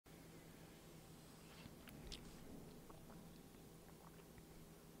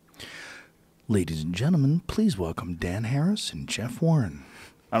Ladies and gentlemen, please welcome Dan Harris and Jeff Warren.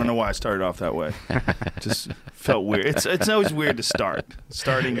 I don't know why I started off that way. Just felt weird. It's always weird to start.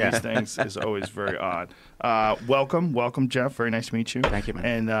 Starting these things is always very odd. Welcome, Jeff. Very nice to meet you. Thank you,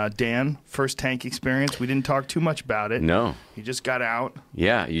 man. And Dan, first tank experience. We didn't talk too much about it. No. You just got out.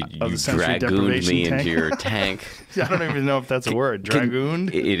 Yeah, you sensory dragooned me deprivation into your tank. I don't even know if that's a word.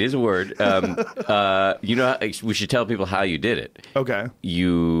 Dragooned? It is a word. We should tell people how you did it. Okay.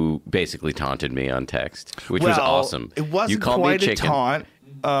 You basically taunted me on text, which was awesome. It wasn't you called quite me a a chicken. taunt.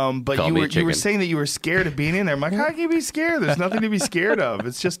 But you were saying that you were scared of being in there. I'm like, how can you be scared? There's nothing to be scared of.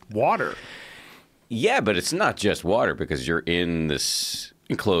 It's just water. Yeah, but it's not just water because you're in this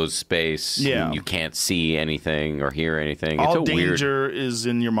enclosed space. Yeah. And you can't see anything or hear anything. All it's a danger is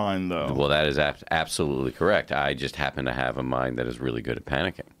in your mind, though. Well, that is absolutely correct. I just happen to have a mind that is really good at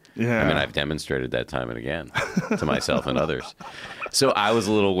panicking. Yeah. I mean, I've demonstrated that time and again to myself and others. So I was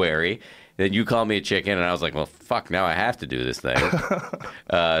a little wary. Then you called me a chicken, and I was like, well, fuck, now I have to do this thing.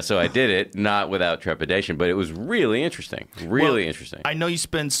 So I did it, not without trepidation, but it was really interesting, interesting. I know you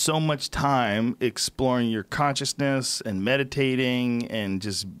spend so much time exploring your consciousness and meditating and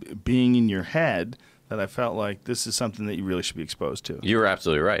just being in your head that I felt like this is something that you really should be exposed to. You're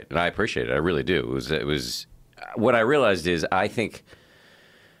absolutely right, and I appreciate it. I really do. It was what I realized is I think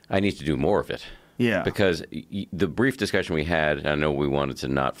I need to do more of it. Yeah. Because the brief discussion we had, I know we wanted to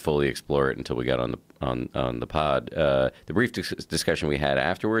not fully explore it until we got on the pod. The brief discussion we had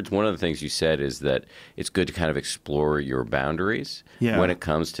afterwards, one of the things you said is that it's good to kind of explore your boundaries when it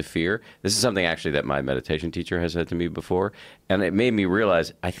comes to fear. This is something actually that my meditation teacher has said to me before, and it made me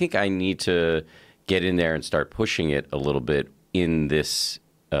realize I think I need to get in there and start pushing it a little bit in this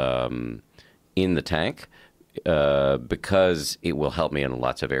in the tank. Because it will help me in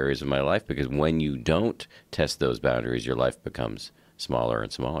lots of areas of my life. Because when you don't test those boundaries, your life becomes smaller and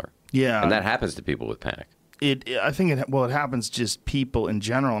smaller. Yeah, and that happens to people with panic. I think it happens just people in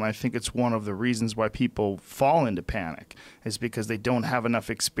general, and I think it's one of the reasons why people fall into panic is because they don't have enough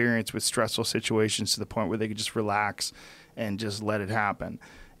experience with stressful situations to the point where they could just relax and just let it happen.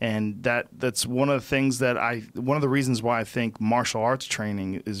 And that's one of the things one of the reasons why I think martial arts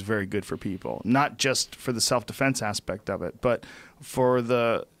training is very good for people, not just for the self-defense aspect of it, but for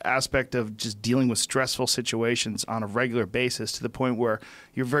the aspect of just dealing with stressful situations on a regular basis to the point where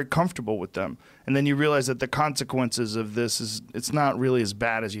you're very comfortable with them. And then you realize that the consequences of this it's not really as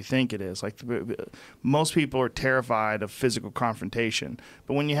bad as you think it is. Like most people are terrified of physical confrontation,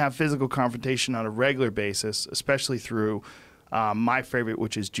 but when you have physical confrontation on a regular basis, especially through my favorite,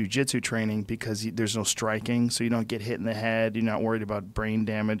 which is jiu-jitsu training, because there's no striking, so you don't get hit in the head. You're not worried about brain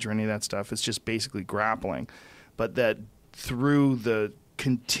damage or any of that stuff. It's just basically grappling. But that through the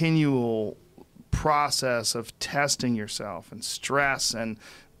continual process of testing yourself and stress and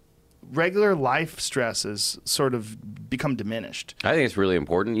regular life stresses sort of become diminished. I think it's really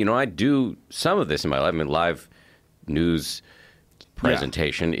important. You know, I do some of this in my life. I mean, live news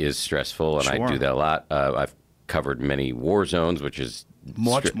presentation is stressful, and Sure. I do that a lot. I've covered many war zones, which is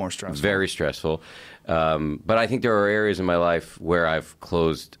much more stressful. Very stressful. But I think there are areas in my life where I've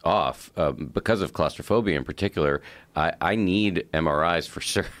closed off because of claustrophobia in particular. I need MRIs for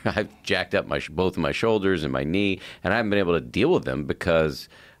sure. I've jacked up both of my shoulders and my knee, and I haven't been able to deal with them because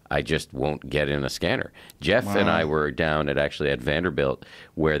I just won't get in a scanner. Jeff and I were down at Vanderbilt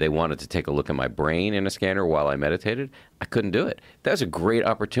where they wanted to take a look at my brain in a scanner while I meditated. I couldn't do it. That was a great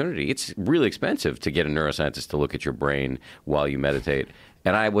opportunity. It's really expensive to get a neuroscientist to look at your brain while you meditate.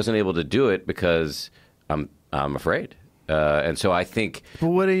 And I wasn't able to do it because I'm afraid. And so I think... But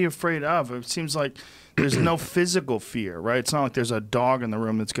what are you afraid of? It seems like there's no physical fear, right? It's not like there's a dog in the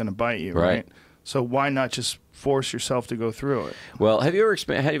room that's going to bite you, right? So why not just force yourself to go through it? Well, have you ever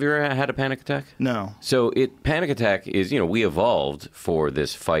had a panic attack? No. So panic attack is, we evolved for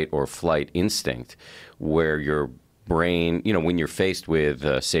this fight or flight instinct where your brain, when you're faced with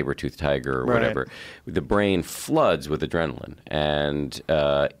a saber-toothed tiger or whatever, the brain floods with adrenaline, and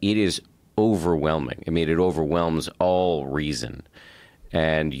it is overwhelming. I mean, it overwhelms all reason.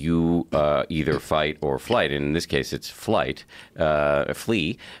 And you either fight or flight. And in this case, it's flee,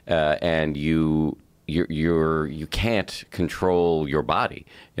 and you can't control your body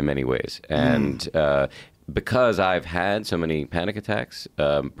in many ways. And because I've had so many panic attacks,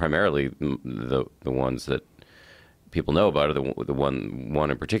 primarily the ones that people know about, or the one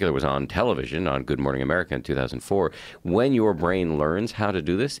in particular was on television on Good Morning America in 2004. When your brain learns how to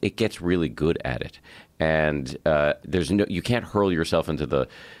do this, it gets really good at it. And you can't hurl yourself into the,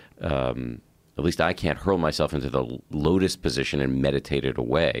 at least I can't hurl myself into the lotus position and meditate it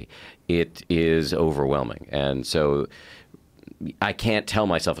away. It is overwhelming. And so I can't tell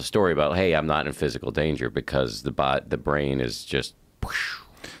myself a story about, hey, I'm not in physical danger, because the brain is just off.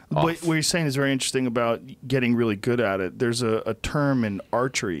 What you're saying is very interesting about getting really good at it. There's a term in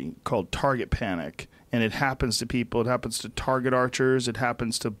archery called target panic, and it happens to people. It happens to target archers. It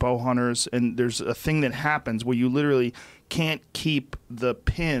happens to bow hunters. And there's a thing that happens where you literally can't keep the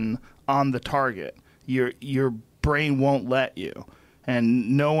pin on the target. Your brain won't let you.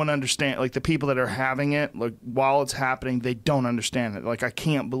 And no one understands, like the people that are having it, like while it's happening, they don't understand it. Like, I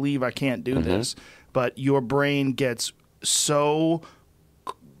can't believe I can't do this. But your brain gets so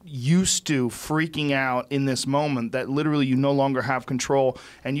used to freaking out in this moment that literally you no longer have control,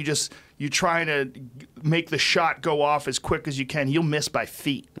 and you try to make the shot go off as quick as you can. You'll miss by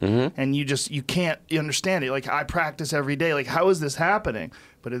feet, and you can't understand it. Like, I practice every day. Like, how is this happening?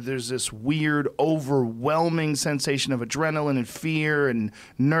 But there's this weird, overwhelming sensation of adrenaline and fear and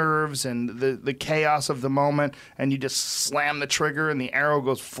nerves and the chaos of the moment, and you just slam the trigger and the arrow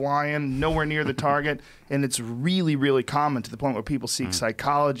goes flying nowhere near the target. And it's really, really common, to the point where people seek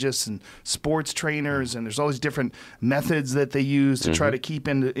psychologists and sports trainers, and there's all these different methods that they use to try to keep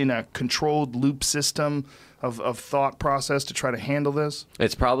in a controlled loop system of thought process to try to handle this.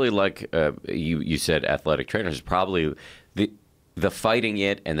 It's probably like you said, athletic trainers. It's probably the fighting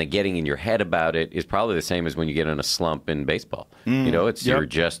it and the getting in your head about it is probably the same as when you get in a slump in baseball. You're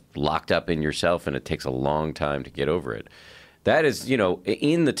just locked up in yourself, and it takes a long time to get over it. That is,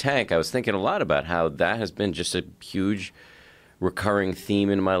 in the tank, I was thinking a lot about how that has been just a huge recurring theme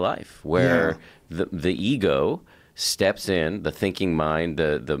in my life, where the ego steps in, the thinking mind,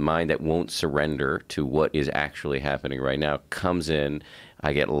 the mind that won't surrender to what is actually happening right now, comes in.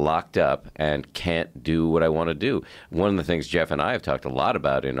 I get locked up and can't do what I want to do. One of the things Jeff and I have talked a lot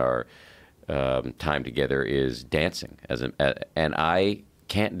about in our time together is dancing, and I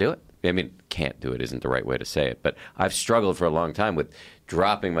can't do it. I mean, can't do it isn't the right way to say it, but I've struggled for a long time with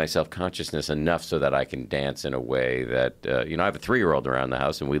dropping my self-consciousness enough so that I can dance in a way that, I have a 3-year-old around the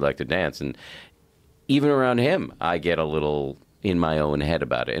house, and we like to dance, and even around him, I get a little in my own head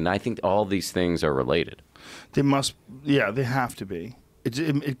about it. And I think all these things are related. They have to be.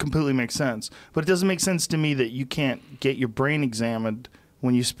 It completely makes sense. But it doesn't make sense to me that you can't get your brain examined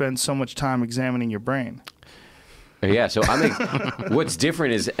when you spend so much time examining your brain. Yeah, so what's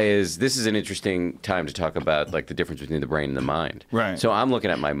different is this is an interesting time to talk about, like, the difference between the brain and the mind. Right. So I'm looking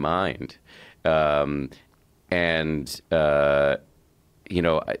at my mind, and the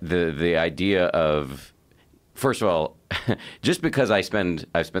idea of, first of all, just because I've spent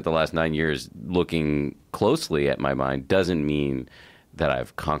the last 9 years looking closely at my mind doesn't mean that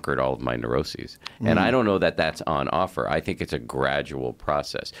I've conquered all of my neuroses. And I don't know that that's on offer. I think it's a gradual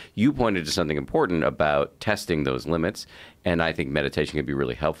process. You pointed to something important about testing those limits, and I think meditation can be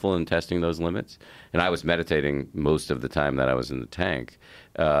really helpful in testing those limits. And I was meditating most of the time that I was in the tank.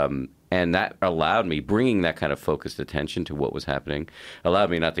 And that allowed me, bringing that kind of focused attention to what was happening, allowed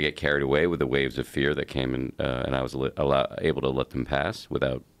me not to get carried away with the waves of fear that came in, and I was able to let them pass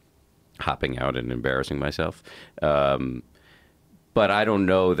without hopping out and embarrassing myself. But I don't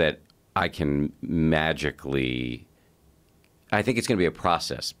know that I can magically. I think it's going to be a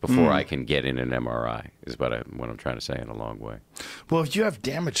process before I can get in an MRI, is what I'm trying to say in a long way. Well, if you have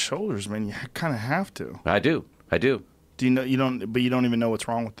damaged shoulders, man, you kind of have to. I do. Do you know you don't? But you don't even know what's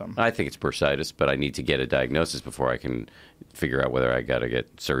wrong with them. I think it's bursitis, but I need to get a diagnosis before I can figure out whether I got to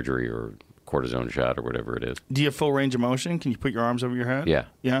get surgery or cortisone shot or whatever it is. Do you have full range of motion? Can you put your arms over your head? Yeah.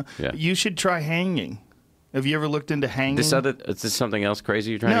 Yeah. You should try hanging. Have you ever looked into hanging? Is this something else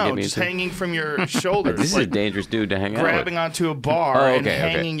crazy you're trying to get me into? No, just hanging from your shoulders. This is a dangerous dude to hang out with. Grabbing onto a bar and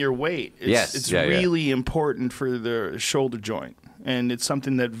hanging your weight. It's really important for the shoulder joint. And it's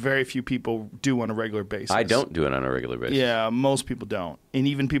something that very few people do on a regular basis. I don't do it on a regular basis. Yeah, most people don't. And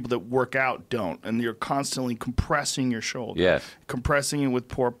even people that work out don't. And you're constantly compressing your shoulder. Yes. Compressing it with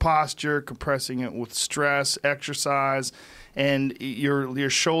poor posture, compressing it with stress, exercise. And your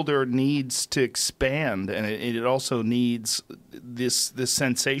shoulder needs to expand, and it also needs this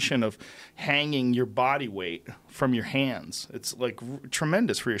sensation of hanging your body weight from your hands. It's like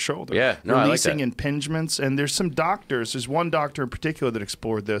tremendous for your shoulder. Yeah, no, releasing I like that. impingements. And there's some doctors. There's one doctor in particular that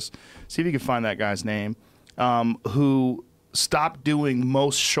explored this. See if you can find that guy's name. Who stopped doing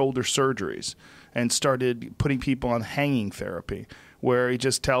most shoulder surgeries and started putting people on hanging therapy, where he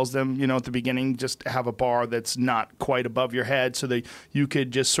just tells them, at the beginning, just have a bar that's not quite above your head so that you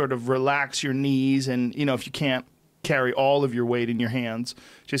could just sort of relax your knees. And, if you can't carry all of your weight in your hands,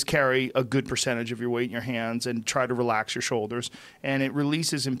 just carry a good percentage of your weight in your hands and try to relax your shoulders. And it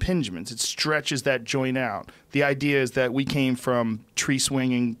releases impingements. It stretches that joint out. The idea is that we came from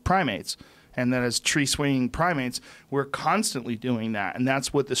tree-swinging primates. And that as tree swinging primates, we're constantly doing that. And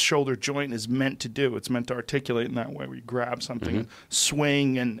that's what the shoulder joint is meant to do. It's meant to articulate in that way, where you grab something, and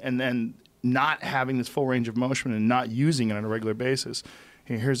swing, and then not having this full range of motion and not using it on a regular basis.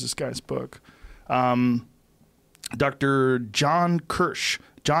 Here's this guy's book. Dr. John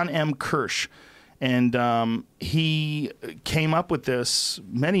M. Kirsch. And he came up with this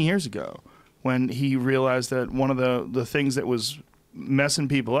many years ago when he realized that one of the things that was messing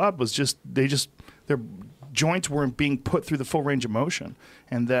people up was their joints weren't being put through the full range of motion,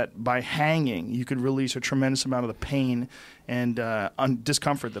 and that by hanging you could release a tremendous amount of the pain and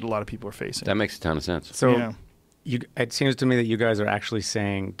discomfort that a lot of people are facing. That makes a ton of sense. So it seems to me that you guys are actually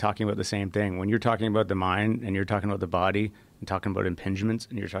talking about the same thing. When you're talking about the mind and you're talking about the body and talking about impingements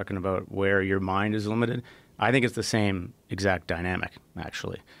and you're talking about where your mind is limited, I think it's the same exact dynamic,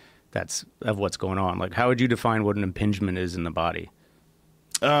 actually, that's of what's going on. Like, how would you define what an impingement is in the body?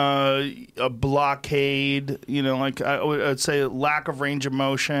 A blockade, I'd say lack of range of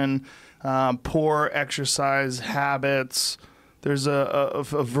motion, poor exercise habits. There's a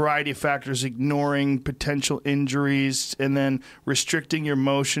variety of factors, ignoring potential injuries, and then restricting your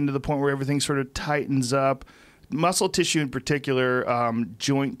motion to the point where everything sort of tightens up. Muscle tissue in particular,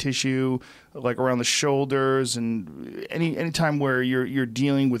 joint tissue, like around the shoulders, and any time where you're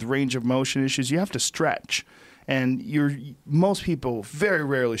dealing with range of motion issues, you have to stretch. And most people very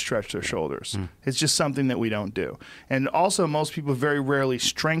rarely stretch their shoulders. It's just something that we don't do. And also, most people very rarely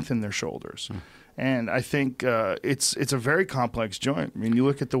strengthen their shoulders. And I think it's a very complex joint. I mean, you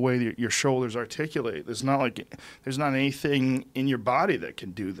look at the way that your shoulders articulate. There's not anything in your body that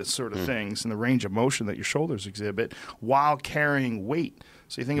can do this sort of things and the range of motion that your shoulders exhibit while carrying weight.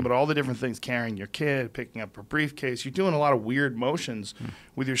 So you think about all the different things, carrying your kid, picking up a briefcase. You're doing a lot of weird motions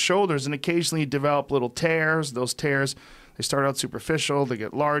with your shoulders, and occasionally you develop little tears. Those tears, they start out superficial, they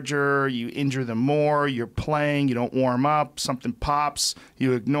get larger, you injure them more, you're playing, you don't warm up, something pops,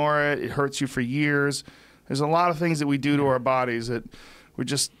 you ignore it, it hurts you for years. There's a lot of things that we do to our bodies that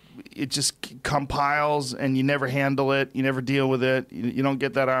it just compiles, and you never handle it, you never deal with it, you don't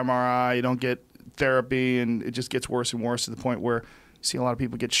get that MRI, you don't get therapy, and it just gets worse and worse to the point where you see a lot of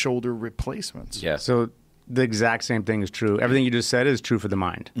people get shoulder replacements. Yeah. So the exact same thing is true. Everything you just said is true for the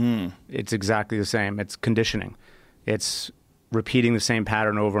mind. It's exactly the same. It's conditioning. It's repeating the same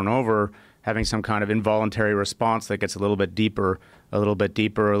pattern over and over, having some kind of involuntary response that gets a little bit deeper, a little bit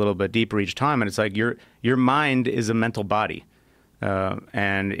deeper, a little bit deeper each time. And it's like your mind is a mental body,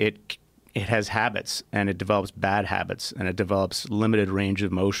 and it has habits, and it develops bad habits, and it develops limited range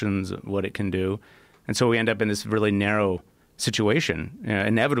of motions, what it can do. And so we end up in this really narrow situation,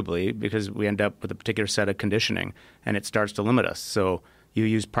 inevitably, because we end up with a particular set of conditioning, and it starts to limit us. So you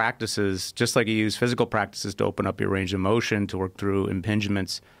use practices, just like you use physical practices to open up your range of motion, to work through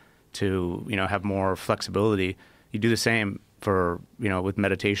impingements, to have more flexibility. You do the same for with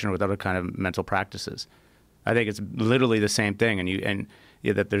meditation or with other kind of mental practices. I think it's literally the same thing, and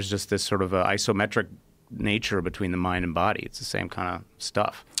that there's just this sort of isometric nature between the mind and body. It's the same kind of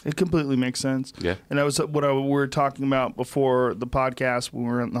stuff. It completely makes sense. Yeah. And that was what we were talking about before the podcast when we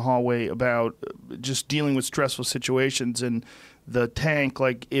were in the hallway about just dealing with stressful situations and the tank.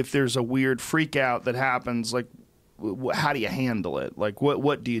 Like, if there's a weird freak out that happens, like, how do you handle it? Like,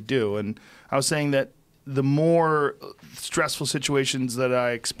 what do you do? And I was saying that the more stressful situations that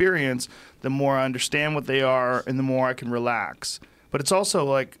I experience, the more I understand what they are and the more I can relax. But it's also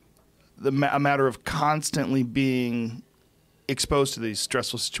like a matter of constantly being exposed to these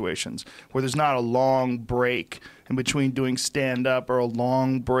stressful situations where there's not a long break in between doing stand-up or a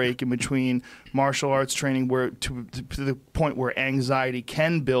long break in between martial arts training where to the point where anxiety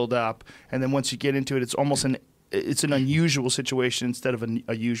can build up, and then once you get into it, it's almost an unusual situation instead of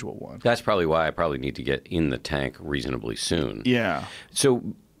a usual one. That's probably why I probably need to get in the tank reasonably soon. Yeah. So,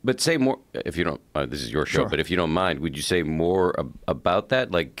 but say more, if you don't, this is your show, Sure. But if you don't mind, would you say more about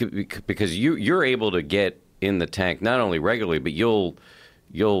that? Like, because you're able to get in the tank not only regularly, but you'll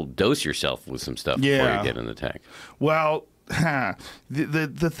dose yourself with some stuff before you get in the tank. Well,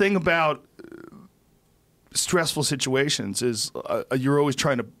 the thing about stressful situations is you're always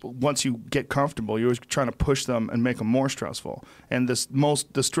trying to, once you get comfortable, you're always trying to push them and make them more stressful. And the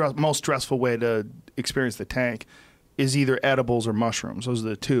most stressful way to experience the tank is either edibles or mushrooms. Those are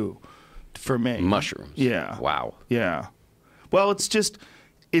the two for me. Mushrooms? Yeah. Wow. Yeah. Well,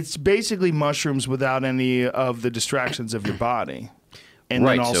 it's basically mushrooms without any of the distractions of your body. And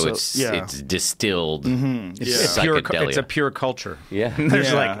right, then also, so it's distilled. It's psychedelia. it's a pure culture. Yeah.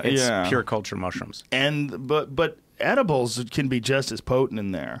 There's Yeah, it's yeah. pure culture mushrooms. but edibles can be just as potent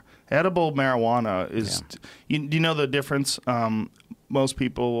in there. Edible marijuana is, do you know the difference? Most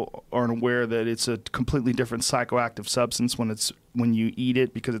people aren't aware that it's a completely different psychoactive substance when you eat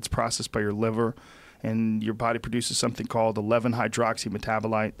it, because it's processed by your liver, and your body produces something called 11-hydroxy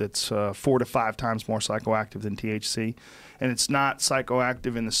metabolite that's 4 to 5 times more psychoactive than THC, and it's not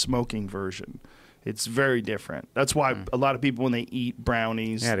psychoactive in the smoking version. It's very different. That's why a lot of people, when they eat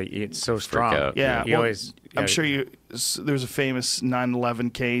brownies, they eat so strong. out. yeah, You always. I'm sure there's a famous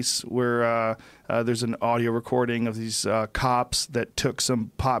 9/11 case where there's an audio recording of these cops that took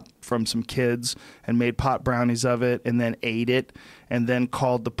some pot from some kids and made pot brownies of it and then ate it and then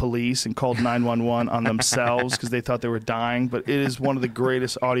called the police and called 911 on themselves because they thought they were dying. But it is one of the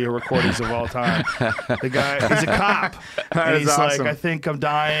greatest audio recordings of all time. The guy, he's a cop. And he's awesome. like, I think I'm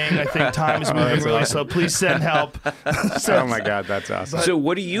dying. I think time is moving really slow. Please send help. Oh my God, that's awesome. So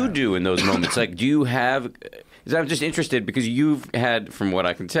what do you do in those moments? Like, do you have... I'm just interested because you've had, from what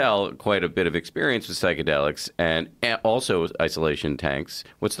I can tell, quite a bit of experience with psychedelics and also isolation tanks.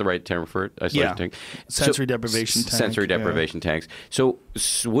 What's the right term for it? Isolation tank? Sensory deprivation tank. Sensory deprivation tanks. So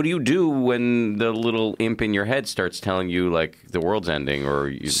what do you do when the little imp in your head starts telling you, like, the world's ending or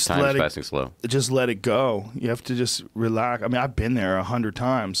time is passing slow? Just let it go. You have to just relax. I mean, I've been there 100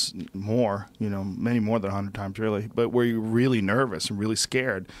 times more, many more than 100 times, really, but where you're really nervous and really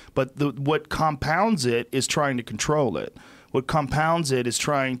scared. But what compounds it is trying to control it. What compounds it is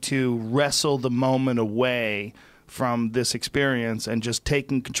trying to wrestle the moment away from this experience and just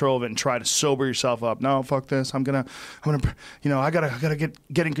taking control of it and try to sober yourself up. No, fuck this. I'm gonna, I gotta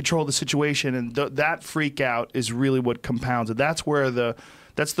get in control of the situation. And that freak out is really what compounds it. That's where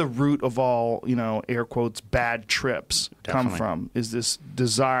that's the root of all, air quotes, bad trips come from, is this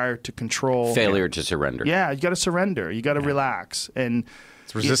desire to control. Failure to surrender. Yeah, you got to surrender. You got to relax. And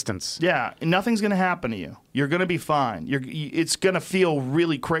it's resistance. Yeah, and nothing's going to happen to you. You're going to be fine. It's going to feel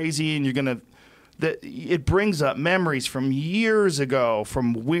really crazy, and you're going to... It brings up memories from years ago,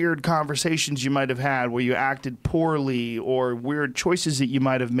 from weird conversations you might have had where you acted poorly, or weird choices that you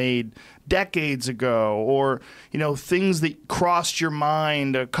might have made decades ago, or things that crossed your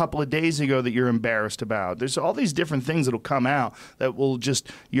mind a couple of days ago that you're embarrassed about. There's all these different things that'll come out that will just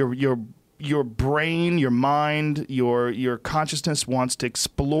your brain, your mind, your consciousness wants to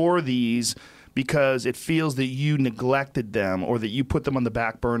explore these because it feels that you neglected them, or that you put them on the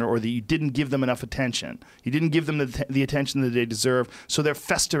back burner, or that you didn't give them enough attention. You didn't give them the attention that they deserve, so they're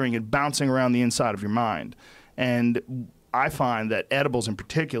festering and bouncing around the inside of your mind. And I find that edibles in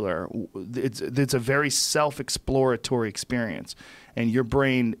particular, it's a very self-exploratory experience. And your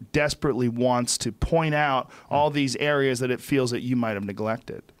brain desperately wants to point out all these areas that it feels that you might have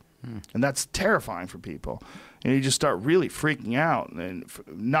neglected. And that's terrifying for people. And you just start really freaking out, and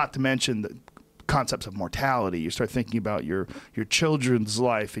not to mention the concepts of mortality. You start thinking about your children's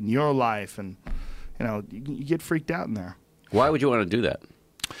life and your life, and you get freaked out in there. Why would you want to do that?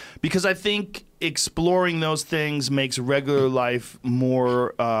 Because I think exploring those things makes regular life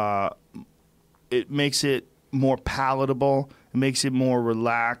more, it makes it more palatable. It makes it more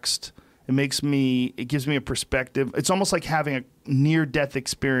relaxed. It gives me a perspective. It's almost like having a near-death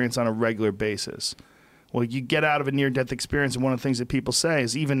experience on a regular basis. Well, you get out of a near-death experience, and one of the things that people say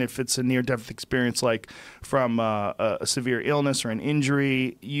is, even if it's a near-death experience like from a severe illness or an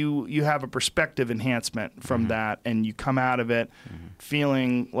injury, you have a perspective enhancement from that, and you come out of it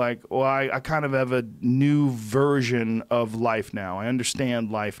feeling like, well, I kind of have a new version of life now. I understand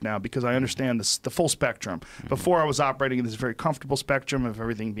life now because I understand the full spectrum. Before, I was operating in this very comfortable spectrum of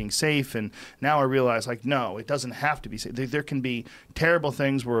everything being safe, and now I realize, like, no, it doesn't have to be safe. There can be terrible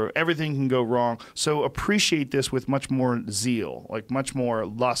things where everything can go wrong. So appreciate this with much more zeal, like much more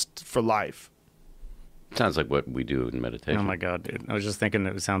lust for life. Sounds like what we do in meditation. Oh my God, dude! I was just thinking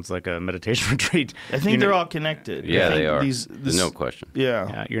it sounds like a meditation retreat. I think they're all connected. Yeah, they are. There's no question.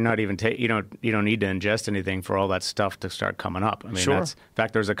 Yeah. You're not even you don't need to ingest anything for all that stuff to start coming up. I mean, Sure. in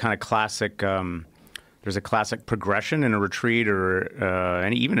fact, there's a kind of classic. There's a classic progression in a retreat, or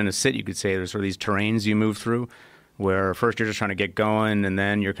and even in a sit, you could say there's sort of these terrains you move through, where first you're just trying to get going, and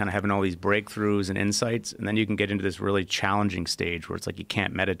then you're kind of having all these breakthroughs and insights, and then you can get into this really challenging stage where it's like you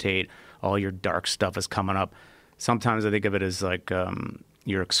can't meditate, all your dark stuff is coming up. Sometimes I think of it as like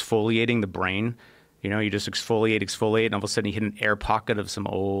you're exfoliating the brain. You just exfoliate, and all of a sudden you hit an air pocket of some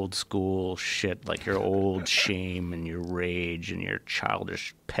old school shit, like your old shame and your rage and your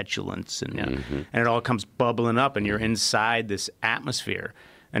childish petulance, and it all comes bubbling up, and you're inside this atmosphere.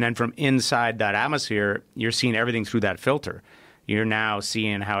 And then from inside that atmosphere, you're seeing everything through that filter. You're now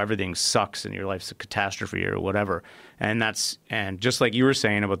seeing how everything sucks and your life's a catastrophe or whatever. And just like you were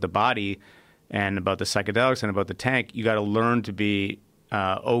saying about the body, and about the psychedelics and about the tank, you got to learn to be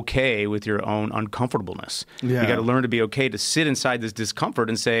okay with your own uncomfortableness. Yeah. You got to learn to be okay to sit inside this discomfort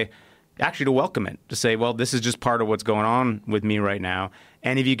and say, actually to welcome it, to say, well, this is just part of what's going on with me right now.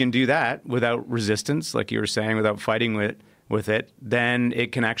 And if you can do that without resistance, like you were saying, without fighting with it, then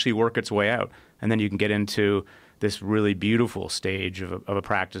it can actually work its way out. And then you can get into this really beautiful stage of a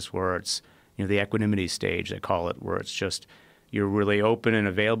practice where it's, the equanimity stage, they call it, where it's just you're really open and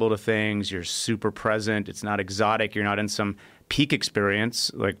available to things. You're super present. It's not exotic. You're not in some peak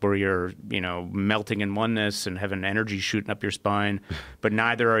experience like where you're, melting in oneness and having energy shooting up your spine. But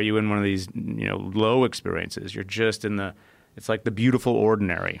neither are you in one of these, low experiences. You're just it's like the beautiful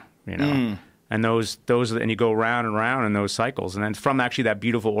ordinary, And those, and you go round and round in those cycles. And then from actually that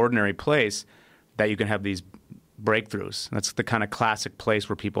beautiful ordinary place that you can have these breakthroughs. That's the kind of classic place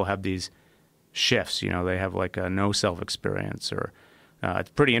where people have these shifts. They have like a no self experience, or it's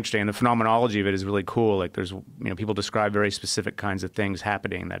pretty interesting. And the phenomenology of it is really cool. Like there's, people describe very specific kinds of things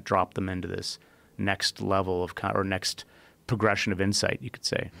happening that drop them into this next level of, or next progression of insight, you could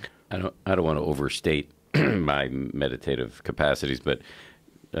say. I don't want to overstate my meditative capacities, but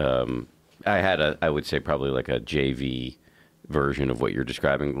I would say probably like a JV version of what you're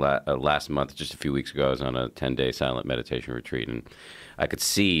describing. Last month, just a few weeks ago, I was on a 10-day silent meditation retreat, and I could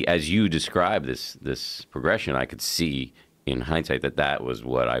see, as you described this progression, I could see in hindsight that was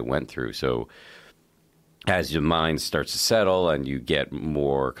what I went through. So as your mind starts to settle and you get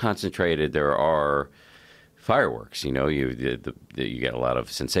more concentrated, there are fireworks. You get a lot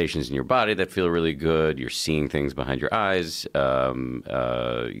of sensations in your body that feel really good. You're seeing things behind your eyes.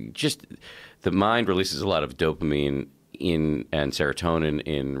 Just the mind releases a lot of dopamine and serotonin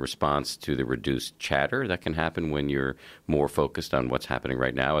in response to the reduced chatter that can happen when you're more focused on what's happening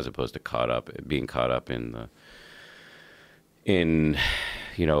right now, as opposed to being caught up in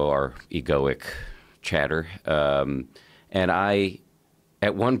our egoic chatter. And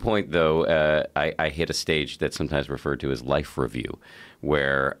at one point, though, I hit a stage that's sometimes referred to as life review,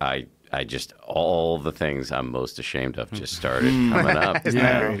 where I just, all the things I'm most ashamed of just started coming up.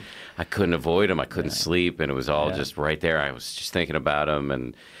 I couldn't avoid them. I couldn't sleep, and it was all just right there. I was just thinking about them,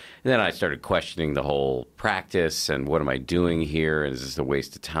 and then I started questioning the whole practice and what am I doing here? And is this a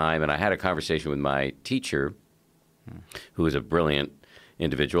waste of time? And I had a conversation with my teacher, who is a brilliant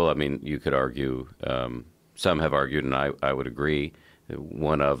individual. I mean, you could argue, some have argued, and I would agree,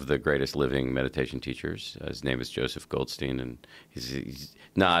 one of the greatest living meditation teachers. His name is Joseph Goldstein, and he's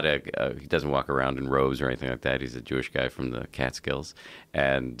not he doesn't walk around in robes or anything like that. He's a Jewish guy from the Catskills,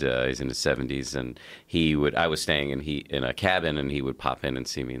 and he's in his 70s. And I was staying in a cabin, and he would pop in and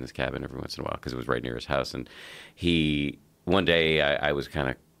see me in this cabin every once in a while because it was right near his house. And one day I was kind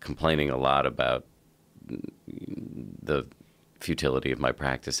of complaining a lot about the futility of my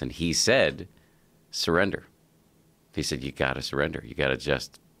practice, and he said, surrender. He said, you got to surrender. You got to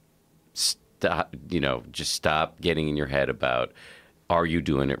just stop, just stop getting in your head about, are you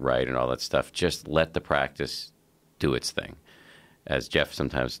doing it right and all that stuff. Just let the practice do its thing. As Jeff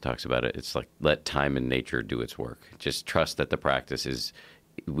sometimes talks about it, it's like, let time and nature do its work. Just trust that the practice is,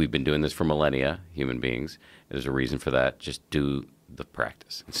 we've been doing this for millennia, human beings. There's a reason for that. Just do the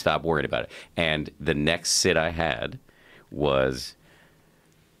practice and stop worrying about it. And the next sit I had was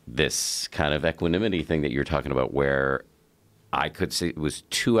this kind of equanimity thing that you're talking about, where I could see, it was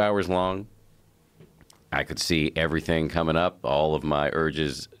 2 hours long. I could see everything coming up, all of my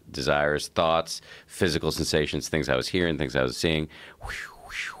urges, desires, thoughts, physical sensations, things I was hearing, things I was seeing,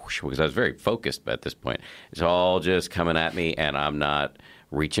 because I was very focused at this point. It's all just coming at me, and I'm not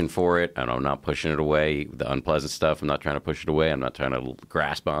reaching for it, and I'm not pushing it away. The unpleasant stuff, I'm not trying to push it away. I'm not trying to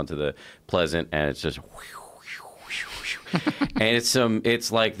grasp onto the pleasant, and it's just and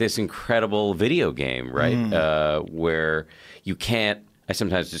it's like this incredible video game, right? Where you can't. I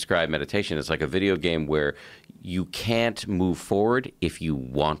sometimes describe meditation as like a video game where you can't move forward if you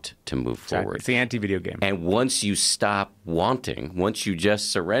want to move forward. It's the anti-video game. And once you stop wanting, once you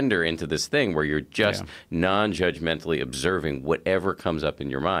just surrender into this thing where you're just non-judgmentally observing whatever comes up in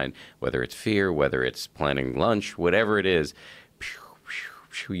your mind, whether it's fear, whether it's planning lunch, whatever it is,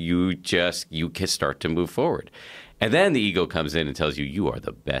 you can start to move forward. And then the ego comes in and tells you, you are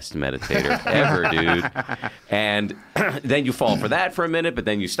the best meditator ever, dude. And then you fall for that for a minute, but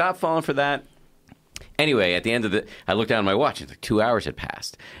then you stop falling for that. Anyway, at the end of I looked down at my watch, and like 2 hours had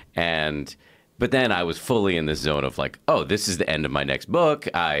passed. And But then I was fully in this zone of like, oh, this is the end of my next book.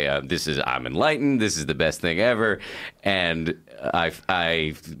 I'm enlightened. This is the best thing ever. And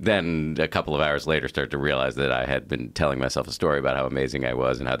I then a couple of hours later started to realize that I had been telling myself a story about how amazing I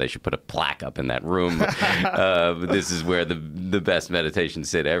was and how they should put a plaque up in that room. This is where the best meditation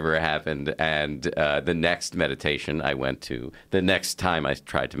sit ever happened. And the next meditation I went to, the next time I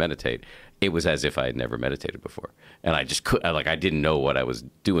tried to meditate, it was as if I had never meditated before. And I just I didn't know what I was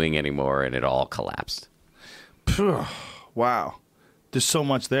doing anymore, and it all collapsed. Wow. There's so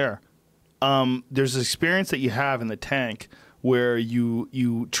much there. There's an experience that you have in the tank where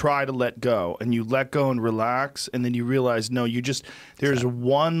you try to let go, and you let go and relax, and then you realize, no, there's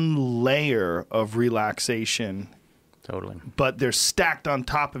one layer of relaxation. Totally. But they're stacked on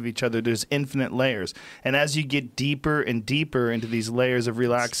top of each other. There's infinite layers. And as you get deeper and deeper into these layers of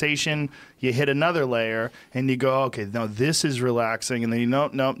relaxation, you hit another layer and you go, okay, now this is relaxing. And then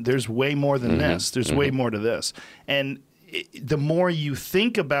no, there's way more than this. There's way more to this. And the more you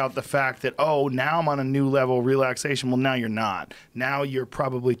think about the fact that, oh, now I'm on a new level of relaxation, well, now you're not. Now you're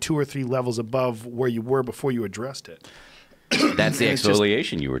probably 2 or 3 levels above where you were before you addressed it. That's the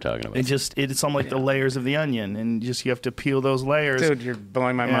exfoliation you were talking about. It's almost like the layers of the onion, and you have to peel those layers. Dude, you're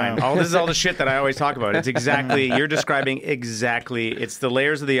blowing my mind. This is all the shit that I always talk about. It's exactly, you're describing exactly, it's the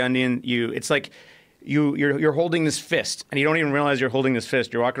layers of the onion. It's like you're holding this fist, and you don't even realize you're holding this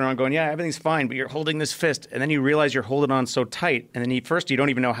fist. You're walking around going, yeah, everything's fine, but you're holding this fist, and then you realize you're holding on so tight, and then first you don't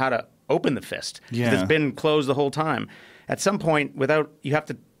even know how to open the fist. Yeah. It's been closed the whole time. At some point,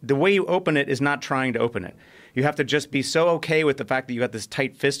 the way you open it is not trying to open it. You have to just be so okay with the fact that you got this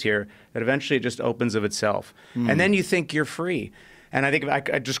tight fist here that eventually it just opens of itself. And then you think you're free. And I think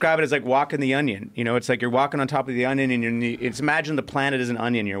I describe it as like walking the onion. It's like you're walking on top of the onion, and imagine the planet is an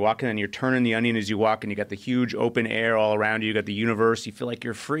onion. You're walking and you're turning the onion as you walk, and you got the huge open air all around you. You got the universe. You feel like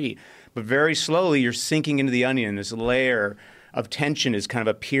you're free. But very slowly you're sinking into the onion. This layer of tension is kind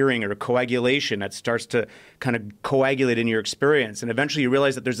of appearing, or coagulation that starts to kind of coagulate in your experience. And eventually you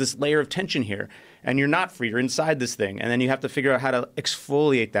realize that there's this layer of tension here, and you're not free. You're inside this thing. And then you have to figure out how to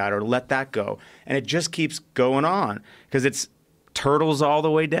exfoliate that or let that go. And it just keeps going on because it's turtles all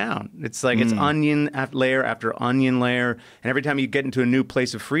the way down. It's like it's onion layer after onion layer. And every time you get into a new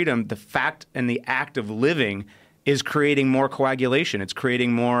place of freedom, the fact and the act of living is creating more coagulation. It's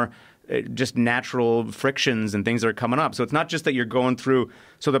creating more just natural frictions and things that are coming up. So it's not just that you're going through.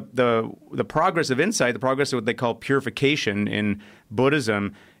 So the progress of insight, the progress of what they call purification in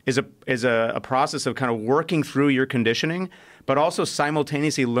Buddhism, is a process of kind of working through your conditioning, but also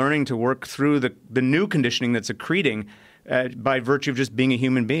simultaneously learning to work through the new conditioning that's accreting by virtue of just being a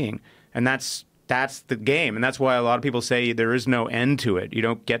human being. And that's the game. And that's why a lot of people say there is no end to it. You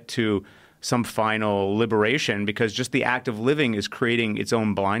don't get to some final liberation, because just the act of living is creating its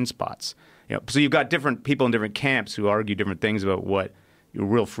own blind spots. So you've got different people in different camps who argue different things about what your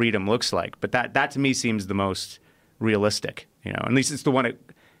real freedom looks like. But that to me seems the most realistic. At least it's the one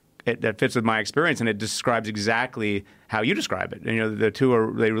that fits with my experience, and it describes exactly how you describe it. And the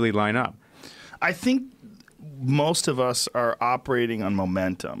two they really line up. I think most of us are operating on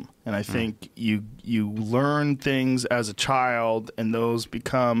momentum, and I think you learn things as a child, and those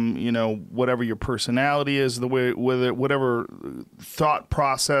become whatever your personality is, whatever thought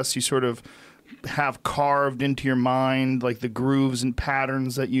process you sort of have carved into your mind, like the grooves and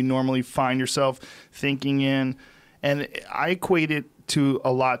patterns that you normally find yourself thinking in. And I equate it to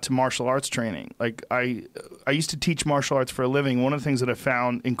a lot to martial arts training. Like I used to teach martial arts for a living. One of the things that I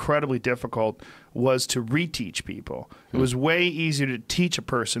found incredibly difficult was to reteach people. It was way easier to teach a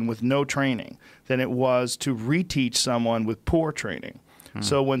person with no training than it was to reteach someone with poor training.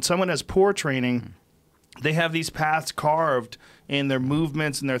 So when someone has poor training, they have these paths carved in their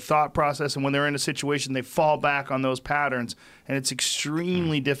movements and their thought process, and when they're in a situation, they fall back on those patterns, and it's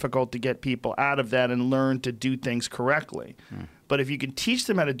extremely difficult to get people out of that and learn to do things correctly. But if you can teach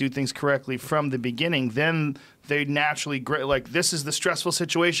them how to do things correctly from the beginning, then they naturally, like, this is the stressful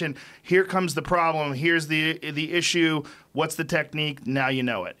situation. Here comes the problem. Here's the issue. What's the technique? Now you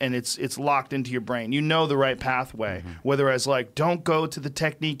know it. And it's locked into your brain. You know the right pathway. Whereas, like, don't go to the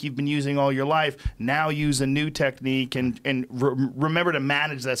technique you've been using all your life. Now use a new technique and remember to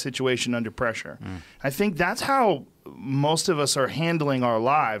manage that situation under pressure. I think that's how most of us are handling our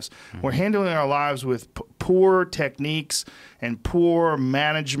lives. We're handling our lives with poor techniques and poor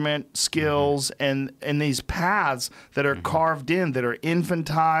management skills and these paths that are carved in, that are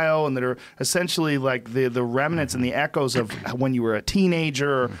infantile and that are essentially like the remnants and the echoes of when you were a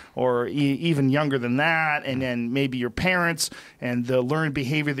teenager or even younger than that, and then maybe your parents and the learned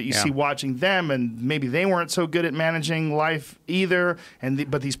behavior that you see watching them, and maybe they weren't so good at managing life either,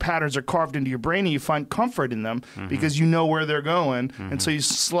 but these patterns are carved into your brain and you find comfort in them because you know where they're going, and so you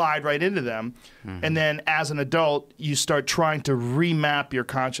slide right into them. And then as an adult, you start trying to remap your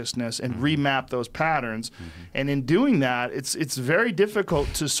consciousness and remap those patterns. And in doing that, it's very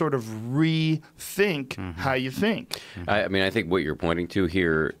difficult to sort of rethink how you think. I mean, I think what you're pointing to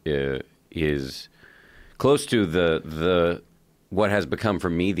here is close to the what has become for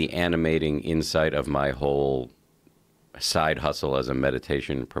me the animating insight of my whole side hustle as a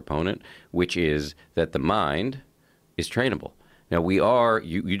meditation proponent, which is that the mind is trainable. Now,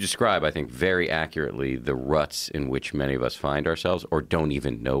 you describe, I think, very accurately the ruts in which many of us find ourselves or don't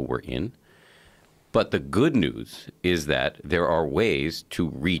even know we're in. But the good news is that there are ways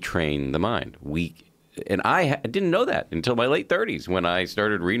to retrain the mind. And I didn't know that until my late 30s when I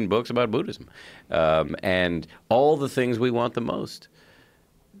started reading books about Buddhism. And all the things we want the most: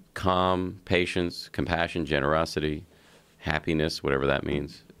 calm, patience, compassion, generosity, happiness, whatever that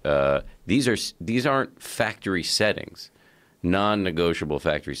means. These aren't factory settings, non-negotiable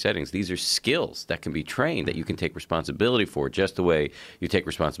factory settings. These are skills that can be trained, that you can take responsibility for, just the way you take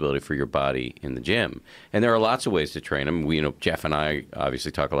responsibility for your body in the gym. And there are lots of ways to train them. Jeff and I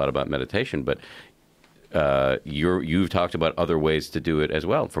obviously talk a lot about meditation, but you've talked about other ways to do it as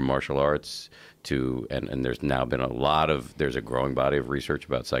well, from martial arts to, and there's now been there's a growing body of research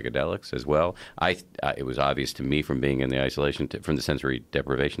about psychedelics as well. It was obvious to me from being in the isolation, from the sensory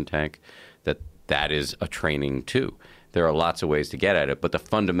deprivation tank, that is a training too. There are lots of ways to get at it, but the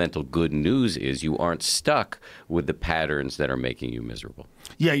fundamental good news is you aren't stuck with the patterns that are making you miserable.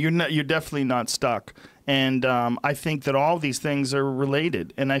 Yeah, you're definitely not stuck. And I think that all these things are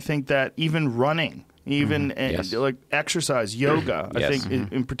related. And I think that even running, like exercise, yoga, I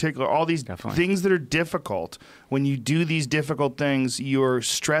think in particular, all these things that are difficult, when you do these difficult things, you're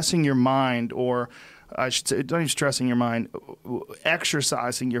stressing your mind, or I should say, not even stressing your mind,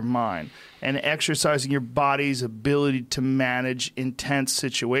 exercising your mind and exercising your body's ability to manage intense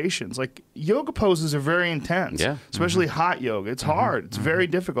situations. Like yoga poses are very intense, especially hot yoga. It's hard. It's very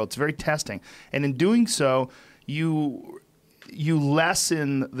difficult. It's very testing. And in doing so, you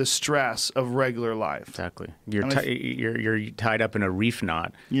lessen the stress of regular life. Exactly. You're tied up in a reef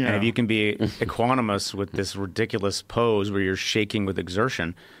knot. Yeah. And if you can be equanimous with this ridiculous pose where you're shaking with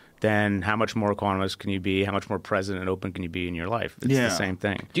exertion, then how much more equanimous can you be? How much more present and open can you be in your life? It's the same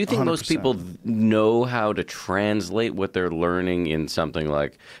thing. Do you think 100%. Most people know how to translate what they're learning in something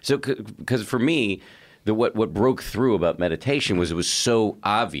like... So, because for me, what broke through about meditation was it was so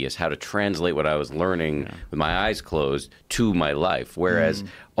obvious how to translate what I was learning with my eyes closed to my life. Whereas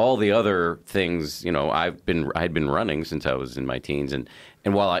all the other things, I'd been running since I was in my teens, and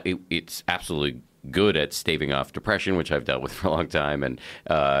while it's absolutely good at staving off depression, which I've dealt with for a long time,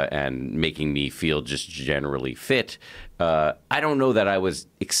 and making me feel just generally fit, I don't know that I was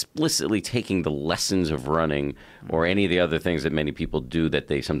explicitly taking the lessons of running or any of the other things that many people do that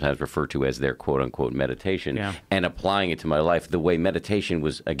they sometimes refer to as their quote-unquote meditation and applying it to my life the way meditation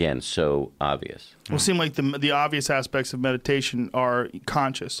was, again, so obvious. Well, it seemed like the obvious aspects of meditation are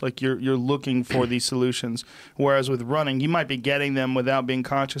conscious, like you're looking for these solutions, whereas with running, you might be getting them without being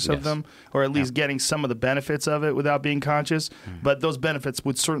conscious of them, or at least getting some of the benefits of it without being conscious, but those benefits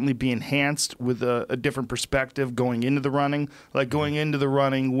would certainly be enhanced with a different perspective going into the running, like going into the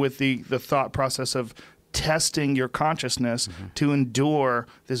running with the thought process of testing your consciousness to endure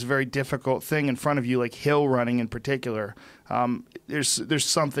this very difficult thing in front of you, like hill running in particular. There's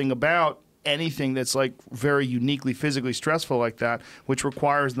something about anything that's like very uniquely physically stressful like that, which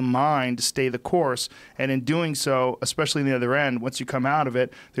requires the mind to stay the course. And in doing so, especially in the other end, once you come out of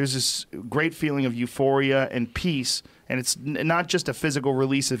it, there's this great feeling of euphoria and peace. And it's not just a physical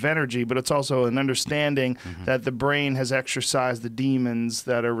release of energy, but it's also an understanding that the brain has exercised the demons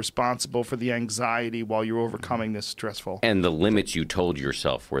that are responsible for the anxiety while you're overcoming this stressful. And the limits you told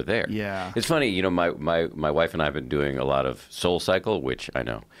yourself were there. Yeah. It's funny, my wife and I have been doing a lot of SoulCycle, which I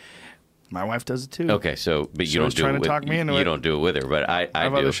know. My wife does it too. Okay, but you don't do it with talk me into you it. don't do it with her, but I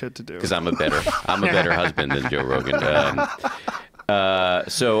have do. Other shit to do because I'm a better husband than Joe Rogan.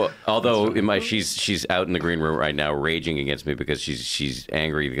 So although she's out in the green room right now raging against me because she's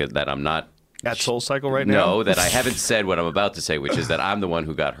angry that I'm not at SoulCycle right now. No, that I haven't said what I'm about to say, which is that I'm the one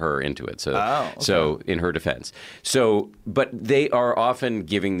who got her into it. So so in her defense. But they are often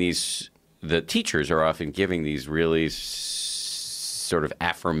giving these the teachers are often giving these really sort of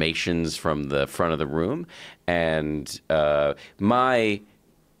affirmations from the front of the room, and my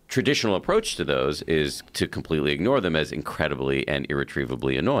traditional approach to those is to completely ignore them as incredibly and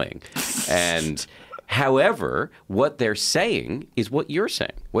irretrievably annoying. And however, what they're saying is what you're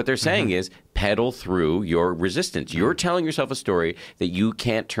saying. What they're saying is pedal through your resistance. You're telling yourself a story that you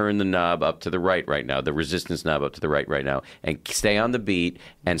can't turn the knob up to the right now, the resistance knob up to the right now, and stay on the beat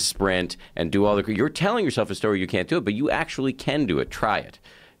and sprint and do all the... You're telling yourself a story you can't do it, but you actually can do it. Try it.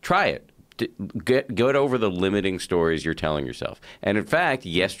 Try it. Get over the limiting stories you're telling yourself. And in fact,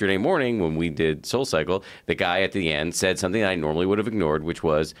 yesterday morning when we did Soul Cycle, the guy at the end said something I normally would have ignored, which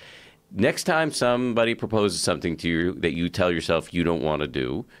was, next time somebody proposes something to you that you tell yourself you don't want to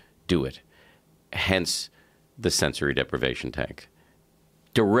do it. Hence the sensory deprivation tank.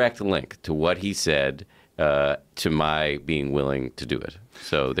 Direct link to what he said to my being willing to do it.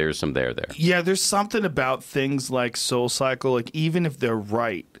 So there's some there. Yeah, there's something about things like Soul Cycle, like even if they're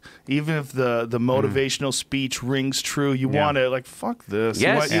right, even if the motivational speech rings true, you want to like, fuck this.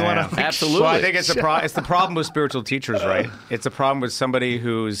 Yes, you want to absolutely. Well, I think it's the problem with spiritual teachers, right? It's a problem with somebody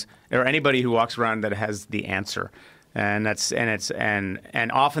or anybody who walks around that has the answer. And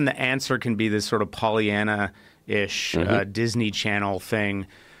often the answer can be this sort of Pollyanna-ish Disney Channel thing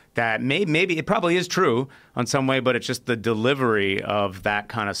that maybe it probably is true on some way, but it's just the delivery of that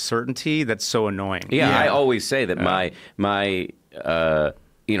kind of certainty that's so annoying. Yeah, I always say that my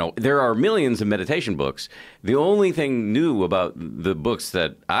there are millions of meditation books. The only thing new about the books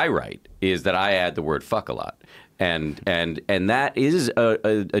that I write is that I add the word fuck a lot. And that is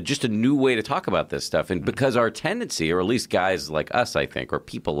just a new way to talk about this stuff. And because our tendency, or at least guys like us, I think, or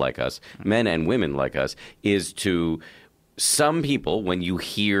people like us, men and women like us, is to... Some people, when you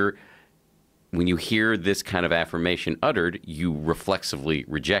hear this kind of affirmation uttered, you reflexively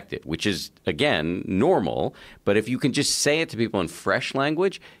reject it, which is, again, normal. But if you can just say it to people in fresh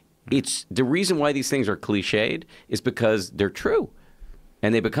language, it's the reason why these things are cliched is because they're true.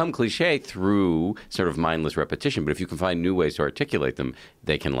 And they become cliche through sort of mindless repetition. But if you can find new ways to articulate them,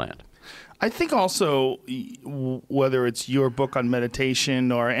 they can land. I think also, whether it's your book on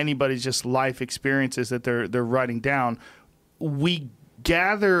meditation or anybody's just life experiences that they're writing down, we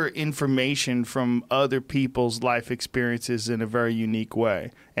gather information from other people's life experiences in a very unique way.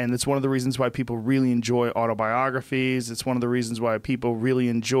 And it's one of the reasons why people really enjoy autobiographies. It's one of the reasons why people really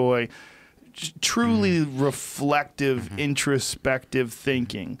enjoy truly reflective, introspective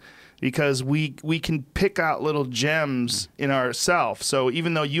thinking. Because we can pick out little gems in ourselves. So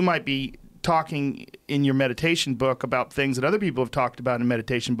even though you might be talking in your meditation book about things that other people have talked about in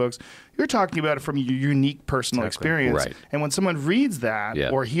meditation books, you're talking about it from your unique personal experience. Right. And when someone reads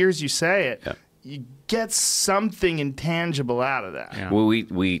that or hears you say it, you get something intangible out of that. Yeah. Well,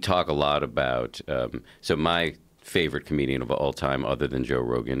 we talk a lot about so my favorite comedian of all time, other than Joe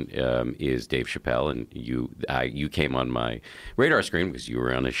Rogan, is Dave Chappelle, and you came on my radar screen because you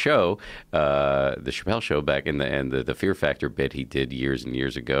were on a show, the Chappelle Show, back in the Fear Factor bit he did years and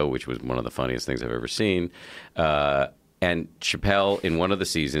years ago, which was one of the funniest things I've ever seen. And Chappelle, in one of the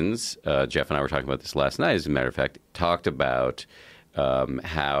seasons, Jeff and I were talking about this last night, as a matter of fact, talked about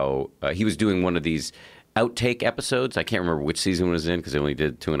how he was doing one of these outtake episodes. I can't remember which season it was in because they only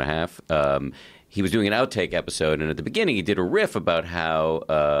did 2.5. He was doing an outtake episode, and at the beginning he did a riff about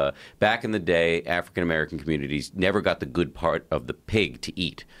how back in the day, African-American communities never got the good part of the pig to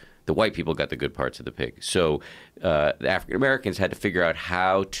eat. The white people got the good parts of the pig. So the African-Americans had to figure out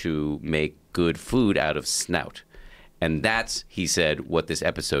how to make good food out of snout. And that's, he said, what this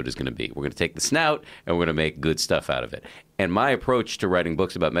episode is going to be. We're going to take the snout, and we're going to make good stuff out of it. And my approach to writing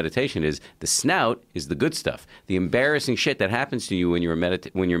books about meditation is the snout is the good stuff. The embarrassing shit that happens to you when you're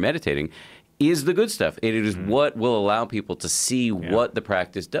meditating is the good stuff. It is what will allow people to see what the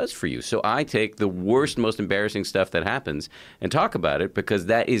practice does for you. So I take the worst, most embarrassing stuff that happens and talk about it because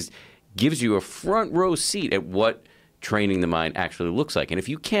that gives you a front row seat at what training the mind actually looks like. And if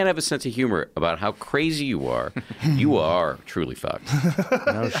you can't have a sense of humor about how crazy you are truly fucked.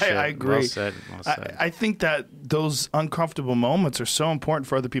 No shit. I agree. Well said. Well said. I think that those uncomfortable moments are so important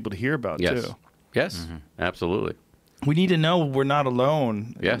for other people to hear about, too. Yes, absolutely. We need to know we're not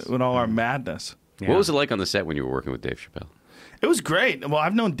alone with all our madness. Yeah. What was it like on the set when you were working with Dave Chappelle? It was great. Well,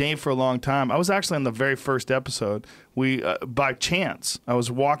 I've known Dave for a long time. I was actually on the very first episode. We, by chance, I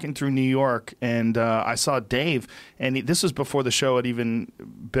was walking through New York and I saw Dave. And this was before the show had even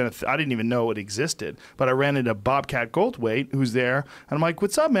been. I didn't even know it existed. But I ran into Bobcat Goldthwait, who's there, and I'm like,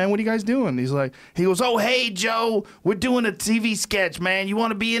 "What's up, man? What are you guys doing?" He goes, "Oh, hey, Joe, we're doing a TV sketch, man. You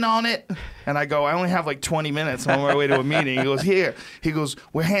want to be in on it?" And I go, "I only have like 20 minutes. I'm on my way to a meeting." He goes, "Here." He goes,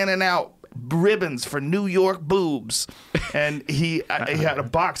 "We're handing out ribbons for New York boobs. And he had a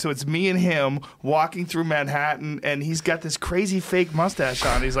box, so it's me and him walking through Manhattan, and he's got this crazy fake mustache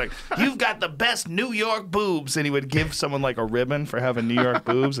on. He's like, "You've got the best New York boobs," and he would give someone like a ribbon for having New York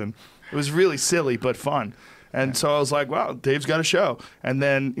boobs, and it was really silly but fun. And so I was like, "Wow, Dave's got a show." And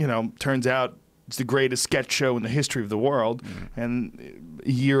then turns out it's the greatest sketch show in the history of the world. And a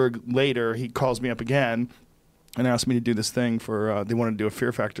year later, he calls me up again and asked me to do this thing for, they wanted to do a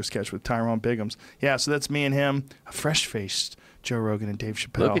Fear Factor sketch with Tyrone Biggums. Yeah, so that's me and him, a fresh-faced Joe Rogan and Dave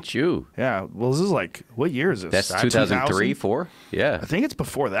Chappelle. Look at you. Yeah, well, this is like, what year is this? That's 2003, 4? Yeah. I think it's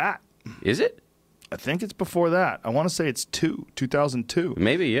before that. Is it? I think it's before that. I want to say it's 2002.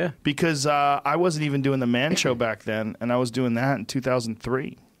 Maybe, yeah. Because I wasn't even doing the Man Show back then, and I was doing that in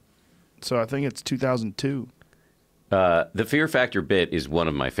 2003. So I think it's 2002. The Fear Factor bit is one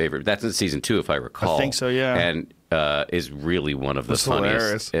of my favorite. That's in season 2, if I recall. I think so, yeah. And is really one of the That's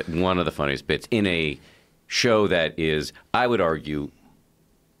funniest. One of the funniest bits in a show that is, I would argue,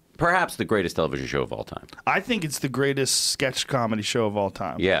 perhaps the greatest television show of all time. I think it's the greatest sketch comedy show of all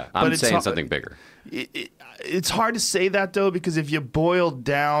time. Yeah, I'm saying something bigger. It's hard to say that, though, because if you boil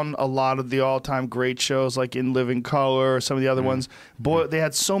down a lot of the all-time great shows, like In Living Color or some of the other ones, they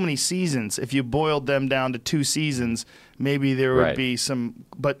had so many seasons. If you boiled them down to 2 seasons, maybe there would be some...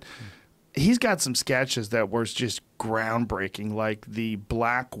 But he's got some sketches that were just groundbreaking, like the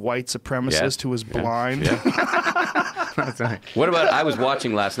black white supremacist who was blind. That's right. What about, I was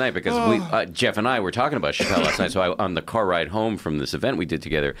watching last night because Jeff and I were talking about Chappelle last night, so on the car ride home from this event we did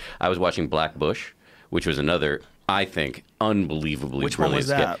together, I was watching Black Bush, which was another, I think, unbelievably Which one brilliant was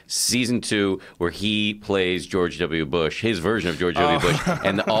that? Season 2, where he plays George W. Bush, his version of George W. Bush,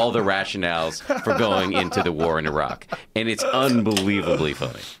 and all the rationales for going into the war in Iraq. And it's unbelievably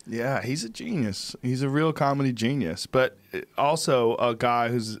funny. Yeah, he's a genius. He's a real comedy genius, but also a guy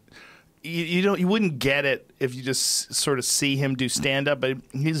who's... You wouldn't get it if you just sort of see him do stand-up, but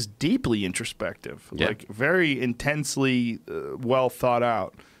he's deeply introspective, like very intensely well thought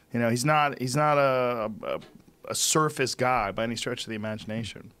out. He's not a surface guy by any stretch of the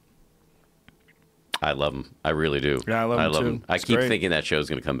imagination. I love him. I really do. Yeah, I love him too. I keep thinking that show's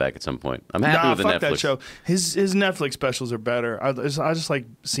going to come back at some point. I'm happy with the fuck Netflix. That show. His Netflix specials are better. I just like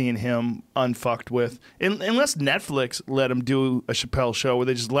seeing him unfucked with. Unless Netflix let him do a Chappelle show where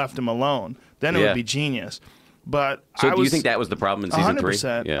they just left him alone, then it would be genius. But so do you think that was the problem in season 3?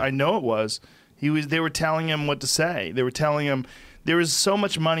 100%. Yeah. I know it was. They were telling him what to say. They were telling him there was so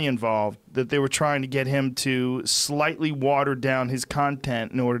much money involved that they were trying to get him to slightly water down his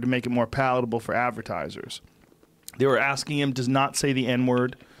content in order to make it more palatable for advertisers. They were asking him to not say the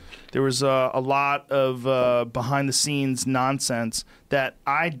N-word. There was a lot of behind-the-scenes nonsense that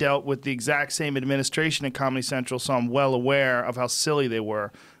I dealt with the exact same administration at Comedy Central, so I'm well aware of how silly they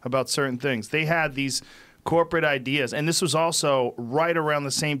were about certain things. They had these corporate ideas, and this was also right around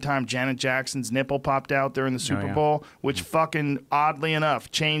the same time Janet Jackson's nipple popped out during the Super Bowl, which fucking, oddly enough,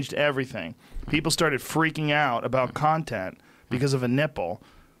 changed everything. People started freaking out about content because of a nipple.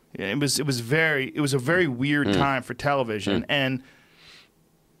 It was a very weird time for television, and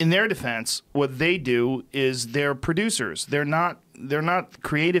in their defense, what they do is they're producers. They're not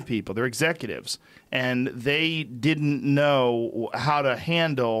creative people. They're executives, and they didn't know how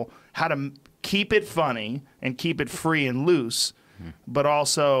to keep it funny and keep it free and loose, but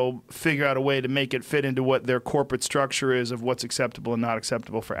also figure out a way to make it fit into what their corporate structure is of what's acceptable and not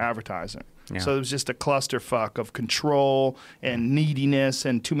acceptable for advertising. Yeah. So it was just a clusterfuck of control and neediness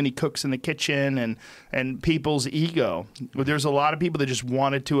and too many cooks in the kitchen and people's ego. There's a lot of people that just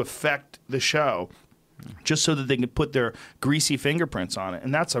wanted to affect the show just so that they could put their greasy fingerprints on it.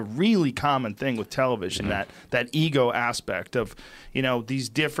 And that's a really common thing with television, that ego aspect of, these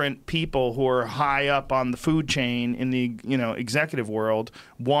different people who are high up on the food chain in the, executive world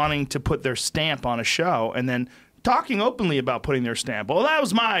wanting to put their stamp on a show and then talking openly about putting their stamp. Well, that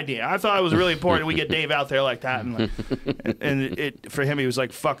was my idea. I thought it was really important we get Dave out there like that. And for him, he was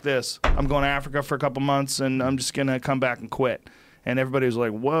like, fuck this. I'm going to Africa for a couple months, and I'm just going to come back and quit. And everybody was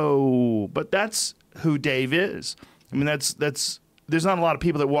like, whoa. But that's who Dave is. I mean, that's there's not a lot of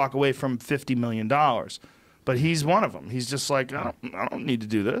people that walk away from $50 million. But he's one of them. He's just like, I don't need to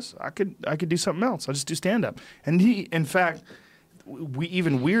do this. I could do something else. I'll just do stand-up. And he, in fact...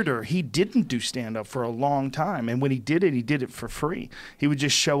 even weirder, he didn't do stand-up for a long time. And when he did it for free. He would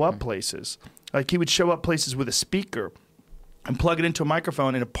just show up places. Like, he would show up places with a speaker and plug it into a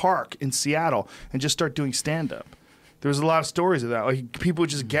microphone in a park in Seattle and just start doing stand-up. There was a lot of stories of that. Like, people would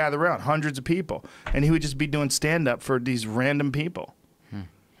just gather around, hundreds of people. And he would just be doing stand-up for these random people.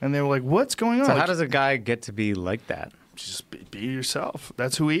 And they were like, what's going on? So how does a guy get to be like that? just be yourself.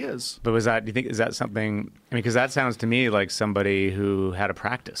 That's who he is. But do you think, is that something, I mean, because that sounds to me like somebody who had a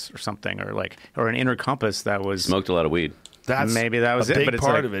practice or something, or an inner compass that was. Smoked a lot of weed. Maybe that was a it, big but it's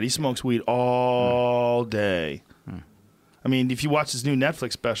part like, of it. He smokes weed all day. I mean, if you watch his new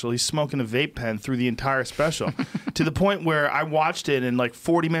Netflix special, he's smoking a vape pen through the entire special to the point where I watched it and like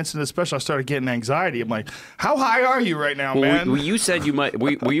 40 minutes into the special, I started getting anxiety. I'm like, how high are you right now, man? You said you might.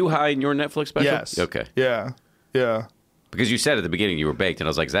 Were you high in your Netflix special? Yes. Okay. Yeah. Yeah. Because you said at the beginning you were baked, and I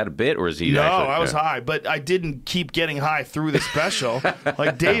was like, is that a bit, or is he No, actually? I was high, but I didn't keep getting high through the special.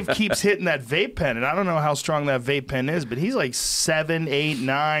 Like, Dave keeps hitting that vape pen, and I don't know how strong that vape pen is, but he's like 7, 8,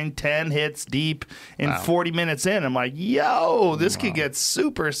 9, 10 hits deep in 40 minutes in. I'm like, yo, this could get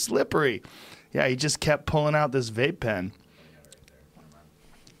super slippery. Yeah, he just kept pulling out this vape pen.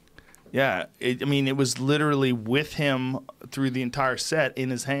 Yeah, it was literally with him through the entire set in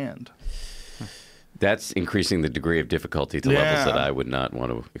his hand. That's increasing the degree of difficulty to levels that I would not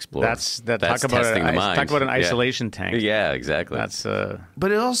want to explore. That's testing the mind. Talk about an isolation tank. Yeah, exactly. That's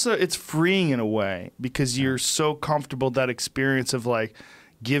But it's freeing in a way because you're so comfortable that experience of like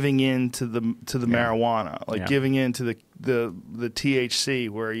giving in to the marijuana, like giving in to the THC,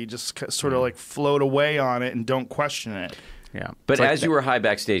 where you just sort of like float away on it and don't question it. Yeah. But as you were high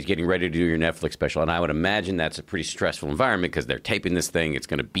backstage getting ready to do your Netflix special, and I would imagine that's a pretty stressful environment because they're taping this thing. It's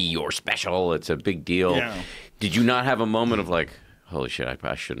going to be your special. It's a big deal. Yeah. Did you not have a moment of like, holy shit,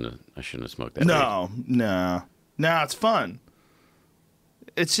 I shouldn't have smoked that? No, it's fun.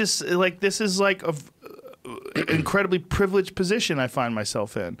 It's just like this is like an incredibly privileged position I find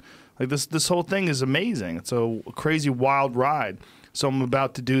myself in. Like this whole thing is amazing. It's a crazy wild ride. So I'm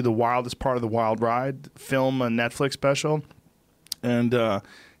about to do the wildest part of the wild ride, film a Netflix special. And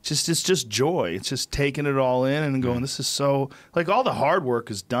it's just joy. It's just taking it all in and going, this is so, like, all the hard work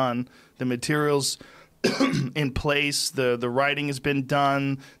is done. The material's in place. The writing has been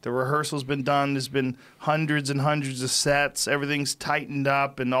done. The rehearsal's been done. There's been hundreds and hundreds of sets. Everything's tightened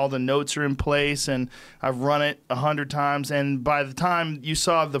up and all the notes are in place. And I've run it 100 times. And by the time you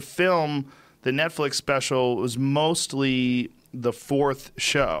saw the film, the Netflix special was mostly the 4th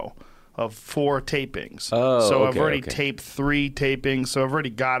show of 4 tapings. So I've already taped 3 tapings, so I've already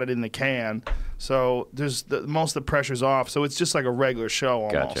got it in the can. So there's most of the pressure's off. So it's just like a regular show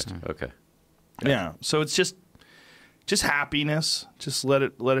almost. Gotcha. Okay. Yeah. So it's just happiness. Just let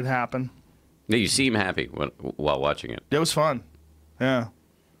it happen. Yeah, you seem happy while watching it. It was fun. Yeah.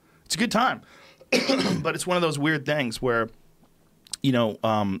 It's a good time. But it's one of those weird things where,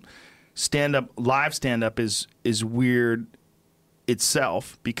 live stand-up is weird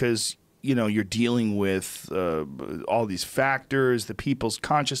itself because you're dealing with all these factors, the people's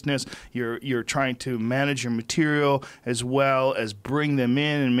consciousness. You're trying to manage your material as well as bring them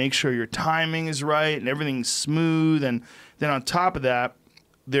in and make sure your timing is right and everything's smooth. And then on top of that,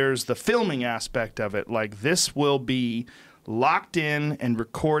 there's the filming aspect of it. Like, this will be locked in and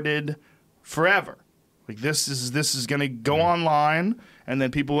recorded forever. Like, this is going to go online, and then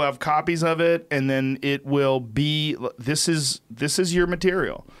people will have copies of it, and then it will be this is your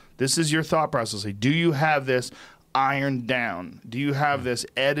material. This is your thought process. Like, do you have this ironed down? Do you have this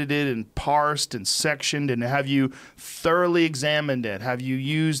edited and parsed and sectioned? And have you thoroughly examined it? Have you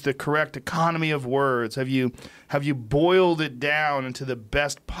used the correct economy of words? Have you boiled it down into the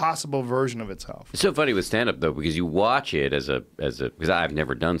best possible version of itself? It's so funny with stand-up, though, because you watch it as a because I've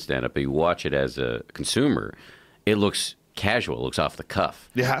never done stand-up, but you watch it as a consumer, it looks casual, it looks off the cuff.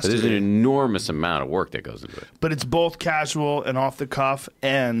 It has but there's to be. an enormous amount of work that goes into it. But it's both casual and off the cuff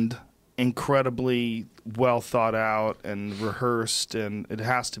and incredibly well thought out and rehearsed, and it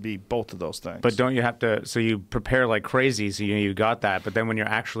has to be both of those things. But don't you have to? So you prepare like crazy, so you got that. But then when you're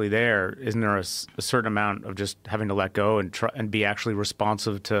actually there, isn't there a certain amount of just having to let go and try and be actually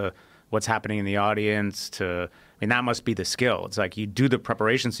responsive to what's happening in the audience? I mean, that must be the skill. It's like you do the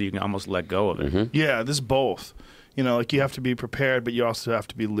preparation so you can almost let go of it. Mm-hmm. Yeah, this is both. Like, you have to be prepared, but you also have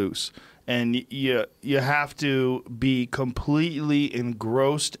to be loose. And you have to be completely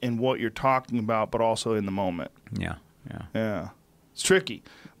engrossed in what you're talking about, but also in the moment. Yeah. It's tricky.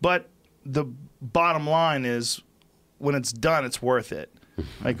 But the bottom line is, when it's done, it's worth it.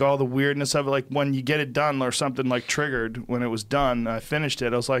 Like, all the weirdness of it, like when you get it done or something like triggered, when it was done, I finished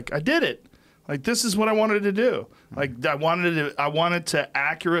it, I was like, I did it. Like, this is what I wanted to do. Like, I wanted to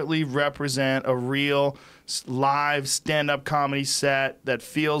accurately represent a real live stand-up comedy set that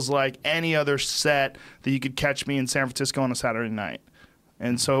feels like any other set that you could catch me in San Francisco on a Saturday night.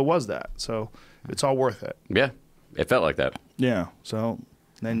 And so it was that. So it's all worth it. Yeah, it felt like that. Yeah. So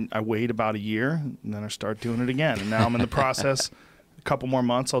then I wait about a year, and then I start doing it again. And now I'm in the process. A couple more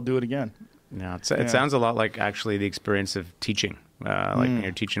months, I'll do it again. Yeah, it sounds a lot like actually the experience of teaching. Like when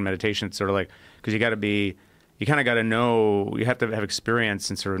you're teaching meditation, it's sort of like, because you kind of got to know, you have to have experience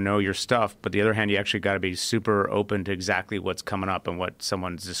and sort of know your stuff. But the other hand, you actually got to be super open to exactly what's coming up and what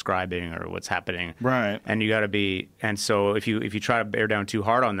someone's describing or what's happening. Right. And you got to be, and so if you try to bear down too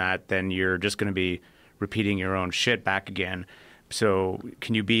hard on that, then you're just going to be repeating your own shit back again. So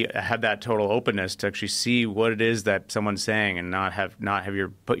can you have that total openness to actually see what it is that someone's saying and not have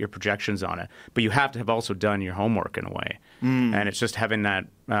put your projections on it? But you have to have also done your homework in a way. And it's just having that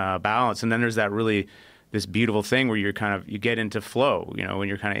balance. And then there's that really this beautiful thing where you get into flow, when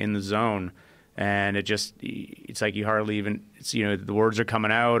you're kind of in the zone, and it's like you hardly even, the words are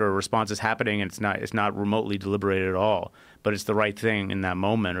coming out or response is happening, and it's not remotely deliberated at all, but it's the right thing in that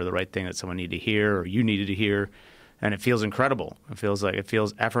moment, or the right thing that someone needed to hear or you needed to hear. And it feels incredible. It feels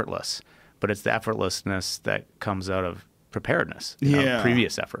effortless, but it's the effortlessness that comes out of preparedness,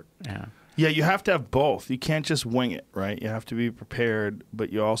 previous effort. Yeah. Yeah, you have to have both. You can't just wing it, right? You have to be prepared,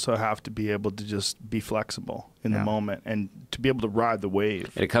 but you also have to be able to just be flexible in the moment and to be able to ride the wave.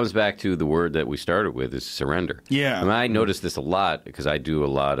 And it comes back to the word that we started with, is surrender. Yeah. I mean, I notice this a lot because I do a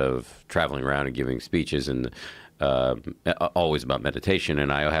lot of traveling around and giving speeches, and always about meditation.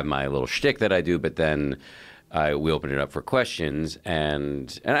 And I have my little shtick that I do, but then we open it up for questions.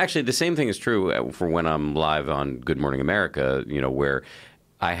 And actually, the same thing is true for when I'm live on Good Morning America, where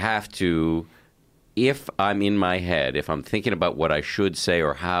I have to, if I'm in my head, if I'm thinking about what I should say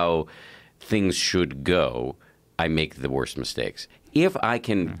or how things should go, I make the worst mistakes. If I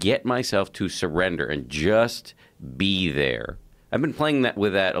can get myself to surrender and just be there, I've been playing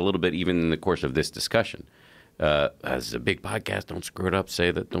with that a little bit even in the course of this discussion. This is a big podcast. Don't screw it up.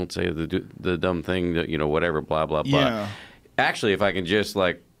 Don't say the dumb thing. Whatever. Blah blah blah. Yeah. Actually, if I can just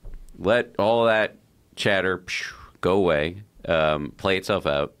let all that chatter go away, play itself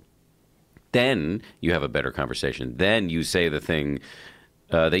out, then you have a better conversation. Then you say the thing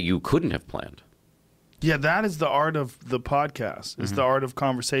that you couldn't have planned. Yeah, that is the art of the podcast. It's the art of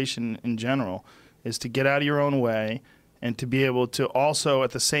conversation in general, is to get out of your own way and to be able to also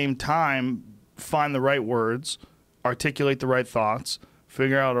at the same time find the right words, articulate the right thoughts,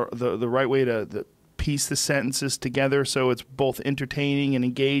 figure out the right way to piece the sentences together so it's both entertaining and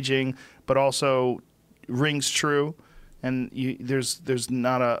engaging, but also rings true. And there's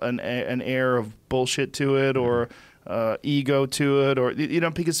not an air of bullshit to it or ego to it, or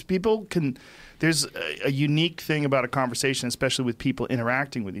because people can. There's a unique thing about a conversation, especially with people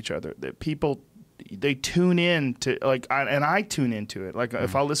interacting with each other. That people they tune in to I tune into it. Like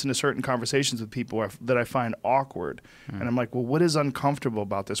if I listen to certain conversations with people that I find awkward, and I'm like, well, what is uncomfortable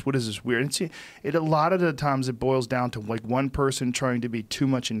about this? What is this weird? And a lot of the times it boils down to one person trying to be too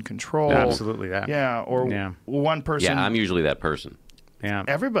much in control. Absolutely, that. Yeah, or one person. Yeah, I'm usually that person. Yeah,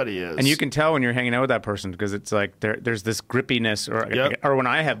 everybody is, and you can tell when you're hanging out with that person because it's like there's this grippiness, or when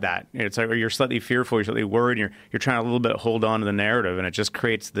I have that, it's like, or you're slightly fearful, you're slightly worried, and you're trying to a little bit hold on to the narrative, and it just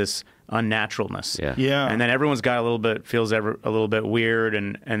creates this unnaturalness. Yeah. And then everyone's got feels a little bit weird,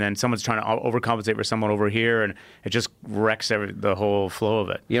 and then someone's trying to overcompensate for someone over here, and it just wrecks the whole flow of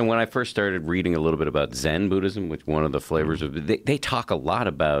it. Yeah, when I first started reading a little bit about Zen Buddhism, which one of the flavors of they talk a lot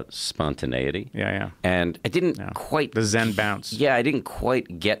about spontaneity. Yeah. And I didn't quite the Zen bounce. Yeah, I didn't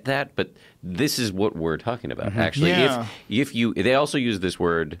quite get that, but this is what we're talking about. Actually, Yeah. if you they also use this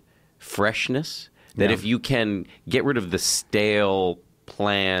word freshness, that if you can get rid of the stale,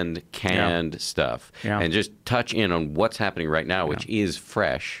 planned, canned stuff and just touch in on what's happening right now, which is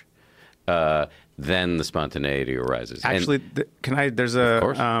fresh, then the spontaneity arises. Actually, there's a... Of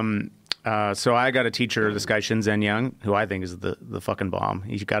course. So I got a teacher, this guy Shinzen Young, who I think is the fucking bomb.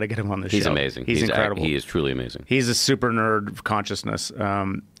 You've got to get him on the show. He's amazing. He's incredible. He is truly amazing. He's a super nerd of consciousness,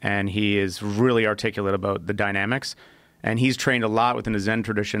 and he is really articulate about the dynamics. And he's trained a lot within the Zen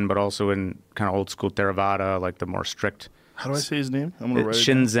tradition, but also in kind of old school Theravada, like the more strict... How do I say his name? I'm going to write it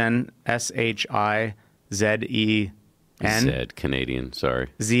Shinzen, Shizen. Zed, Canadian, sorry.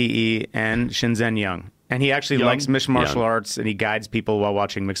 Zen, Shinzen Young. And he actually likes mixed martial arts, and he guides people while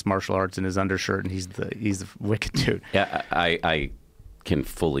watching mixed martial arts in his undershirt, and he's the wicked dude. Yeah, I can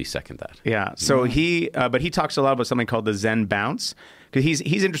fully second that. Yeah. So but he talks a lot about something called the Zen bounce, because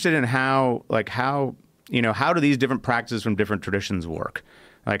he's interested in how do these different practices from different traditions work?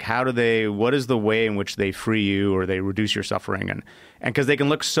 Like what is the way in which they free you or they reduce your suffering? And because they can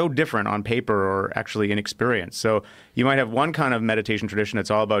look so different on paper or actually in experience. So you might have one kind of meditation tradition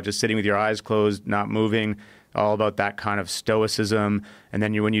that's all about just sitting with your eyes closed, not moving, all about that kind of stoicism. And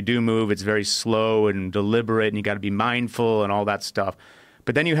then when you do move, it's very slow and deliberate, and you got to be mindful and all that stuff.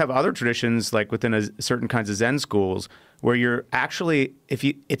 But then you have other traditions, like within certain kinds of Zen schools, where you're actually,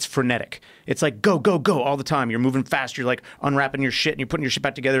 it's frenetic. It's like go, go, go all the time. You're moving fast. You're like unwrapping your shit and you're putting your shit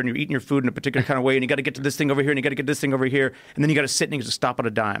back together and you're eating your food in a particular kind of way. And you got to get to this thing over here and you got to get this thing over here. And then you got to sit and you got to stop at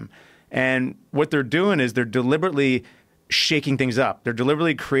a dime. And what they're doing is they're deliberately shaking things up. They're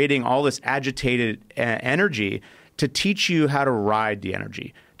deliberately creating all this agitated energy to teach you how to ride the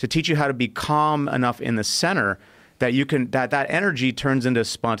energy, to teach you how to be calm enough in the center that you can that energy turns into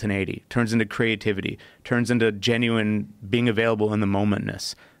spontaneity, turns into creativity, turns into genuine being available in the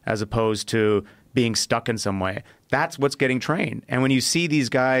momentness, as opposed to being stuck in some way. That's what's getting trained. And when you see these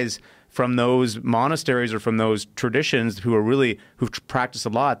guys from those monasteries or from those traditions who've practiced a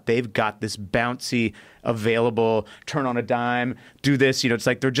lot, they've got this bouncy, available, turn on a dime, do this. It's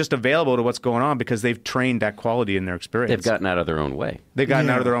like they're just available to what's going on because they've trained that quality in their experience. They've gotten out of their own way. They've gotten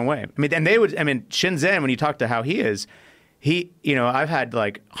out of their own way. Shinzen, when you talk to how he is, I've had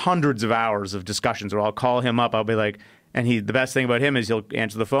like hundreds of hours of discussions where I'll call him up. I'll be like, the best thing about him is he'll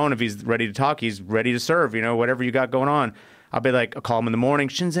answer the phone. If he's ready to talk, he's ready to serve, whatever you got going on. I'll call him in the morning,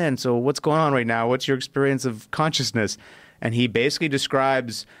 Shinzen, so what's going on right now? What's your experience of consciousness? And he basically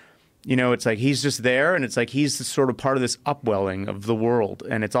describes, it's like he's just there, and it's like he's sort of part of this upwelling of the world,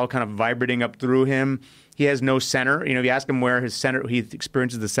 and it's all kind of vibrating up through him. He has no center. If you ask him where his center, he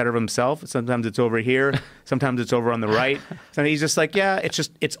experiences the center of himself. Sometimes it's over here, sometimes it's over on the right. So he's just like,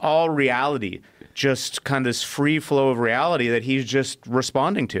 it's all reality. Just kind of this free flow of reality that he's just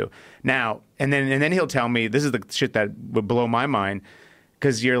responding to. Now, and then he'll tell me, this is the shit that would blow my mind,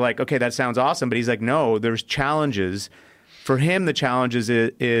 because you're like, okay, that sounds awesome. But he's like, no, there's challenges. For him, the challenges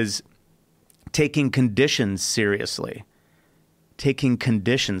is taking conditions seriously. Taking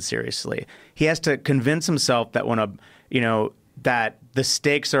conditions seriously. He has to convince himself that that the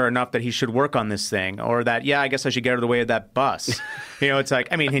stakes are enough that he should work on this thing, or that, I guess I should get out of the way of that bus. It's like,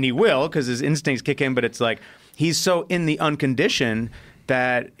 and he will, because his instincts kick in, but it's like he's so in the unconditioned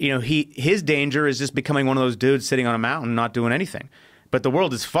that, his danger is just becoming one of those dudes sitting on a mountain not doing anything. But the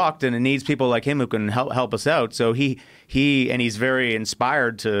world is fucked, and it needs people like him who can help us out. So he's very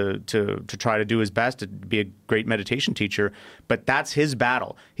inspired to try to do his best to be a great meditation teacher. But that's his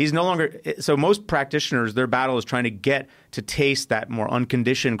battle. He's no longer. So most practitioners, their battle is trying to get to taste that more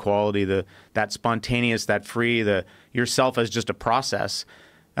unconditioned quality, that spontaneous, that free, the yourself as just a process.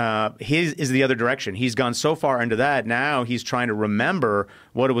 His is the other direction. He's gone so far into that. Now he's trying to remember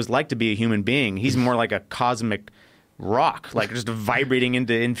what it was like to be a human being. He's more like a cosmic rock, like just vibrating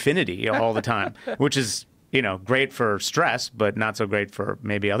into infinity all the time, which is, great for stress, but not so great for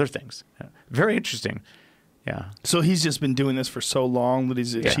maybe other things. Very interesting. Yeah. So he's just been doing this for so long that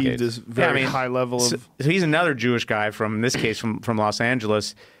he's achieved this very high level of... So he's another Jewish guy from this case from Los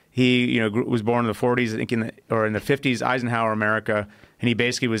Angeles. He, was born in the 40s, I think, in the 50s, Eisenhower, America, and he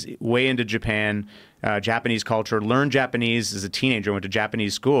basically was way into Japan, Japanese culture, learned Japanese as a teenager, went to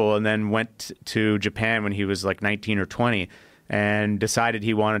Japanese school, and then went to Japan when he was like 19 or 20, and decided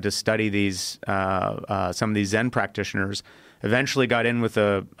he wanted to study these some of these Zen practitioners. Eventually got in with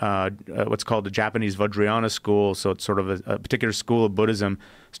what's called the Japanese Vajrayana school, so it's sort of a particular school of Buddhism.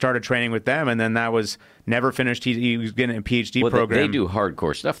 Started training with them, and then that was never finished. He was getting a PhD program. They do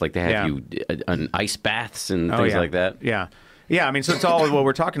hardcore stuff, like they have you on ice baths and things like that. Yeah. Yeah, so it's all what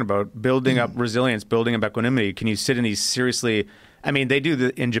we're talking about, building up resilience, building up equanimity. Can you sit in these seriously...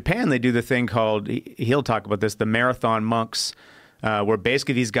 in Japan, they do the thing called, he'll talk about this, the marathon monks, where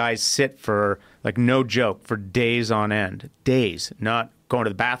basically these guys sit for, like, no joke, for days on end. Days. Not going to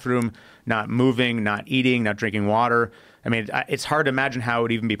the bathroom, not moving, not eating, not drinking water. It's hard to imagine how it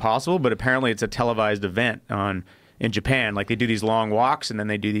would even be possible, but apparently it's a televised event in Japan. Like, they do these long walks, and then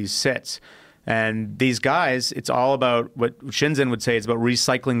they do these sits. And these guys, it's all about what Shinzen would say, it's about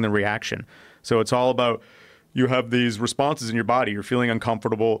recycling the reaction. So it's all about, you have these responses in your body. You're feeling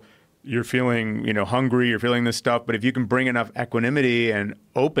uncomfortable. You're feeling, hungry. You're feeling this stuff. But if you can bring enough equanimity and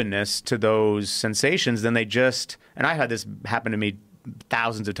openness to those sensations, then they just, and I had this happen to me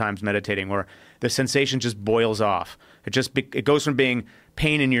thousands of times meditating, where the sensation just boils off. It goes from being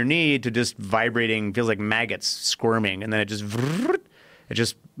pain in your knee to just vibrating, feels like maggots squirming, and then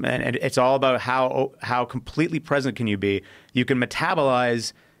it's all about how completely present can you be. You can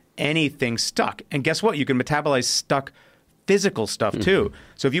metabolize anything stuck. And guess what? You can metabolize stuck physical stuff too.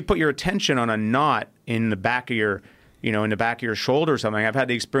 So if you put your attention on a knot in the back of your, in the back of your shoulder or something, I've had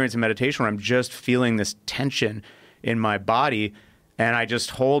the experience in meditation where I'm just feeling this tension in my body, and I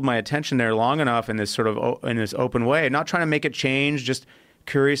just hold my attention there long enough in this sort of in this open way, not trying to make it change, just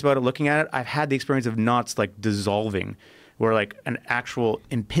curious about it, looking at it. I've had the experience of knots like dissolving, where like an actual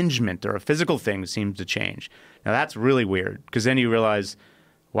impingement or a physical thing seems to change. Now that's really weird, because then you realize,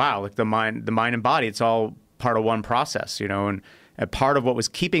 wow, like the mind and body, it's all part of one process, and a part of what was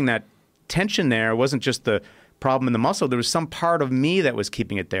keeping that tension there wasn't just the problem in the muscle. There was some part of me that was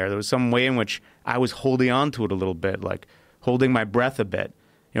keeping it there. There was some way in which I was holding on to it a little bit, like holding my breath a bit,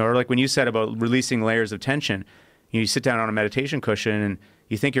 or like when you said about releasing layers of tension, you sit down on a meditation cushion and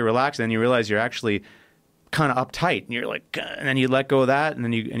you think you're relaxed, and then you realize you're actually kind of uptight, and you're like, and then you let go of that, and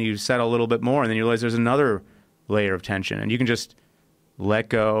then you settle a little bit more, and then you realize there's another layer of tension, and you can just let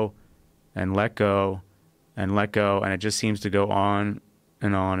go and let go and let go, and it just seems to go on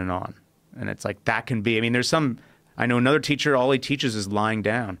and on and on. And it's like that can be, I mean, I know another teacher, all he teaches is lying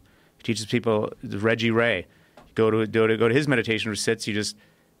down. He teaches people, Reggie Ray, go to his meditation sits,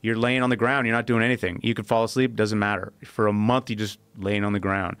 you're laying on the ground, you're not doing anything. You could fall asleep, doesn't matter. For a month, you're just laying on the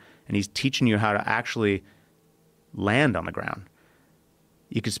ground. And he's teaching you how to actually land on the ground.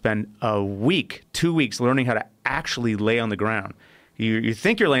 You could spend a week, 2 weeks learning how to actually lay on the ground. You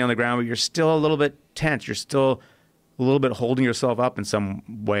think you're laying on the ground, but you're still a little bit tense. You're still a little bit holding yourself up in some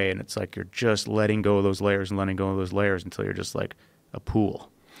way, and it's like you're just letting go of those layers and letting go of those layers until you're just like a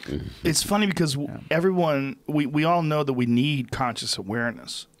pool. It's funny because everyone, we all know that we need conscious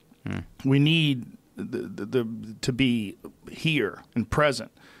awareness. We need to be here and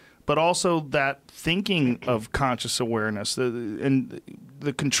present, but also that thinking of conscious awareness and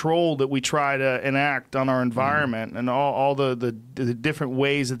the control that we try to enact on our environment and all the different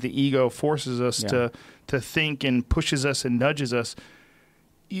ways that the ego forces us to think and pushes us and nudges us.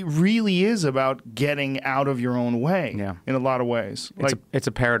 It really is about getting out of your own way in a lot of ways. It's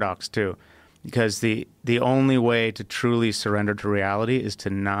a paradox too, because the only way to truly surrender to reality is to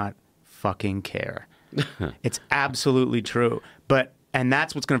not fucking care. It's absolutely true. And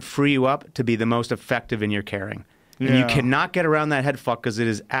that's what's going to free you up to be the most effective in your caring. And you cannot get around that head fuck because it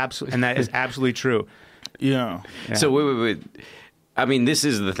is absolutely, and that is absolutely true. Yeah. So wait. I mean, this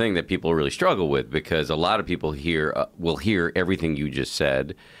is the thing that people really struggle with, because a lot of people will hear everything you just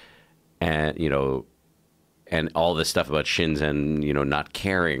said, and and all this stuff about Shinzen, not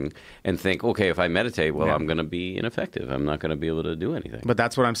caring, and think, okay, if I meditate, I'm going to be ineffective. I'm not going to be able to do anything. But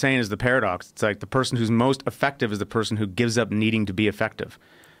that's what I'm saying is the paradox. It's like the person who's most effective is the person who gives up needing to be effective.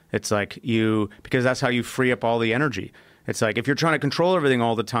 It's like because that's how you free up all the energy. It's like if you're trying to control everything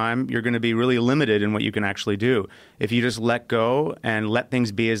all the time, you're going to be really limited in what you can actually do. If you just let go and let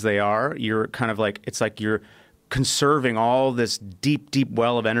things be as they are, you're kind of like, it's like you're conserving all this deep, deep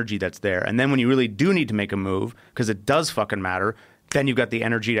well of energy that's there. And then when you really do need to make a move, because it does fucking matter, then you've got the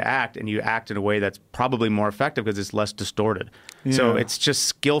energy to act, and you act in a way that's probably more effective because it's less distorted. Yeah. So it's just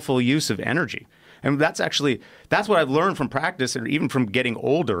skillful use of energy. And that's what I've learned from practice, and even from getting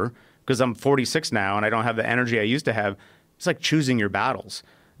older, because I'm 46 now and I don't have the energy I used to have. It's like choosing your battles.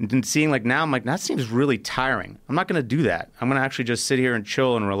 And seeing like now, I'm like, that seems really tiring. I'm not going to do that. I'm going to actually just sit here and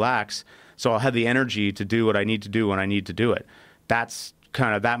chill and relax, so I'll have the energy to do what I need to do when I need to do it. That's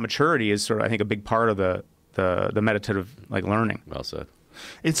kind of, that maturity is sort of, I think, a big part of the meditative learning. Well said.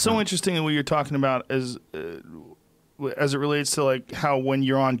 It's so interesting what you're talking about as it relates to how when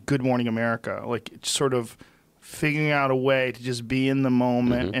you're on Good Morning America, sort of figuring out a way to just be in the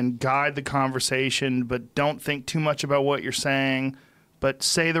moment and guide the conversation, but don't think too much about what you're saying, but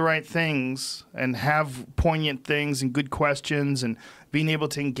say the right things and have poignant things and good questions and being able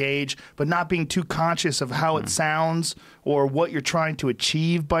to engage, but not being too conscious of how it sounds or what you're trying to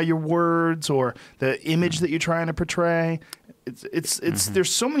achieve by your words or the image that you're trying to portray. It's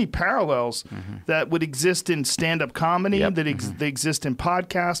there's so many parallels that would exist in stand-up comedy, that they exist in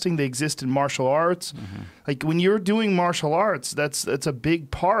podcasting, they exist in martial arts. Like when you're doing martial arts, that's a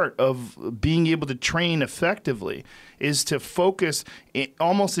big part of being able to train effectively, is to focus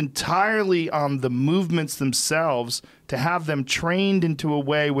almost entirely on the movements themselves, to have them trained into a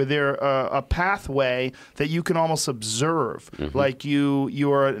way where they're a pathway that you can almost observe. Like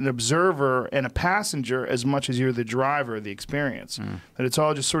you are an observer and a passenger as much as you're the driver of the experience. That it's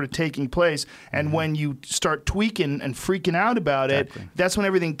all just sort of taking place. And when you start tweaking and freaking out about it, that's when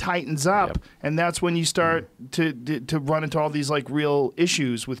everything tightens up. And that's when you start to run into all these real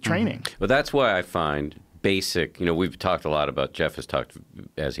issues with training. Well, that's why I find basic, we've talked a lot about, Jeff has talked,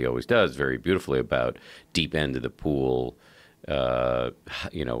 as he always does, very beautifully about deep end of the pool,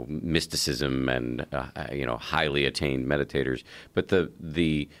 mysticism and, highly attained meditators. But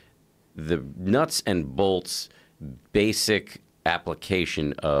the nuts and bolts basic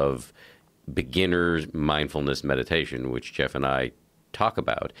application of beginner's mindfulness meditation, which Jeff and I talk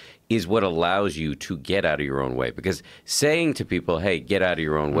about is what allows you to get out of your own way. Because saying to people, hey, get out of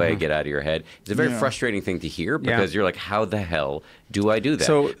your own way, get out of your head, is a very frustrating thing to hear because you're like, how the hell do I do that?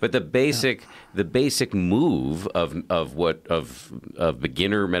 So, but the basic move of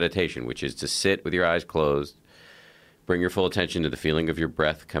beginner meditation, which is to sit with your eyes closed, bring your full attention to the feeling of your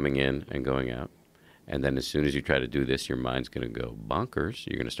breath coming in and going out. And then as soon as you try to do this, your mind's going to go bonkers.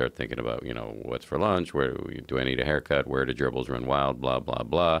 You're going to start thinking about, what's for lunch? Where do I need a haircut? Where do gerbils run wild? Blah, blah,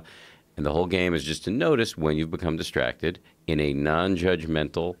 blah. And the whole game is just to notice when you've become distracted in a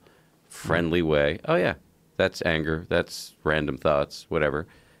non-judgmental, friendly way. Oh, yeah, that's anger. That's random thoughts, whatever.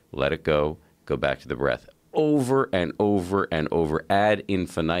 Let it go. Go back to the breath. Over and over and over ad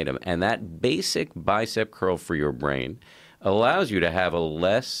infinitum. And that basic bicep curl for your brain allows you to have a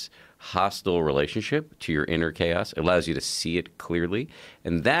less hostile relationship to your inner chaos. It allows you to see it clearly.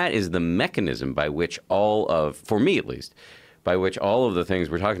 And that is the mechanism by which for me at least, by which all of the things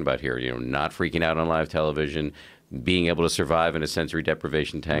we're talking about here, not freaking out on live television, being able to survive in a sensory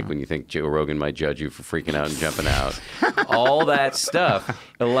deprivation tank when you think Joe Rogan might judge you for freaking out and jumping out. All that stuff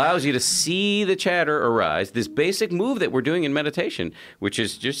allows you to see the chatter arise. This basic move that we're doing in meditation, which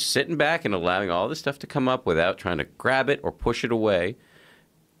is just sitting back and allowing all this stuff to come up without trying to grab it or push it away,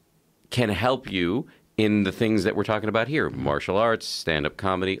 can help you in the things that we're talking about here. Martial arts, stand-up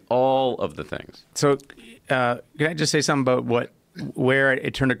comedy, all of the things. So can I just say something about where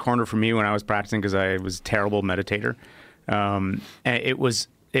it turned a corner for me when I was practicing, because I was a terrible meditator. And it was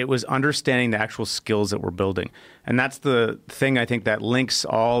understanding the actual skills that we're building. And that's the thing I think that links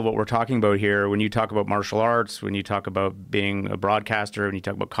all of what we're talking about here. When you talk about martial arts, when you talk about being a broadcaster, when you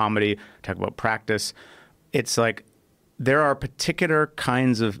talk about comedy, talk about practice, it's like there are particular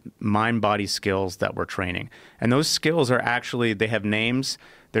kinds of mind-body skills that we're training. And those skills are actually, they have names.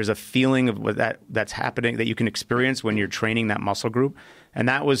 There's a feeling of what that's happening that you can experience when you're training that muscle group. And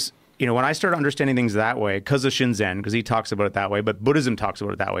that was, when I started understanding things that way, because of Shinzen, because he talks about it that way, but Buddhism talks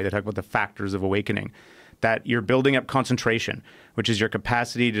about it that way. They talk about the factors of awakening, that you're building up concentration, which is your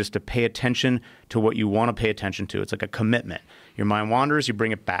capacity just to pay attention to what you want to pay attention to. It's like a commitment. Your mind wanders, you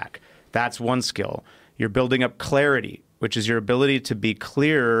bring it back. That's one skill. You're building up clarity, which is your ability to be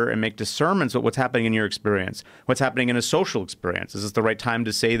clear and make discernments of what's happening in your experience, what's happening in a social experience. Is this the right time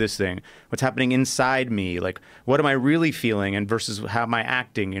to say this thing? What's happening inside me? Like, what am I really feeling and versus how am I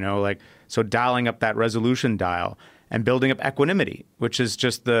acting, so dialing up that resolution dial and building up equanimity, which is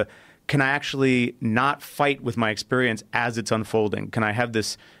just can I actually not fight with my experience as it's unfolding? Can I have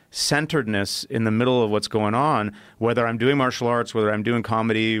this centeredness in the middle of what's going on, whether I'm doing martial arts, whether I'm doing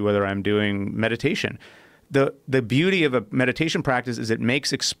comedy, whether I'm doing meditation? The beauty of a meditation practice is it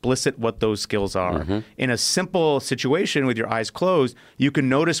makes explicit what those skills are. Mm-hmm. In a simple situation with your eyes closed, you can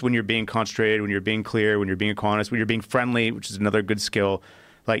notice when you're being concentrated, when you're being clear, when you're being honest, when you're being friendly, which is another good skill.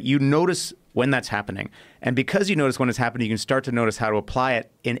 Like, you notice when that's happening. And because you notice when it's happening, you can start to notice how to apply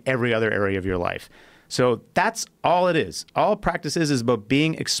it in every other area of your life. So that's all it is. All practice is about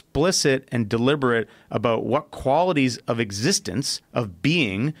being explicit and deliberate about what qualities of existence, of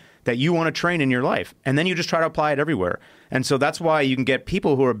being, that you want to train in your life. And then you just try to apply it everywhere. And so that's why you can get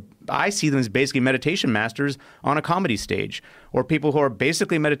people who I see them as basically meditation masters on a comedy stage, or people who are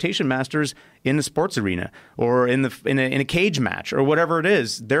basically meditation masters in the sports arena or in a cage match or whatever it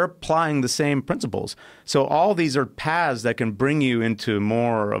is. They're applying the same principles. So all these are paths that can bring you into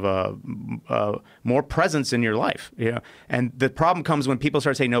more of more presence in your life. And the problem comes when people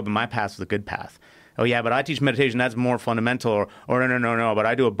start saying, no, but my path is the good path. Oh, yeah, but I teach meditation, that's more fundamental. Or no, but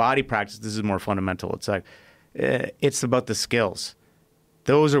I do a body practice, this is more fundamental. It's like, it's about the skills.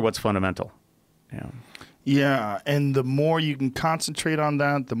 Those are what's fundamental. Yeah, and the more you can concentrate on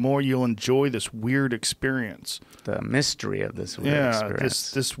that, the more you'll enjoy this weird experience. The mystery of this weird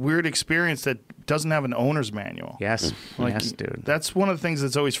experience. This weird experience that doesn't have an owner's manual. Yes, yes, dude. That's one of the things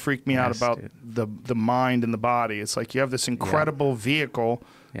that's always freaked me out about the mind and the body. It's like you have this incredible vehicle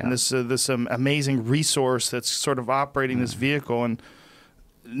and this amazing resource that's sort of operating this vehicle, and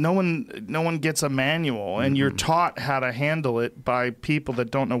no one gets a manual, and you're taught how to handle it by people that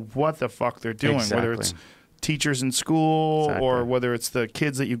don't know what the fuck they're doing, whether it's teachers in school or whether it's the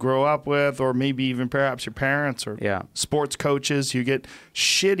kids that you grow up with, or maybe even perhaps your parents or sports coaches. You get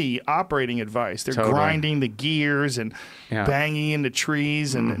shitty operating advice. They're grinding the gears and banging into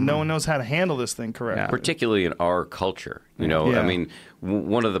trees, and no one knows how to handle this thing correctly. Particularly in our culture. I mean,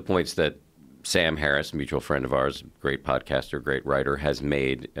 one of the points that Sam Harris, a mutual friend of ours, great podcaster, great writer, has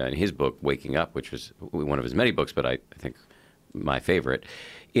made in his book, Waking Up, which was one of his many books, but I think my favorite,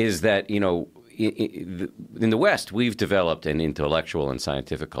 is that, in the West, we've developed an intellectual and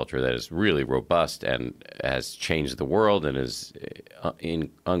scientific culture that is really robust and has changed the world and is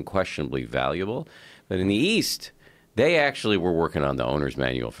unquestionably valuable. But in the East, they actually were working on the owner's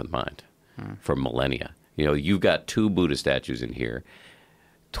manual for the mind for millennia. You know, you've got 2 Buddha statues in here.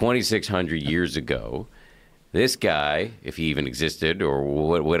 2,600 years ago, this guy, if he even existed, or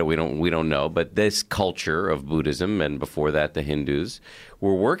what we don't know, but this culture of Buddhism and before that the Hindus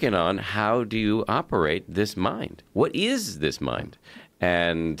were working on how do you operate this mind? What is this mind?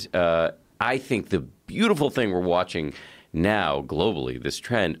 And I think the beautiful thing we're watching now globally, this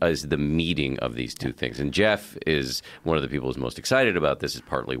trend, is the meeting of these two things. And Jeff is one of the people who's most excited about this, is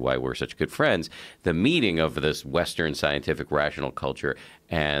partly why we're such good friends. The meeting of this Western scientific rational culture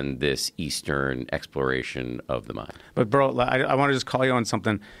and this Eastern exploration of the mind. But bro, I want to just call you on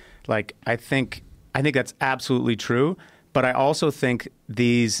something. Like, I think that's absolutely true. But I also think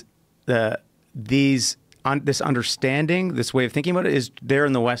this understanding, this way of thinking about it, is there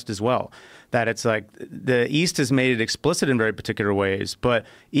in the West as well. That it's like the East has made it explicit in very particular ways. But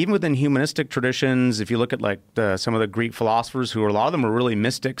even within humanistic traditions, if you look at like some of the Greek philosophers, who a lot of them are really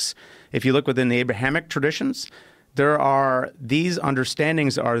mystics, if you look within the Abrahamic traditions, these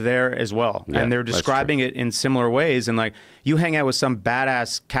understandings are there as well. Yeah, and they're describing it in similar ways. And like, you hang out with some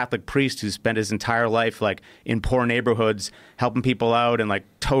badass Catholic priest who spent his entire life like in poor neighborhoods, helping people out and like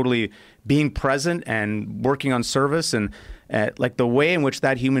totally being present and working on service, and like the way in which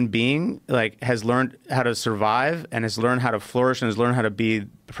that human being like has learned how to survive and has learned how to flourish and has learned how to be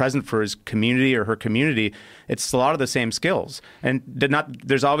present for his community or her community, it's a lot of the same skills. And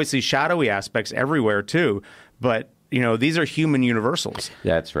there's obviously shadowy aspects everywhere too, but you know, these are human universals.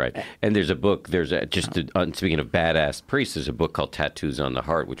 That's right. And there's a book, speaking of badass priests, there's a book called Tattoos on the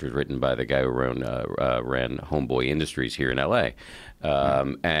Heart, which was written by the guy who ran Homeboy Industries here in L.A.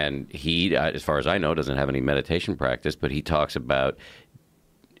 And he, as far as I know, doesn't have any meditation practice, but he talks about,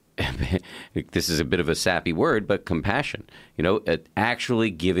 this is a bit of a sappy word, but compassion. You know, actually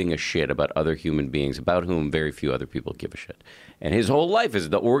giving a shit about other human beings, about whom very few other people give a shit. And his whole life is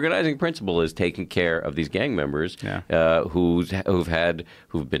the organizing principle is taking care of these gang members who've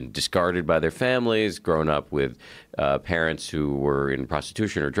been discarded by their families, grown up with parents who were in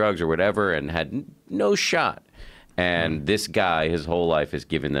prostitution or drugs or whatever, and had no shot. And this guy, his whole life, has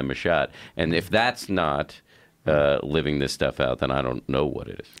given them a shot. And if that's not living this stuff out, then I don't know what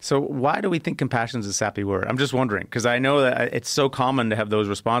it is. So why do we think compassion is a sappy word? I'm just wondering, because I know that it's so common to have those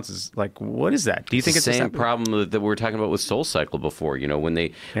responses. Like, what is that? Do you think it's the same problem that we were talking about with Soul Cycle before? You know, when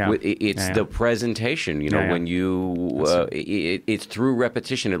the presentation. You know, when you it's through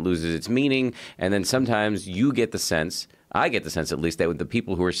repetition, it loses its meaning, and then sometimes you get the sense. I get the sense, at least, that the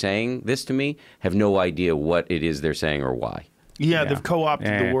people who are saying this to me have no idea what it is they're saying or why. Yeah, they've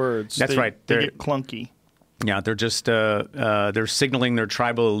co-opted the words. That's right. They get clunky. Yeah, they're just they're signaling their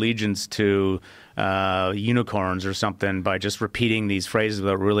tribal allegiance to unicorns or something by just repeating these phrases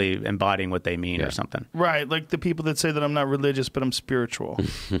without really embodying what they mean or something. Right, like the people that say that I'm not religious but I'm spiritual.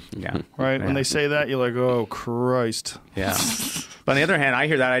 Yeah. Right? Yeah. When they say that, you're like, oh, Christ. Yeah. But on the other hand, I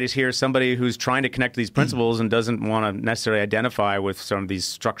hear that. I just hear somebody who's trying to connect to these principles and doesn't want to necessarily identify with some of these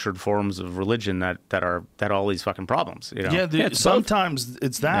structured forms of religion that all these fucking problems. You know? Yeah, sometimes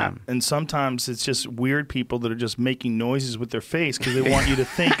it's that, and sometimes it's just weird people that are just making noises with their face because they want you to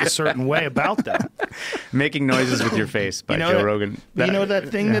think a certain way about them. Making noises with your face by Joe Rogan. You know that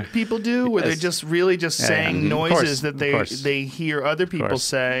thing that people do where they're just really saying noises that they hear other people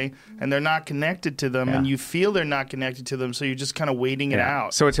say, and they're not connected to them, and you feel they're not connected to them, so you're just kind of waiting it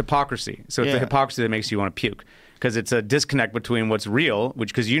out. So it's hypocrisy. So it's the hypocrisy that makes you want to puke. Because it's a disconnect between what's real,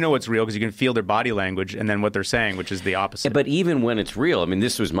 because you know what's real because you can feel their body language, and then what they're saying, which is the opposite. Yeah, but even when it's real, I mean,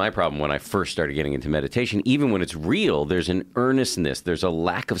 this was my problem when I first started getting into meditation. Even when it's real, there's an earnestness, there's a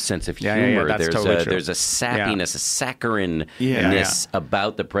lack of sense of humor, that's totally true. There's a sappiness, a saccharine-ness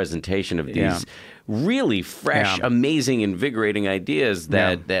about the presentation of these really fresh, amazing, invigorating ideas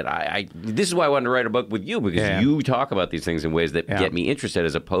that I this is why I wanted to write a book with you, because you talk about these things in ways that get me interested,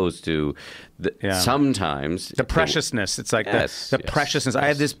 as opposed to sometimes the preciousness. It's like the preciousness. I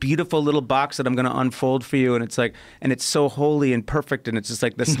have this beautiful little box that I'm going to unfold for you, and it's like, and it's so holy and perfect, and it's just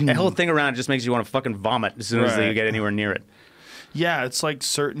like this the whole thing around it just makes you want to fucking vomit as soon as you get anywhere near it. Yeah, it's like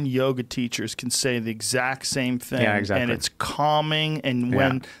certain yoga teachers can say the exact same thing, and it's calming. And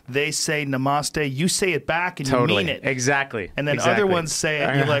when they say namaste, you say it back and you mean it. Exactly. And then other ones say it,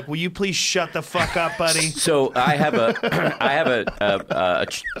 and you're like, will you please shut the fuck up, buddy? So I have a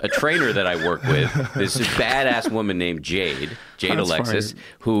trainer that I work with, this badass woman named Jade Alexis,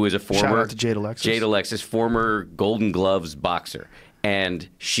 who is a former... Shout out to Jade Alexis. Jade Alexis, former Golden Gloves boxer. And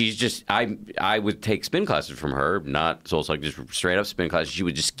she's just, I would take spin classes from her, not soul cycle, just straight up spin classes. She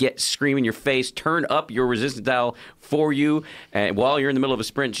would just scream in your face, turn up your resistance dial for you, and while you're in the middle of a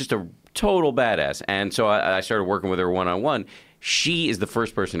sprint, just a total badass. And so I started working with her one-on-one. She is the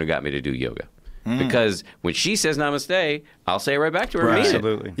first person who got me to do yoga. Because when she says namaste, I'll say it right back to her. Right.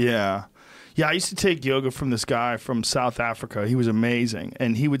 Absolutely. Yeah. Yeah, I used to take yoga from this guy from South Africa. He was amazing.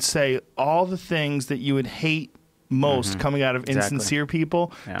 And he would say all the things that you would hate most coming out of insincere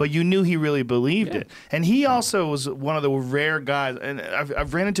people, but you knew he really believed it. And he also was one of the rare guys, and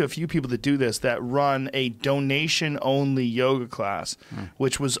I've ran into a few people that do this, that run a donation-only yoga class,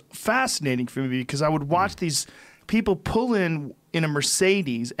 which was fascinating for me because I would watch these people pull in a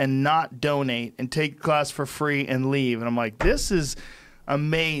Mercedes and not donate and take class for free and leave. And I'm like, this is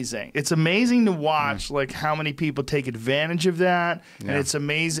amazing. It's amazing to watch like how many people take advantage of that. And it's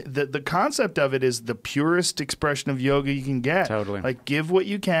amazing. The concept of it is the purest expression of yoga you can get. Totally. Like, give what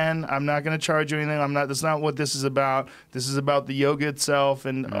you can. I'm not going to charge you anything. That's not what this is about. This is about the yoga itself.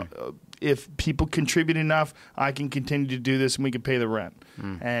 And if people contribute enough, I can continue to do this and we can pay the rent.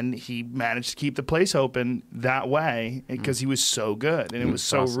 And he managed to keep the place open that way because he was so good and it was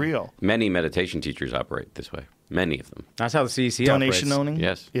so real. Many meditation teachers operate this way. Many of them. That's how the CEC Donation operates. owning?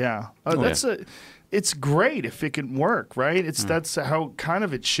 Yes. Yeah. It's great if it can work, right? That's how kind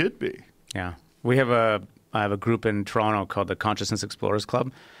of it should be. Yeah. I have a group in Toronto called the Consciousness Explorers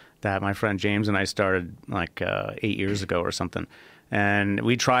Club that my friend James and I started like 8 years ago or something. And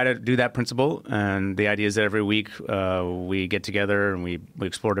we try to do that principle. And the idea is that every week we get together and we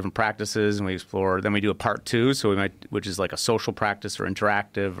explore different practices, and then we do a part 2, which is like a social practice or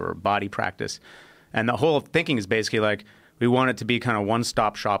interactive or body practice. And the whole thinking is basically like we want it to be kind of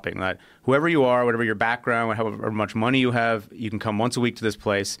one-stop shopping. That whoever you are, whatever your background, however much money you have, you can come once a week to this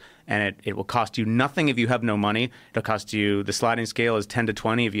place, and it will cost you nothing if you have no money. It'll cost you, the sliding scale is 10 to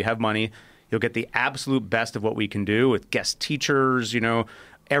 20 if you have money. You'll get the absolute best of what we can do with guest teachers.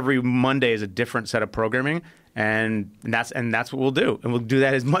 Every Monday is a different set of programming. And that's what we'll do. And we'll do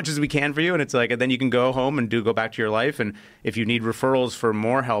that as much as we can for you. And it's like, and then you can go home and go back to your life. And if you need referrals for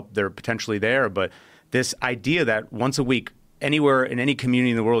more help, they're potentially there. But this idea that once a week, anywhere in any community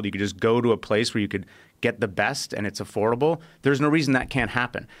in the world, you could just go to a place where you could get the best and it's affordable, there's no reason that can't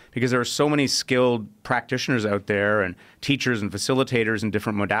happen because there are so many skilled practitioners out there and teachers and facilitators in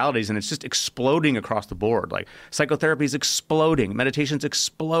different modalities, and it's just exploding across the board. Like psychotherapy is exploding, meditation's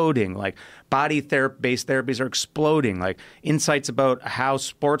exploding, like body-based therapies are exploding, like insights about how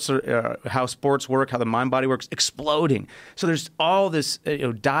sports work, how the mind-body works, exploding. So there's all this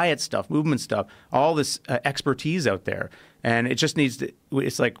diet stuff, movement stuff, all this expertise out there. And it just needs to,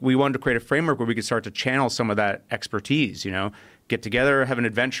 it's like we wanted to create a framework where we could start to channel some of that expertise, get together, have an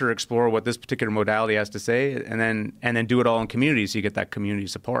adventure, explore what this particular modality has to say, and then do it all in community so you get that community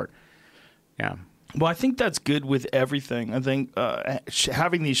support. Yeah. Well, I think that's good with everything. I think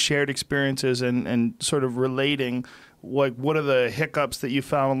having these shared experiences and sort of relating, like what are the hiccups that you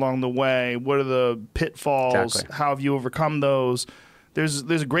found along the way? What are the pitfalls? Exactly. How have you overcome those? There's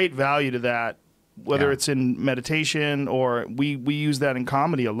a great value to that. Whether it's in meditation or we use that in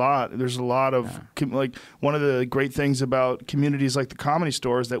comedy a lot. There's a lot of like one of the great things about communities like the Comedy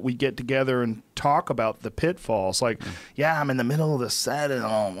Store is that we get together and talk about the pitfalls. Like, I'm in the middle of the set and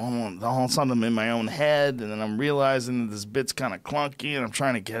all of a sudden I'm in my own head and then I'm realizing that this bit's kind of clunky and I'm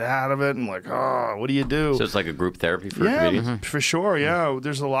trying to get out of it and like, what do you do? So it's like a group therapy for comedians? For sure. Yeah,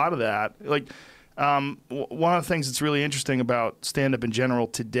 there's a lot of that. Like. One of the things that's really interesting about stand-up in general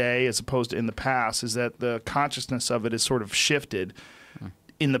today as opposed to in the past is that the consciousness of it is sort of shifted.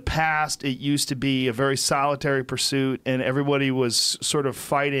 In the past, it used to be a very solitary pursuit, and everybody was sort of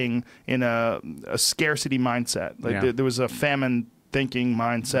fighting in a scarcity mindset. Like there was a famine thinking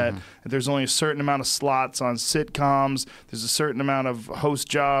mindset. There's only a certain amount of slots on sitcoms. There's a certain amount of host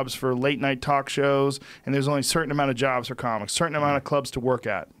jobs for late-night talk shows, and there's only a certain amount of jobs for comics, certain amount of clubs to work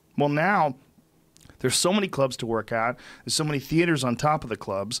at. Well, now there's so many clubs to work at. There's so many theaters on top of the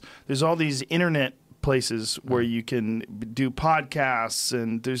clubs. There's all these internet places where you can do podcasts,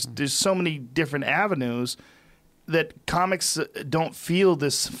 and there's so many different avenues that comics don't feel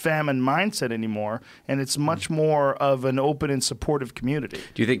this famine mindset anymore, and it's much more of an open and supportive community.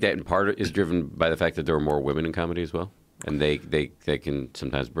 Do you think that in part is driven by the fact that there are more women in comedy as well? And they can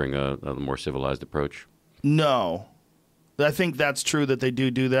sometimes bring a more civilized approach? No. I think that's true that they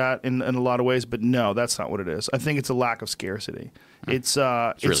do that in a lot of ways, but no, that's not what it is. I think it's a lack of scarcity. It's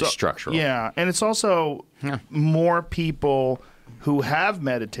really structural. Yeah, and it's also more people who have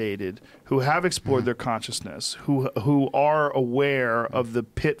meditated, who have explored their consciousness, who are aware of the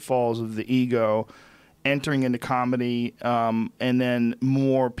pitfalls of the ego, entering into comedy, and then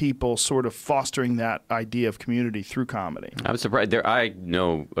more people sort of fostering that idea of community through comedy. I'm surprised. I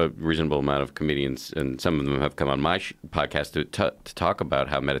know a reasonable amount of comedians, and some of them have come on my podcast to talk about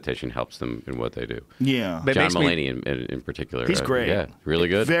how meditation helps them in what they do. Yeah. But it John makes me- Mulaney in particular. He's great. Yeah, really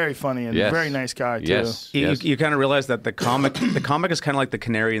good. Very funny and Yes. very nice guy, too. Yes. You kind of realize that the comic is kind of like the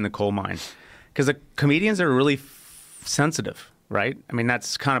canary in the coal mine, because the comedians are really sensitive, right? I mean,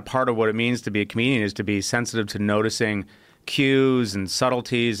 that's kind of part of what it means to be a comedian, is to be sensitive to noticing cues and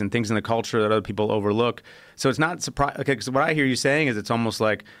subtleties and things in the culture that other people overlook. So it's not surprising. Okay, because what I hear you saying is it's almost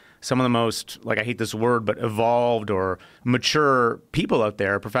like some of the most, like, I hate this word, but evolved or mature people out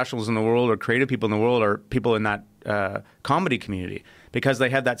there, professionals in the world or creative people in the world, or people in that comedy community, because they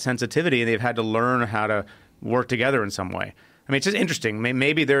have that sensitivity and they've had to learn how to work together in some way. I mean, it's just interesting.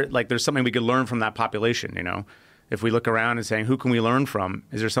 Maybe there's something we could learn from that population, you know? If we look around and saying, who can we learn from?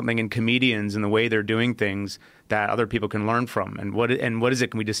 Is there something in comedians and the way they're doing things that other people can learn from? And what is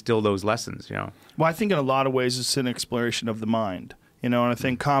it? Can we distill those lessons, you know? Well, I think in a lot of ways it's an exploration of the mind. You know, and I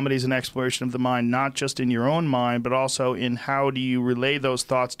think comedy is an exploration of the mind, not just in your own mind, but also in how do you relay those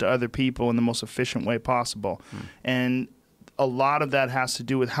thoughts to other people in the most efficient way possible. And a lot of that has to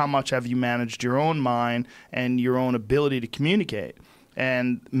do with how much have you managed your own mind and your own ability to communicate.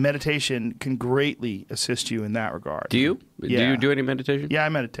 And meditation can greatly assist you in that regard. Do you? Yeah. Do you do any meditation? Yeah, I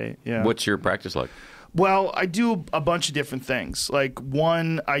meditate. Yeah. What's your practice like? Well, I do a bunch of different things. Like,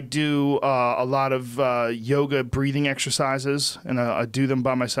 one, I do a lot of yoga breathing exercises, and I do them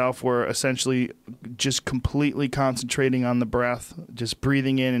by myself, where essentially just completely concentrating on the breath, just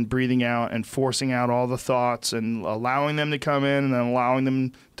breathing in and breathing out and forcing out all the thoughts and allowing them to come in and then allowing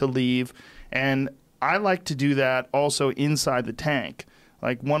them to leave. And I like to do that also inside the tank.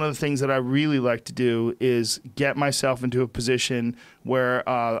 Like, one of the things that I really like to do is get myself into a position where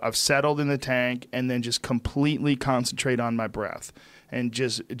I've settled in the tank and then just completely concentrate on my breath and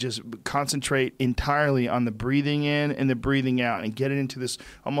just concentrate entirely on the breathing in and the breathing out and get it into this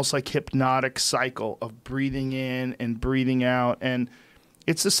almost like hypnotic cycle of breathing in and breathing out. And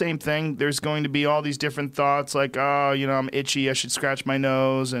it's the same thing. There's going to be all these different thoughts like, oh, you know, I'm itchy, I should scratch my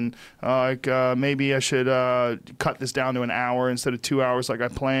nose, and maybe I should cut this down to an hour instead of 2 hours like I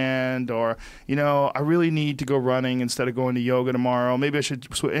planned, or, you know, I really need to go running instead of going to yoga tomorrow. Maybe I should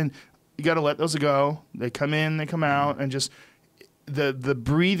and you got to let those go. They come in, they come out, and just the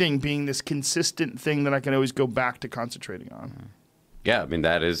breathing being this consistent thing that I can always go back to concentrating on. Yeah, I mean,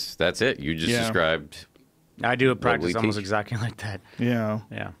 that's it. You just described. I do a practice we almost teach. exactly like that. Yeah.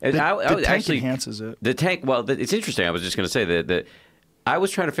 Yeah. And The I tank actually enhances it. The tank. Well, it's interesting. I was just going to say that I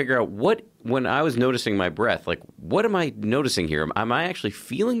was trying to figure out when I was noticing my breath, like, what am I noticing here? Am I actually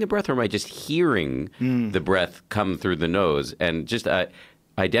feeling the breath, or am I just hearing the breath come through the nose? And just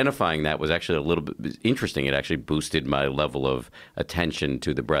identifying that was actually a little bit interesting. It actually boosted my level of attention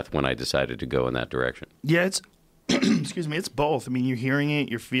to the breath when I decided to go in that direction. Yeah, it's excuse me, it's both. I mean, you're hearing it,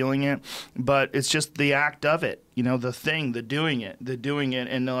 you're feeling it, but it's just the act of it. You know, the thing, the doing it,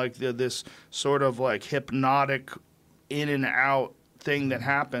 and like this sort of like hypnotic in and out thing that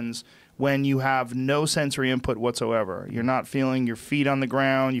happens when you have no sensory input whatsoever. You're not feeling your feet on the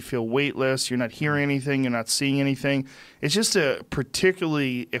ground, you feel weightless, you're not hearing anything, you're not seeing anything. It's just a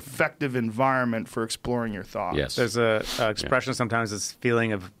particularly effective environment for exploring your thoughts. Yes. There's a expression sometimes, this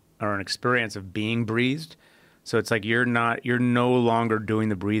feeling of, or an experience of being breathed. So it's like you're no longer doing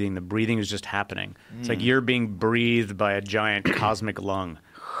the breathing. The breathing is just happening. It's like you're being breathed by a giant cosmic lung.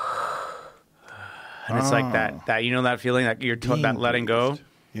 And it's like that you know that feeling, that that letting go.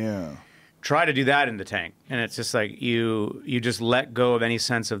 Yeah. Try to do that in the tank, and it's just like you just let go of any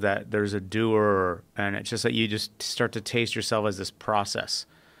sense of that there's a doer, and it's just that you just start to taste yourself as this process,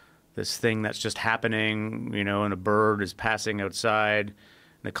 this thing that's just happening, you know, and a bird is passing outside,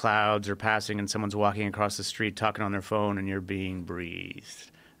 the clouds are passing, and someone's walking across the street talking on their phone, and you're being breathed.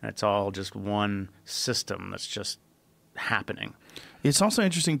 And it's all just one system that's just happening. It's also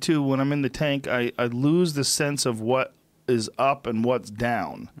interesting, too, when I'm in the tank, I lose the sense of what is up and what's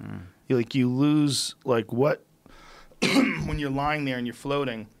down. You lose, like, what, when you're lying there and you're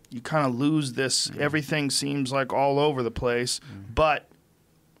floating, you kind of lose this, everything seems like all over the place, but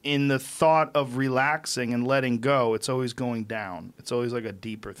in the thought of relaxing and letting go, it's always going down. It's always like a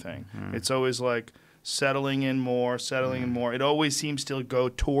deeper thing. It's always like settling in more, it always seems to go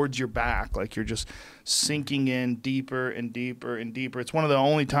towards your back, like you're just sinking in deeper and deeper and deeper. It's one of the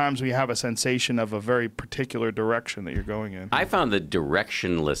only times we have a sensation of a very particular direction that you're going in. I found the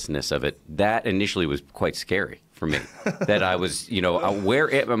directionlessness of it, that initially was quite scary for me. That I was,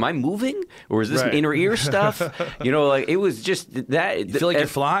 where am I moving? Or is this Right. inner ear stuff? Like it was just that. You feel like you're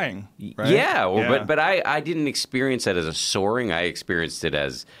flying, right? Yeah, but I didn't experience that as a soaring. I experienced it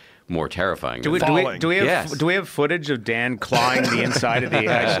as more terrifying. Do we Yes. have footage of Dan clawing the inside of the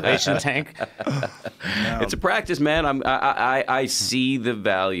isolation tank? It's a practice, man. I see the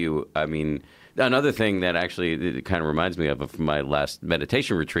value. I mean, another thing that actually it kind of reminds me of from my last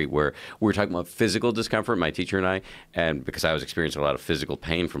meditation retreat, where we were talking about physical discomfort, my teacher and I, and because I was experiencing a lot of physical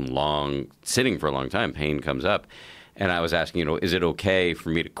pain from sitting for a long time, pain comes up. And I was asking, is it okay for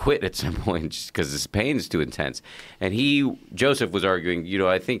me to quit at some point just because this pain is too intense? And Joseph was arguing,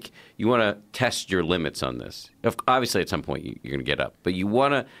 I think you want to test your limits on this. Obviously, at some point, you're going to get up. But you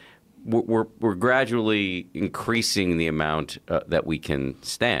want to, we're gradually increasing the amount that we can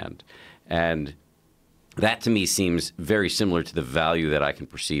stand. And that to me seems very similar to the value that I can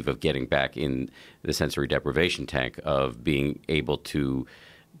perceive of getting back in the sensory deprivation tank, of being able to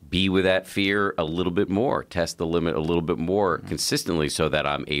be with that fear a little bit more, test the limit a little bit more consistently, so that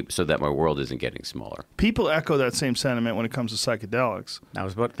so that my world isn't getting smaller. People echo that same sentiment when it comes to psychedelics. I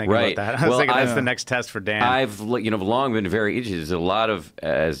was thinking Right. about that. I was thinking that's the next test for Dan. I've long been very interested. There's a lot of,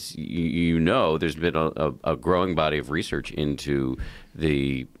 as you know, there's been a growing body of research into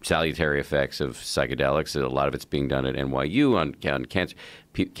the salutary effects of psychedelics. A lot of it's being done at NYU on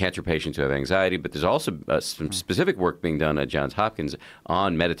cancer patients who have anxiety, but there's also some specific work being done at Johns Hopkins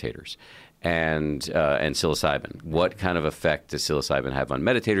on meditators and psilocybin. What kind of effect does psilocybin have on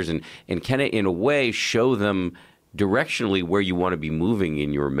meditators, and can it, in a way, show them directionally where you want to be moving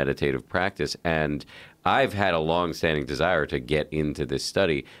in your meditative practice? And I've had a long-standing desire to get into this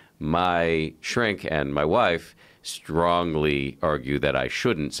study. My shrink and my wife strongly argue that I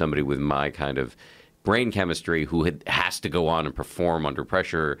shouldn't. Somebody with my kind of brain chemistry who has to go on and perform under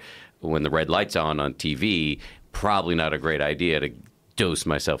pressure when the red light's on TV, probably not a great idea to dose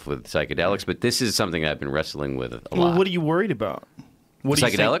myself with psychedelics. But this is something I've been wrestling with a lot. What are you worried about? What do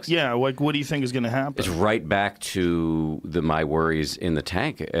you Psychedelics? think, yeah, like what do you think is going to happen? It's right back to my worries in the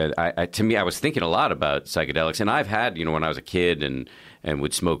tank. To me, I was thinking a lot about psychedelics, and I've had, when I was a kid and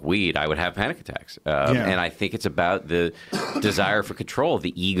would smoke weed, I would have panic attacks. And I think it's about the desire for control,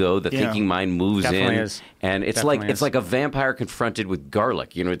 the ego, the thinking mind moves Definitely in, is. and it's like a vampire confronted with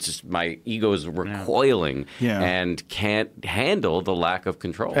garlic. It's just my ego is recoiling and can't handle the lack of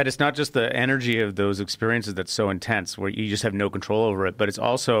control. And it's not just the energy of those experiences that's so intense where you just have no control over it, but it's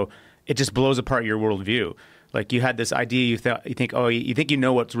also, it just blows apart your worldview. Like you had this idea, you think you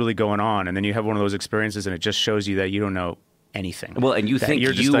know what's really going on, and then you have one of those experiences and it just shows you that you don't know anything. Well, and you think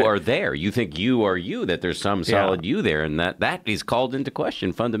you are there. You think you are you, that there's some solid you there, and that is called into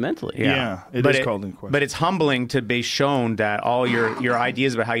question fundamentally. Yeah, it is called into question. But it's humbling to be shown that all your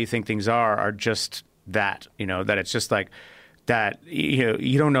ideas about how you think things are just that, that it's just like that,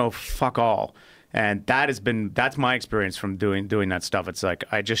 you don't know fuck all. And that's my experience from doing that stuff. It's like,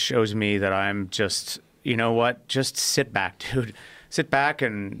 it just shows me that I'm just, just sit back, dude. Sit back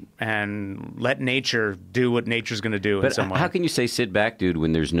and let nature do what nature's going to do in some way. How can you say sit back, dude,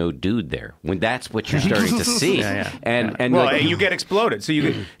 when there's no dude there? When that's what you're starting to see. And you get exploded. So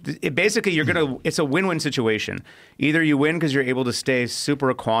basically it's a win-win situation. Either you win because you're able to stay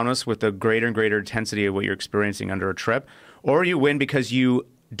super equanimous with the greater and greater intensity of what you're experiencing under a trip, or you win because you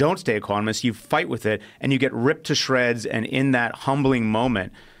don't stay equanimous, you fight with it, and you get ripped to shreds. And in that humbling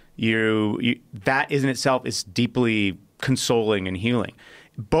moment, that in itself is deeply consoling and healing.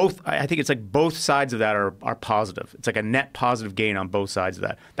 I think it's like both sides of that are positive. It's like a net positive gain on both sides of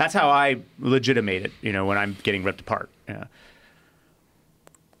that. That's how I legitimate it, when I'm getting ripped apart. Yeah.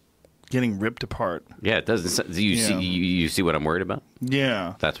 Getting ripped apart. Yeah, it doesn't. You see what I'm worried about?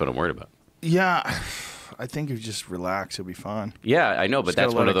 Yeah. That's what I'm worried about. Yeah. I think if you just relax, you'll be fine. Yeah, I know, but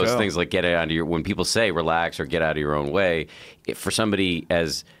that's one of those go. things like get it out of when people say relax or get out of your own way, for somebody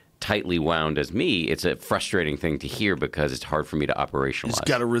as tightly wound as me, it's a frustrating thing to hear because it's hard for me to operationalize. You just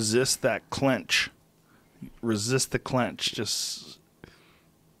got to resist that clench. Resist the clench. Just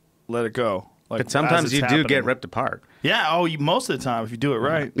let it go. But sometimes you do get ripped apart. Yeah. Most of the time, if you do it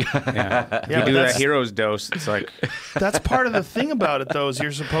right. If you do that hero's dose, it's like that's part of the thing about it, though. Is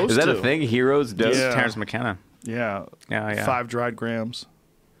you're supposed to. Is that a thing? Hero's dose. Yeah. Terrence McKenna. Yeah. 5 dried grams.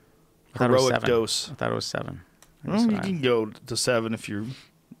 I thought it was Heroic 7. dose. I thought it was 7. Well, you can go to 7 if you're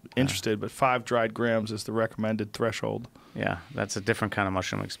interested, but 5 dried grams is the recommended threshold. Yeah, that's a different kind of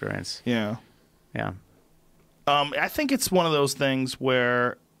mushroom experience. Yeah. Yeah. I think it's one of those things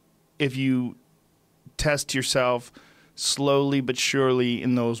where if you test yourself slowly but surely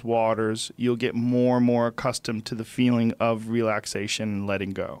in those waters, you'll get more and more accustomed to the feeling of relaxation and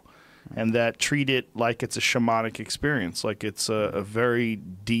letting go. And that treat it like it's a shamanic experience, like it's a very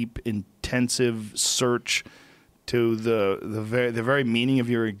deep, intensive search to the very meaning of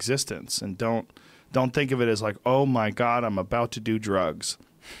your existence. And don't think of it as like, oh my God, I'm about to do drugs.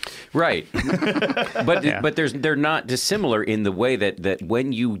 Right. But they're not dissimilar in the way that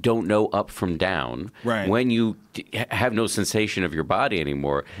when you don't know up from down, right. when you have no sensation of your body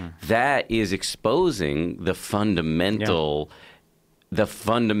anymore, that is exposing the fundamental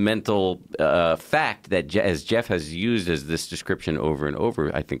fact that, as Jeff has used as this description over and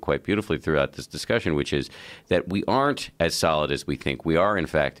over, I think quite beautifully throughout this discussion, which is that we aren't as solid as we think. We are, in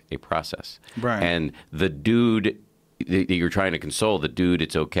fact, a process. Right. And the dude that you're trying to console, the dude,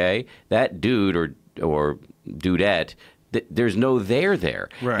 it's okay, that dude or dudette, there's no there.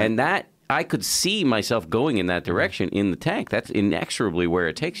 Right. And that, I could see myself going in that direction in the tank. That's inexorably where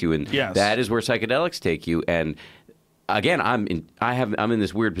it takes you. And yes. that is where psychedelics take you. And again, I'm in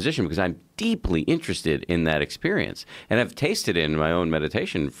this weird position because I'm deeply interested in that experience, and I've tasted it in my own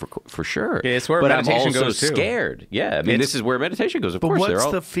meditation for sure. Yeah, it's where but meditation I'm also goes too. Scared. Yeah, I mean, this is where meditation goes. Of but course,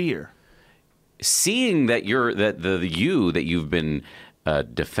 what's the fear? Seeing that the you that you've been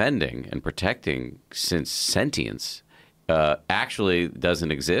defending and protecting since sentience actually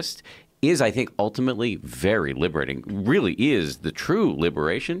doesn't exist is, I think, ultimately very liberating. Really is the true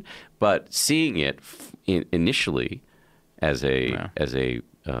liberation. But seeing it initially as a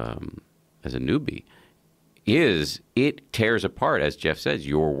newbie it tears apart, as Jeff says,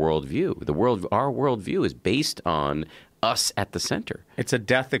 your worldview. Our worldview is based on us at the center. It's a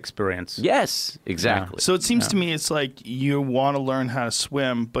death experience. Yes, exactly. So it seems to me it's like you want to learn how to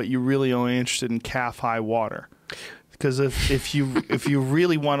swim, but you're really only interested in calf-high water. Because if you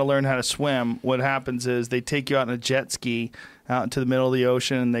really want to learn how to swim, what happens is they take you out on a jet ski out into the middle of the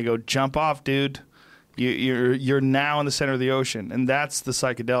ocean, and they go, "Jump off, dude. You're now in the center of the ocean," and that's the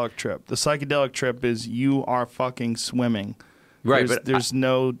psychedelic trip. The psychedelic trip is you are fucking swimming. Right, there's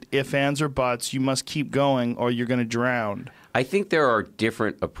no ifs, ands, or buts. You must keep going, or you're going to drown. I think there are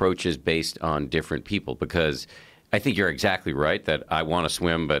different approaches based on different people, because I think you're exactly right that I want to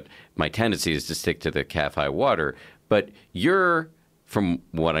swim, but my tendency is to stick to the calf-high water. But you're, from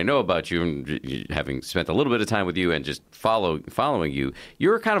what I know about you, and having spent a little bit of time with you and just following you,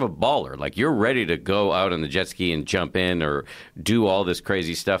 you're kind of a baller. Like, you're ready to go out on the jet ski and jump in or do all this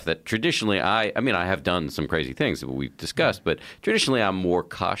crazy stuff that traditionally I have done some crazy things that we've discussed, but traditionally I'm more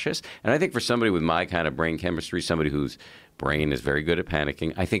cautious. And I think for somebody with my kind of brain chemistry, somebody whose brain is very good at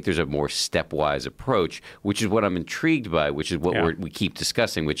panicking, I think there's a more stepwise approach, which is what I'm intrigued by, which is what we keep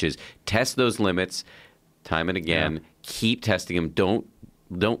discussing, which is test those limits time and again, keep testing them. Don't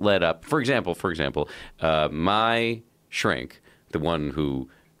let up. For example, my shrink, the one who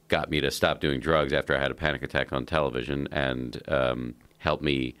got me to stop doing drugs after I had a panic attack on television and helped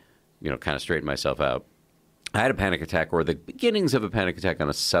me, kind of straighten myself out. I had a panic attack, or the beginnings of a panic attack, on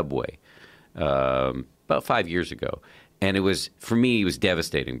a subway about 5 years ago. And for me, it was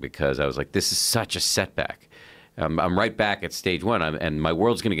devastating, because I was like, this is such a setback. I'm right back at stage one, and my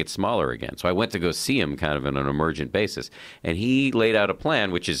world's going to get smaller again. So I went to go see him kind of on an emergent basis. And he laid out a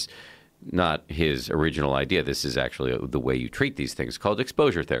plan, which is not his original idea. This is actually the way you treat these things, called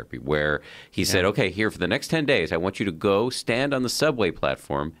exposure therapy, where he said, okay, here for the next 10 days, I want you to go stand on the subway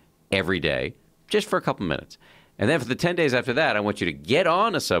platform every day, just for a couple minutes. And then for the 10 days after that, I want you to get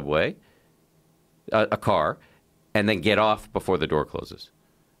on a subway, a car, and then get off before the door closes.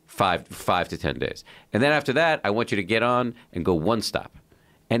 5 to 10 days. And then after that, I want you to get on and go one stop.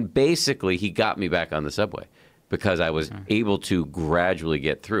 And basically, he got me back on the subway because I was able to gradually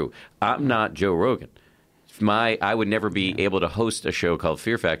get through. I'm not Joe Rogan. I would never be able to host a show called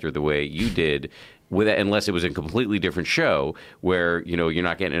Fear Factor the way you did, unless it was a completely different show where, you're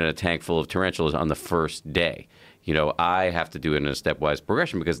not getting in a tank full of tarantulas on the first day. I have to do it in a stepwise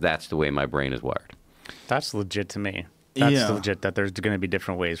progression, because that's the way my brain is wired. That's legit to me. That's legit, that there's going to be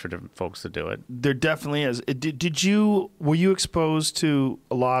different ways for different folks to do it. There definitely is. Were you exposed to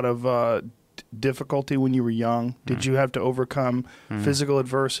a lot of difficulty when you were young? Did you have to overcome physical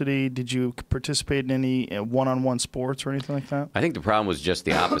adversity? Did you participate in any one-on-one sports or anything like that? I think the problem was just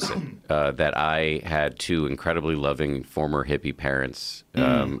the opposite, that I had two incredibly loving former hippie parents.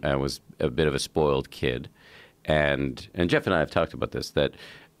 I was a bit of a spoiled kid. And Jeff and I have talked about this, that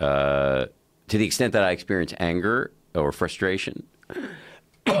to the extent that I experience anger or frustration,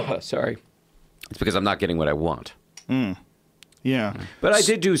 it's because I'm not getting what I want. Yeah. But I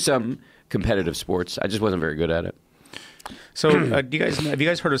did do some competitive sports. I just wasn't very good at it. So, have you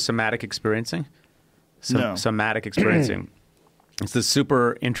guys heard of somatic experiencing? No. Somatic experiencing. It's this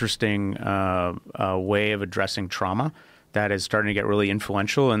super interesting way of addressing trauma that is starting to get really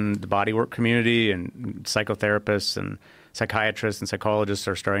influential in the bodywork community, and psychotherapists and psychiatrists and psychologists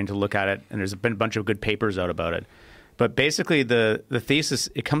are starting to look at it, and there's been a bunch of good papers out about it. But basically, the thesis,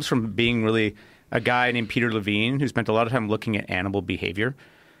 it comes from being really a guy named Peter Levine who spent a lot of time looking at animal behavior.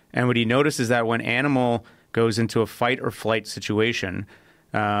 And what he noticed is that when animal goes into a fight or flight situation,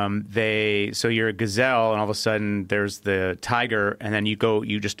 so you're a gazelle, and all of a sudden there's the tiger, and then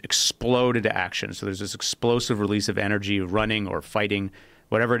you just explode into action. So there's this explosive release of energy, running or fighting,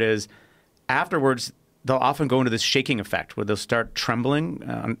 whatever it is. Afterwards, they'll often go into this shaking effect where they'll start trembling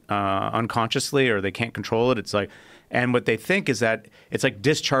unconsciously, or they can't control it. And what they think is that it's like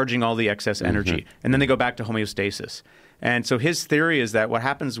discharging all the excess energy, and then they go back to homeostasis. And so his theory is that what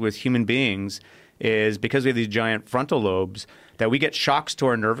happens with human beings is, because we have these giant frontal lobes, that we get shocks to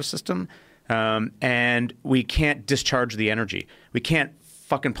our nervous system, and we can't discharge the energy. We can't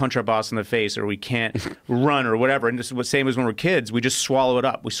fucking punch our boss in the face, or we can't run or whatever. And this is the same as when we're kids. We just swallow it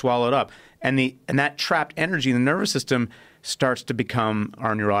up. We swallow it up. And that trapped energy in the nervous system starts to become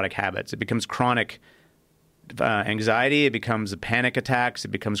our neurotic habits. It becomes chronic anxiety, it becomes panic attacks, it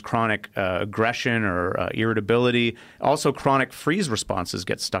becomes chronic aggression or irritability. Also, chronic freeze responses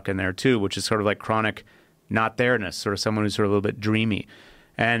get stuck in there too, which is sort of like chronic not there-ness, sort of someone who's sort of a little bit dreamy.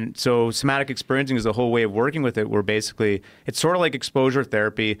 And so somatic experiencing is a whole way of working with it, where basically it's sort of like exposure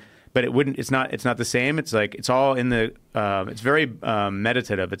therapy, but it's not the same. It's like, it's all in the, it's very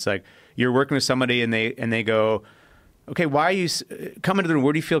meditative. It's like you're working with somebody and they go, okay, why are you coming to the room?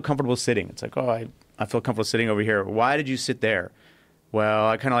 Where do you feel comfortable sitting? It's like, oh, I feel comfortable sitting over here. Why did you sit there? Well,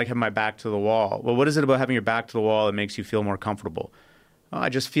 I kind of like having my back to the wall. Well, what is it about having your back to the wall that makes you feel more comfortable? Oh, I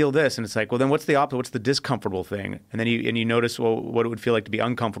just feel this. And it's like, well, then what's the opposite? What's the discomfortable thing? And then you notice, well, what it would feel like to be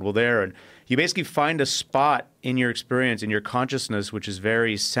uncomfortable there. And you basically find a spot in your experience, in your consciousness, which is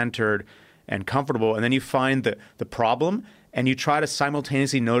very centered and comfortable. And then you find the problem, and you try to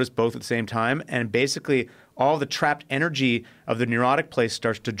simultaneously notice both at the same time. And basically, all the trapped energy of the neurotic place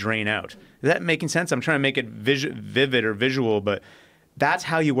starts to drain out. Is that making sense? I'm trying to make it vivid or visual, but that's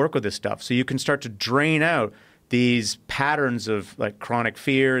how you work with this stuff. So you can start to drain out these patterns of like chronic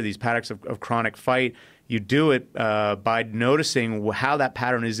fear, these patterns of chronic fight. You do it by noticing how that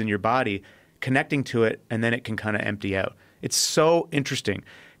pattern is in your body, connecting to it, and then it can kind of empty out. It's so interesting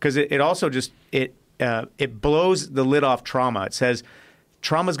because it also just it blows the lid off trauma. It says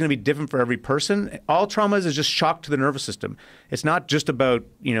trauma is going to be different for every person. All trauma is just shock to the nervous system. It's not just about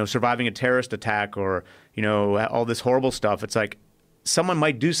surviving a terrorist attack or all this horrible stuff. It's like someone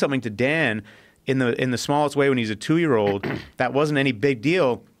might do something to Dan in the smallest way when he's a 2-year-old that wasn't any big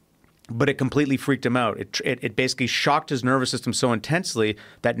deal, but it completely freaked him out. It basically shocked his nervous system so intensely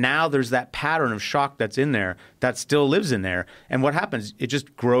that now there's that pattern of shock that's in there that still lives in there. And what happens? It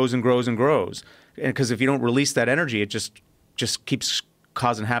just grows and grows and grows. And because if you don't release that energy, it just keeps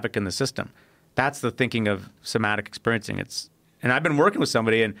causing havoc in the system. That's the thinking of somatic experiencing. And I've been working with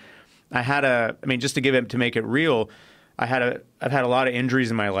somebody, and just to make it real, I've had a lot of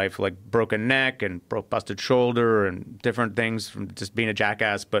injuries in my life, like broken neck and busted shoulder and different things from just being a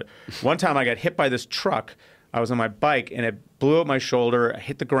jackass. But one time I got hit by this truck. I was on my bike and it blew up my shoulder. I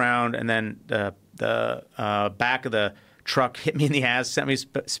hit the ground, and then the back of the truck hit me in the ass, sent me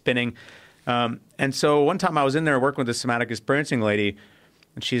spinning. And so one time I was in there working with this somatic experiencing lady,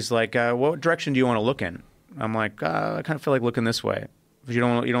 and she's like, "What direction do you want to look in?" I'm like, "I kind of feel like looking this way." You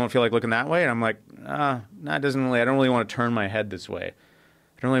don't feel like looking that way? And I'm like, no, it doesn't really. I don't really want to turn my head this way.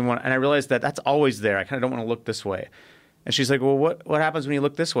 I don't really want. And I realized that that's always there. I kind of don't want to look this way. And she's like, well, what happens when you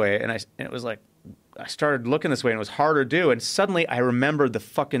look this way? And it was like, I started looking this way, and it was harder to do. And suddenly I remembered the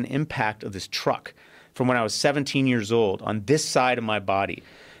fucking impact of this truck from when I was 17 years old on this side of my body,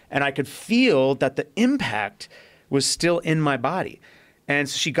 and I could feel that the impact was still in my body. And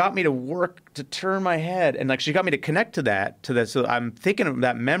so she got me to work to turn my head, and like she got me to connect to that. So I'm thinking of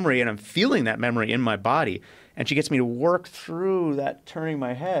that memory, and I'm feeling that memory in my body. And she gets me to work through that turning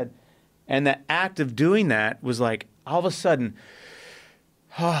my head. And the act of doing that was like, all of a sudden,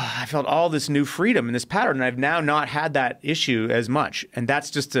 I felt all this new freedom in this pattern. And I've now not had that issue as much. And that's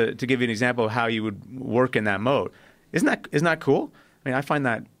just to give you an example of how you would work in that mode. Isn't that cool? I mean, I find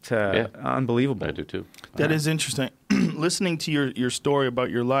that unbelievable. I do too. That is interesting. Listening to your story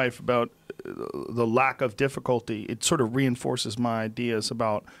about your life, about the lack of difficulty, it sort of reinforces my ideas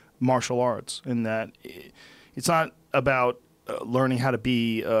about martial arts, in that it's not about learning how to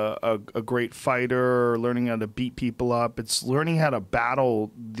be a great fighter, or learning how to beat people up. It's learning how to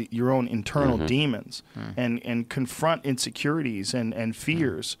battle your own internal demons and confront insecurities and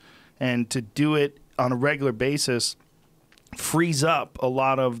fears. And to do it on a regular basis frees up a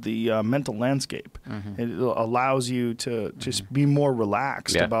lot of the mental landscape. It allows you to just be more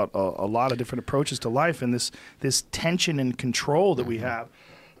relaxed about a lot of different approaches to life. And this tension and control that we have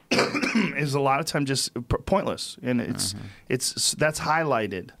is a lot of time just pointless, and it's that's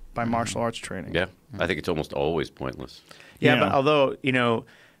highlighted by martial arts training. Yeah, I think it's almost always pointless. Yeah, but although,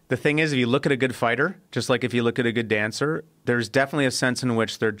 the thing is, if you look at a good fighter, just like if you look at a good dancer, there's definitely a sense in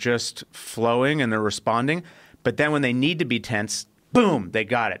which they're just flowing and they're responding. But then when they need to be tense, boom, they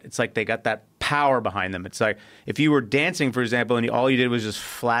got it. It's like they got that power behind them. It's like if you were dancing, for example, and all you did was just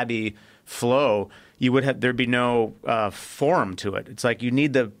flabby flow, there'd be no form to it. It's like you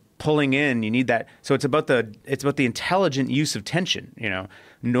need the pulling in, you need that. So it's about the intelligent use of tension,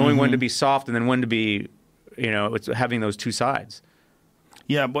 knowing when to be soft and then when to be, it's having those two sides.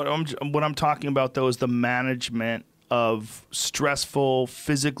 Yeah, but what I'm talking about, though, is the management of stressful,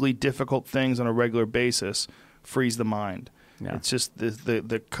 physically difficult things on a regular basis frees the mind. Yeah. It's just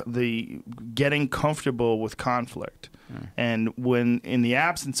the getting comfortable with conflict. And when in the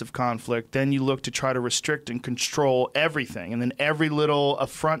absence of conflict, then you look to try to restrict and control everything. And then every little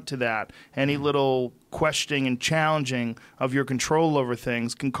affront to that, any little questioning and challenging of your control over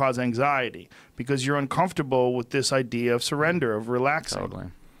things can cause anxiety because you're uncomfortable with this idea of surrender, of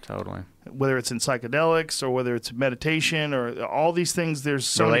relaxing. Totally. Whether it's in psychedelics or whether it's meditation or all these things, there's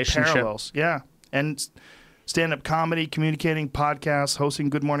so many parallels. Yeah. And stand-up comedy, communicating, podcasts, hosting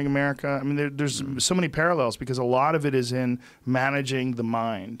Good Morning America. I mean, there's so many parallels because a lot of it is in managing the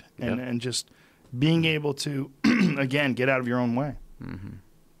mind and just being able to, again, get out of your own way.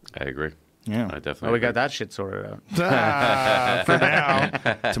 I agree. Yeah. I definitely we got that shit sorted out. For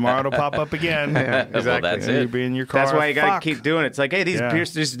now. Tomorrow it'll pop up again. Yeah, exactly. Well, that's it. You'll be in your car. That's why you got to keep doing it. It's like, hey,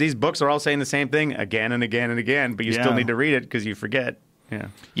 these books are all saying the same thing again and again and again, but you still need to read it because you forget.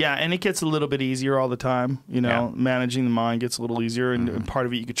 Yeah, and it gets a little bit easier all the time. Managing the mind gets a little easier, and part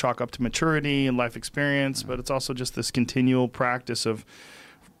of it you could chalk up to maturity and life experience, but it's also just this continual practice of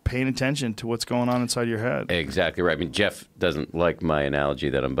paying attention to what's going on inside your head. Exactly right. I mean, Jeff doesn't like my analogy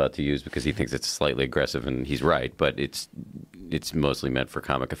that I'm about to use because he thinks it's slightly aggressive, and he's right, but it's mostly meant for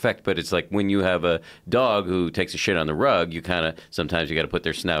comic effect. But it's like when you have a dog who takes a shit on the rug, sometimes you got to put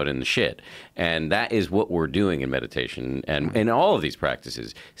their snout in the shit. And that is what we're doing in meditation and in all of these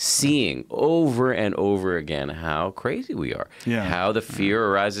practices, seeing over and over again how crazy we are, how the fear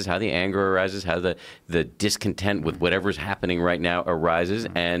arises, how the anger arises, how the discontent with whatever's happening right now arises,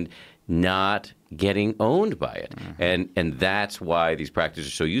 and not getting owned by it. And that's why these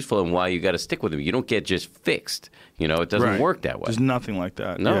practices are so useful and why you got to stick with them. You don't get just fixed. It doesn't work that way. There's nothing like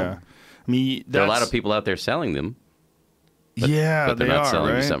that. No. Yeah. I mean, there are a lot of people out there selling them. But they're they not are, selling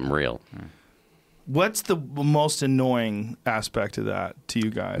you right? something real. What's the most annoying aspect of that to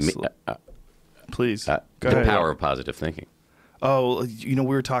you guys? Please. Go the ahead. power of positive thinking. Oh, we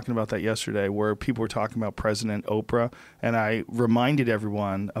were talking about that yesterday where people were talking about President Oprah, and I reminded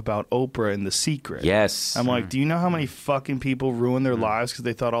everyone about Oprah and The Secret. Yes. I'm like, do you know how many fucking people ruin their lives because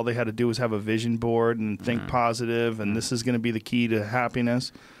they thought all they had to do was have a vision board and think positive, and this is going to be the key to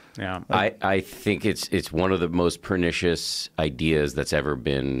happiness? Yeah. I think it's one of the most pernicious ideas that's ever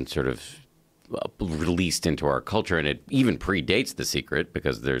been sort of released into our culture, and it even predates The Secret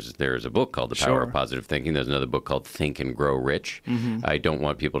because there's a book called The Power of Positive Thinking. There's another book called Think and Grow Rich. I don't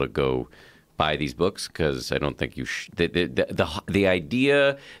want people to go buy these books because I don't think you the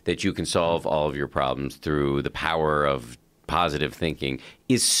idea that you can solve all of your problems through the power of positive thinking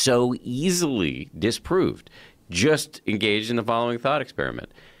is so easily disproved. Just engage in the following thought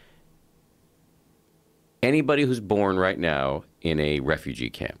experiment. Anybody who's born right now in a refugee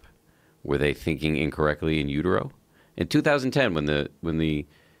camp, were they thinking incorrectly in utero? In 2010, when the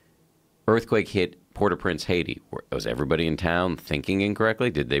earthquake hit Port-au-Prince, Haiti, was everybody in town thinking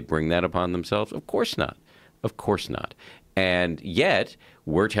incorrectly? Did they bring that upon themselves? Of course not. Of course not. And yet,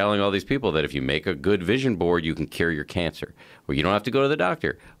 we're telling all these people that if you make a good vision board, you can cure your cancer. Or you don't have to go to the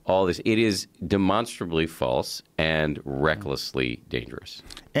doctor. All this, it is demonstrably false and recklessly dangerous.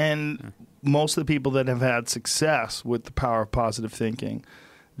 And most of the people that have had success with the power of positive thinking,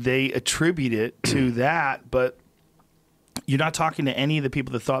 they attribute it to that, but you're not talking to any of the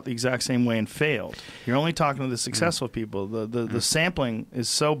people that thought the exact same way and failed. You're only talking to the successful people. The sampling is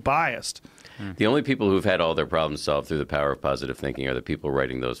so biased. The only people who've had all their problems solved through the power of positive thinking are the people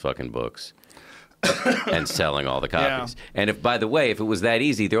writing those fucking books and selling all the copies. Yeah. And if, by the way, if it was that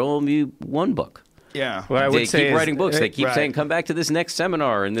easy, there'll only be one book. Yeah. What I They would say keep is, writing books. They keep right. saying, "Come back to this next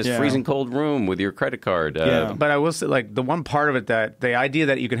seminar in this Yeah. freezing cold room with your credit card." Yeah. But I will say, like, the one part of it that the idea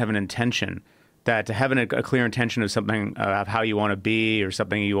that you can have an intention, that to have a clear intention of something, of how you want to be or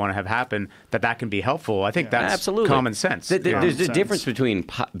something you want to have happen, that can be helpful. I think that's Absolutely. common sense. There's a sense. difference between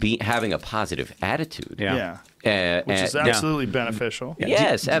having a positive attitude. Yeah. Which is and- absolutely beneficial.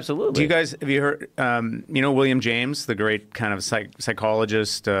 Yes, absolutely. Do you guys have you heard? William James, the great kind of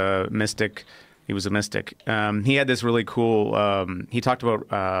psychologist, mystic. He was a mystic. He had this really cool. He talked about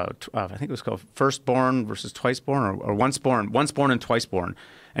I think it was called firstborn versus twiceborn, or onceborn and twiceborn,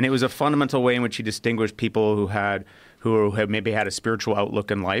 and it was a fundamental way in which he distinguished people who had maybe had a spiritual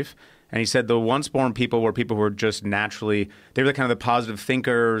outlook in life. And he said the once-born people were people who were just naturally, they were the kind of the positive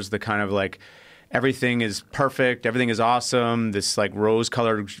thinkers, the kind of like everything is perfect, everything is awesome, this like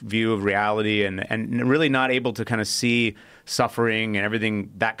rose-colored view of reality, and really not able to kind of see suffering and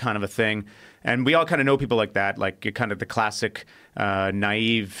everything, that kind of a thing. And we all kind of know people like that, like you're kind of the classic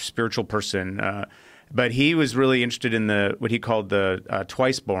naive spiritual person. But he was really interested in what he called the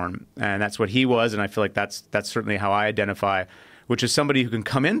twice-born, and that's what he was. And I feel like that's certainly how I identify, which is somebody who can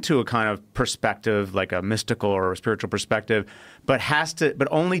come into a kind of perspective, like a mystical or a spiritual perspective, but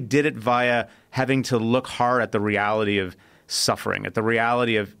only did it via having to look hard at the reality of suffering, at the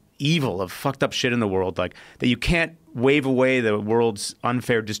reality of evil, of fucked up shit in the world, like that you can't wave away the world's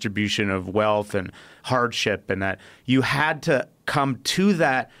unfair distribution of wealth and hardship, and that you had to come to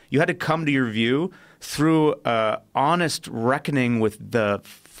that, you had to come to your view through honest reckoning with the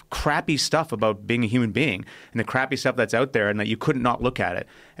crappy stuff about being a human being and the crappy stuff that's out there, and that you couldn't not look at it.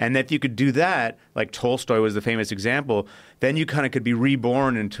 And that if you could do that, like Tolstoy was the famous example, then you kind of could be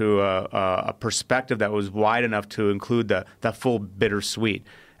reborn into a perspective that was wide enough to include the full bittersweet.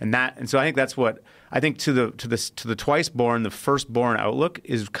 And so I think that's what I think to the twice born, the firstborn outlook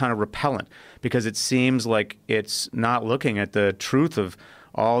is kind of repellent, because it seems like it's not looking at the truth of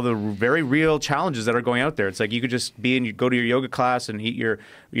all the very real challenges that are going out there. It's like you could just go to your yoga class and eat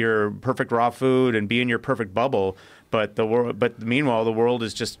your perfect raw food and be in your perfect bubble, but meanwhile the world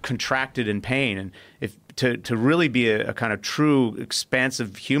is just contracted in pain. And if to really be a kind of true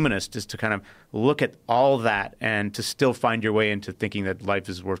expansive humanist is to kind of look at all that and to still find your way into thinking that life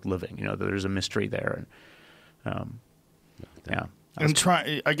is worth living. You know, that there's a mystery there. And yeah.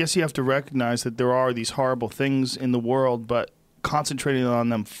 And I guess you have to recognize that there are these horrible things in the world, but concentrating on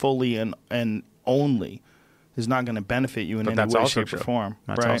them fully and only is not going to benefit you in any way, shape, or form.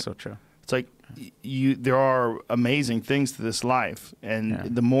 That's right? also true. It's like there are amazing things to this life,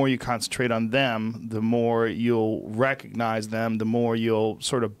 and the more you concentrate on them, the more you'll recognize them, the more you'll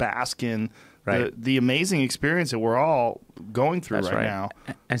sort of bask in the amazing experience that we're all going through right now.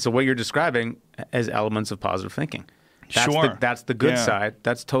 And so what you're describing is elements of positive thinking. That's the good side.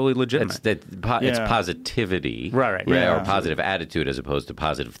 That's totally legitimate. It's positivity, right. Or positive attitude, as opposed to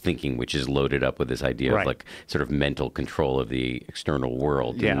positive thinking, which is loaded up with this idea of like sort of mental control of the external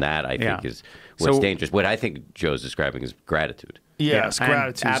world. And that, I think, is what's dangerous. What I think Joe's describing is gratitude. Yes,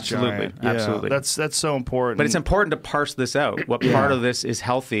 gratitude. Absolutely, absolutely. That's so important. But it's important to parse this out. What part of this is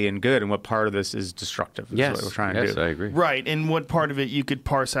healthy and good, and what part of this is destructive? Yes, what we're trying to do. I agree. Right, and what part of it you could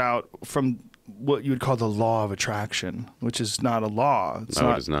parse out from what you would call the law of attraction, which is not a law. It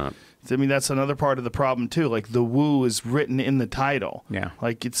is not. I mean, that's another part of the problem too. Like the woo is written in the title. Yeah.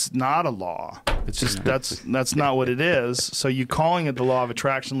 Like it's not a law. It's just that's not what it is. So you calling it the law of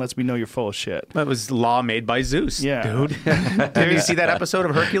attraction lets me know you're full of shit. That was law made by Zeus, dude. Did you see that episode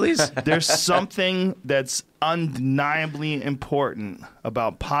of Hercules? There's something that's undeniably important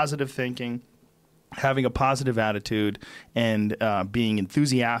about positive thinking, having a positive attitude, and being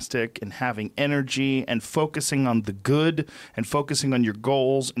enthusiastic and having energy and focusing on the good and focusing on your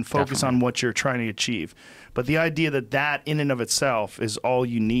goals and focus on what you're trying to achieve. But the idea that in and of itself is all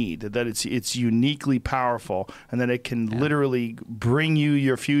you need, that it's uniquely powerful, and that it can literally bring you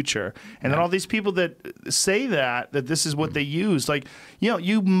your future. And then all these people that say that this is what they use, like,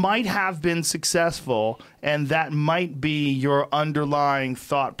 you might have been successful and that might be your underlying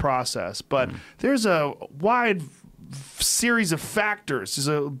thought process, but there's a wide series of factors. There's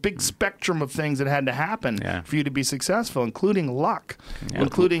a big spectrum of things that had to happen for you to be successful, including luck,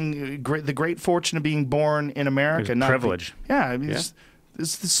 including the great fortune of being born in America. Privilege. There's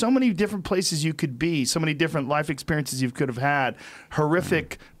so many different places you could be, so many different life experiences you could have had,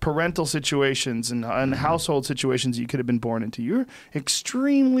 horrific parental situations and household situations you could have been born into. You're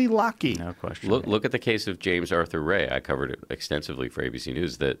extremely lucky. No question. Look at the case of James Arthur Ray. I covered it extensively for ABC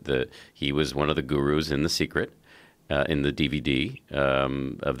News. That he was one of the gurus in The Secret. In the DVD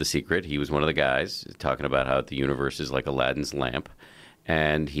of The Secret, he was one of the guys talking about how the universe is like Aladdin's lamp,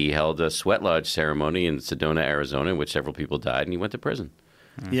 and he held a sweat lodge ceremony in Sedona, Arizona, in which several people died, and he went to prison.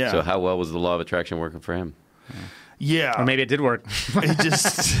 Yeah. So how well was the law of attraction working for him? Yeah. Or maybe it did work. It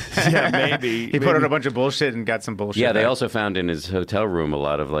just, yeah, maybe. He put out a bunch of bullshit and got some bullshit. Yeah, they back. also found in his hotel room a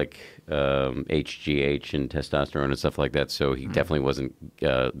lot of like HGH and testosterone and stuff like that. So he definitely wasn't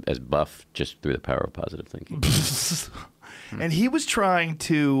as buff just through the power of positive thinking. And he was trying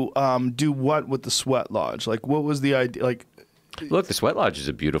to do what with the sweat lodge? Like, what was the idea? Like, Look, the sweat lodge is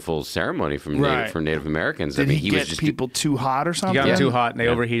a beautiful ceremony from Right. Native Americans. did I mean, he was get just people too hot or He something? got them Yeah. too hot and they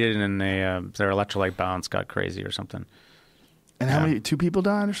Yeah. overheated and their electrolyte balance got crazy or something. And how many? 2 people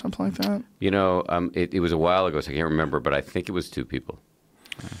died or something like that? It was a while ago, so I can't remember, but I think it was 2 people.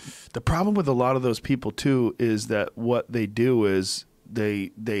 The problem with a lot of those people too is that what they do is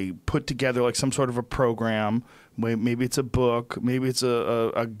they put together like some sort of a program. Maybe it's a book, maybe it's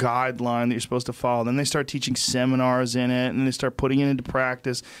a guideline that you're supposed to follow. Then they start teaching seminars in it, and they start putting it into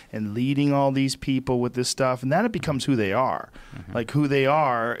practice and leading all these people with this stuff, and then it becomes who they are. Like who they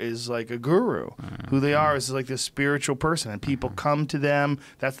are is like a guru. Who they are is like this spiritual person, and people come to them.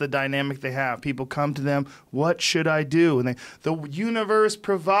 That's the dynamic they have. People come to them. What should I do? And the universe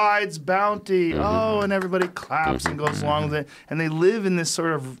provides bounty. Oh, and everybody claps and goes along with it, and they live in this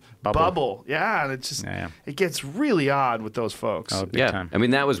sort of bubble. Yeah, and it's just it gets really odd with those folks. Oh, big time. I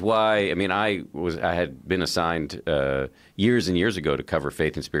mean, that was why. I mean, I had been assigned years and years ago to cover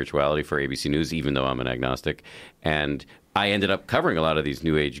faith and spirituality for ABC News, even though I'm an agnostic, and I ended up covering a lot of these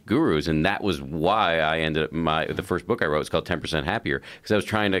New Age gurus, and that was why I ended up the first book I wrote was called 10% Happier, because I was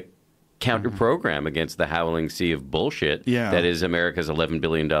trying to counter-program against the howling sea of bullshit that is America's $11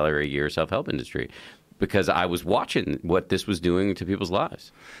 billion a year self-help industry. Because I was watching what this was doing to people's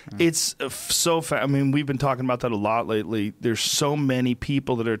lives. It's so I mean, we've been talking about that a lot lately. There's so many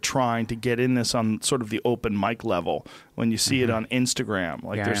people that are trying to get in this on sort of the open mic level. When you see it on Instagram,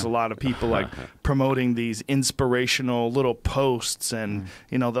 like there's a lot of people like promoting these inspirational little posts, and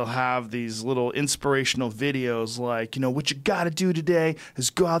they'll have these little inspirational videos like, what you got to do today is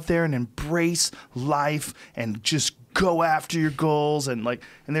go out there and embrace life and just go after your goals, and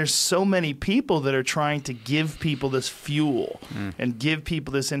there's so many people that are trying to give people this fuel and give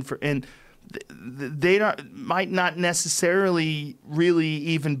people this info, and they might not necessarily really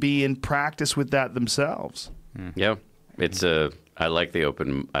even be in practice with that themselves. Yeah, it's I like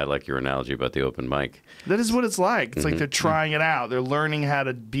your analogy about the open mic. That is what it's like. It's like they're trying it out. They're learning how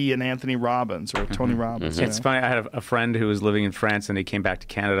to be an Anthony Robbins or a Tony Robbins. It's funny. I had a friend who was living in France, and he came back to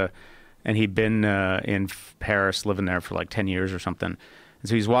Canada. And he'd been in Paris, living there for like 10 years or something. And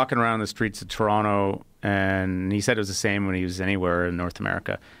so he's walking around the streets of Toronto, and he said it was the same when he was anywhere in North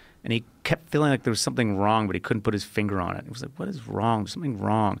America. And he kept feeling like there was something wrong, but he couldn't put his finger on it. He was like, what is wrong? There's something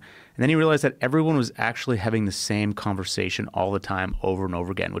wrong. And then he realized that everyone was actually having the same conversation all the time over and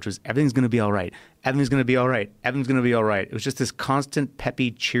over again, which was everything's going to be all right. Everything's going to be all right. Everything's going to be all right. It was just this constant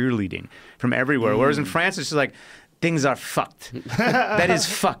peppy cheerleading from everywhere. Whereas in France, it's just like, things are fucked. That is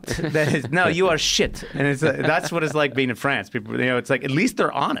fucked. That is no, you are shit. And that's what it's like being in France. People, it's like at least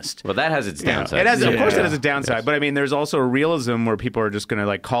they're honest. Well, that has its downside. It has, of course, it has a downside. Yes. But I mean, there's also a realism where people are just going to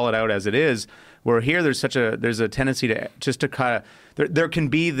like call it out as it is. Where here, there's a tendency to just to kind of there can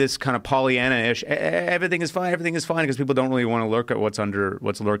be this kind of Pollyanna-ish. Everything is fine, because people don't really want to look at what's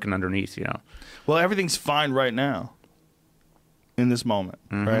lurking underneath. Well, everything's fine right now. In this moment,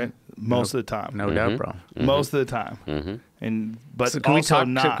 right? Most of the time, no doubt, bro. Most of the time, but so can also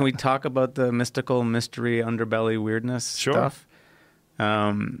not. Can we talk about the mystical, mystery, underbelly weirdness stuff?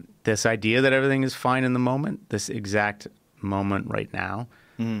 This idea that everything is fine in the moment, this exact moment right now.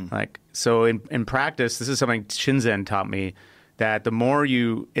 Like so, in practice, this is something Shinzen taught me. That the more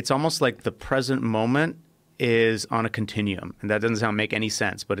it's almost like the present moment is on a continuum, and that doesn't make any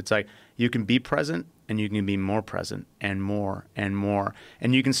sense. But it's like you can be present. And you can be more present and more and more.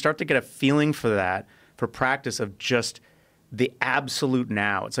 And you can start to get a feeling for that, for practice of just the absolute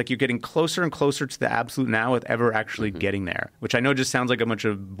now. It's like you're getting closer and closer to the absolute now with ever actually getting there, which I know just sounds like a bunch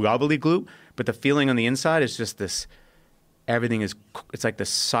of gobbledygook, but the feeling on the inside is just this, it's like this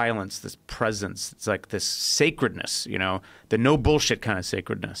silence, this presence. It's like this sacredness, the no bullshit kind of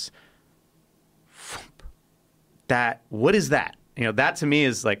sacredness. What is that? That to me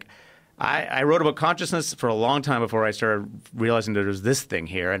is like, I wrote about consciousness for a long time before I started realizing that there's this thing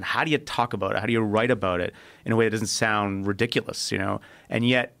here. And how do you talk about it? How do you write about it in a way that doesn't sound ridiculous, And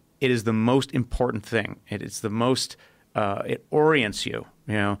yet it is the most important thing. It's the most, it orients you,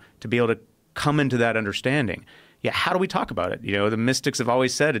 to be able to come into that understanding. Yeah, how do we talk about it? The mystics have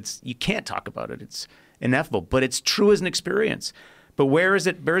always said you can't talk about it. It's ineffable. But it's true as an experience. But where is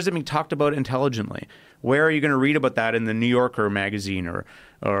it being talked about intelligently? Where are you going to read about that in the New Yorker magazine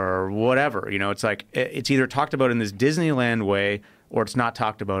or whatever? You know, it's like it's either talked about in this Disneyland way or it's not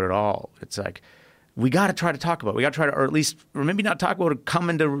talked about at all. It's like we got to try to talk about it. We got to try to, or at least, or maybe not talk about it,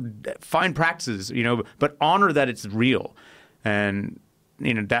 come into fine practices, you know, but honor that it's real. And,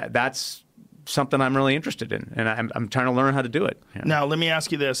 you know, that's something I'm really interested in, and I'm trying to learn how to do it. Yeah. Now, let me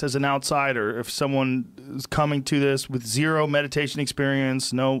ask you this: as an outsider, if someone is coming to this with zero meditation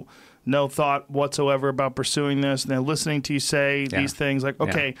experience, no thought whatsoever about pursuing this, and they're listening to you say these things, like,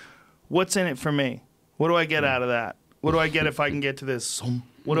 okay, what's in it for me? What do I get out of that? What do I get if I can get to this?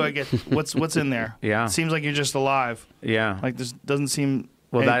 What do I get? What's in there? Yeah, it seems like you're just alive. Yeah, like this doesn't seem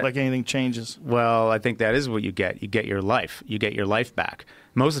like anything changes. Well, I think that is what you get. You get your life. You get your life back.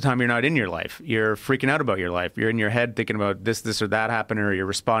 Most of the time, you're not in your life. You're freaking out about your life. You're in your head thinking about this or that happening, or you're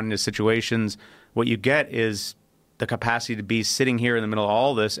responding to situations. What you get is the capacity to be sitting here in the middle of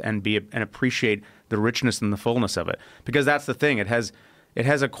all this and appreciate the richness and the fullness of it. Because that's the thing. It has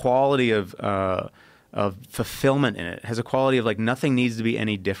a quality of fulfillment in it. It has a quality of like nothing needs to be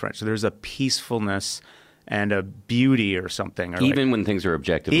any different. So there's a peacefulness and a beauty or something. Or even when things are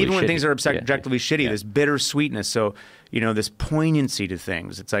objectively shitty. Even when things are objectively shitty, this bittersweetness. So, you know, this poignancy to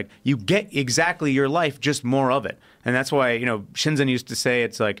things. It's like you get exactly your life, just more of it. And that's why, you know, Shinzen used to say you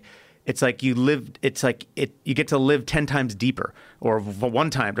get to live 10 times deeper, or 1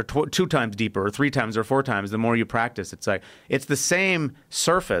 time, or 2 times deeper, or 3 times, or 4 times, the more you practice. It's like, it's the same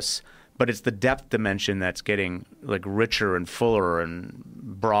surface, but it's the depth dimension that's getting like richer and fuller and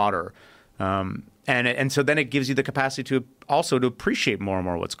broader. And so then it gives you the capacity to also to appreciate more and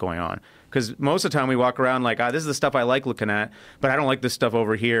more what's going on. Because most of the time we walk around like, this is the stuff I like looking at, but I don't like this stuff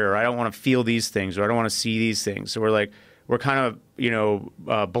over here, or I don't want to feel these things, or I don't want to see these things. So we're kind of, you know,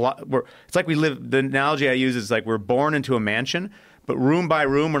 it's like we live, the analogy I use is like we're born into a mansion, but room by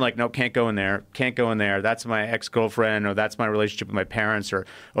room, we're like, no, can't go in there, can't go in there. That's my ex-girlfriend, or that's my relationship with my parents, or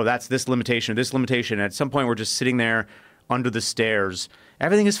that's this limitation, or this limitation. And at some point, we're just sitting there under the stairs.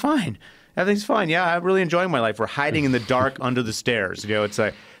 Everything is fine. Everything's fine. Yeah, I'm really enjoying my life. We're hiding in the dark under the stairs. You know, it's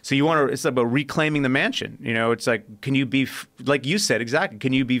like, so it's about reclaiming the mansion. You know, it's like, can you be, like you said, exactly,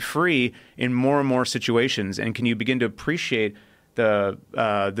 can you be free in more and more situations? And can you begin to appreciate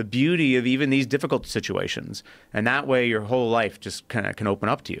the beauty of even these difficult situations? And that way your whole life just kind of can open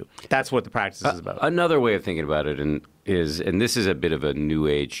up to you. That's what the practice is about. Another way of thinking about it and this is a bit of a new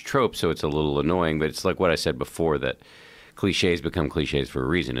age trope, so it's a little annoying, but it's like what I said before, that cliches become cliches for a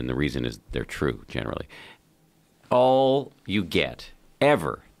reason, and the reason is they're true generally. All you get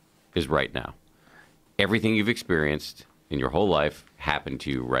ever is right now. Everything you've experienced in your whole life happened to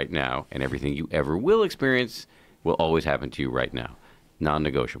you right now, and everything you ever will experience will always happen to you right now.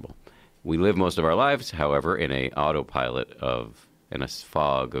 Non-negotiable. We live most of our lives, however, in a autopilot in a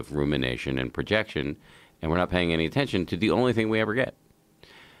fog of rumination and projection, and we're not paying any attention to the only thing we ever get.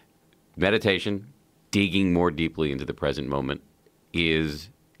 Meditation, digging more deeply into the present moment, is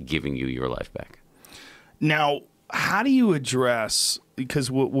giving you your life back. Now, how do you address,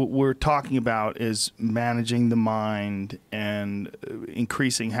 because what we're talking about is managing the mind and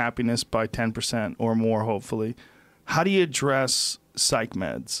increasing happiness by 10% or more, hopefully. How do you address psych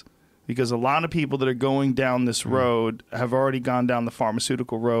meds? Because a lot of people that are going down this road have already gone down the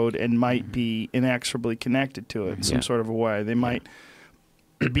pharmaceutical road and might be inexorably connected to it in some sort of a way. They might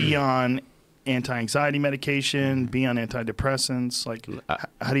be on anti-anxiety medication, be on antidepressants. Like,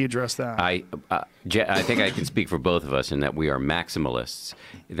 how do you address that? I think I can speak for both of us in that we are maximalists.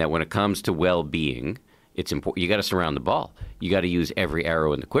 That when it comes to well-being, it's important. You got to surround the ball. You got to use every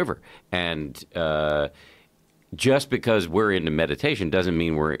arrow in the quiver. And just because we're into meditation doesn't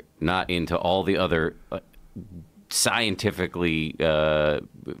mean we're not into all the other scientifically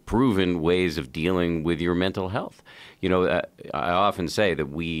proven ways of dealing with your mental health. You know, I often say that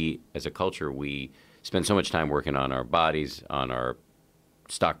we, as a culture, we spend so much time working on our bodies, on our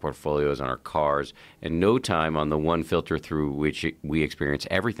stock portfolios, on our cars, and no time on the one filter through which we experience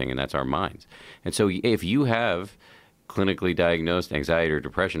everything, and that's our minds. And so if you have clinically diagnosed anxiety or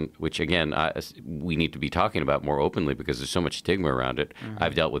depression, which, again, we need to be talking about more openly because there's so much stigma around it. Mm-hmm.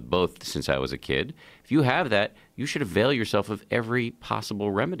 I've dealt with both since I was a kid. If you have that, you should avail yourself of every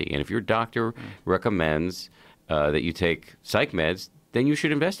possible remedy. And if your doctor recommends that you take psych meds, then you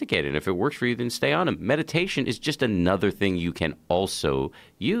should investigate it. And if it works for you, then stay on them. Meditation is just another thing you can also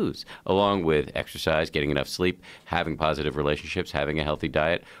use, along with exercise, getting enough sleep, having positive relationships, having a healthy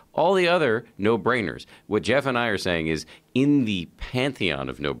diet, all the other no-brainers. What Jeff and I are saying is, in the pantheon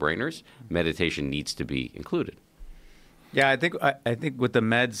of no-brainers, meditation needs to be included. Yeah, I think with the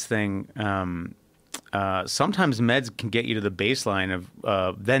meds thing, sometimes meds can get you to the baseline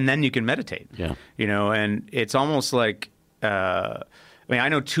of then you can meditate. Yeah. You know, and it's almost like I mean, I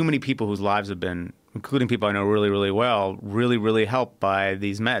know too many people whose lives have been, including people I know really, really well, really, really helped by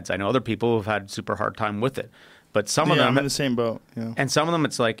these meds. I know other people who've had super hard time with it. But some of them, I'm in the same boat. Yeah. And some of them,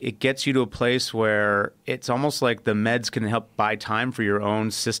 it's like it gets you to a place where it's almost like the meds can help buy time for your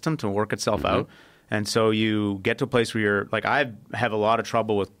own system to work itself out. And so you get to a place where you're like, I have a lot of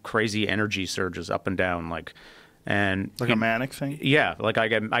trouble with crazy energy surges up and down, like a manic thing. Yeah, like I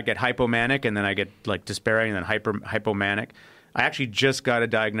get hypomanic, and then I get like despairing, and then hypomanic. I actually just got a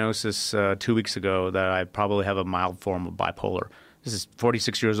diagnosis 2 weeks ago that I probably have a mild form of bipolar. This is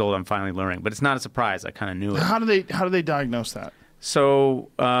 46 years old. I'm finally learning, but it's not a surprise. I kind of knew it. How do they diagnose that? So,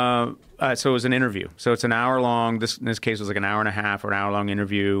 so it was an interview. So it's an hour long. In this case, it was like an hour and a half or an hour long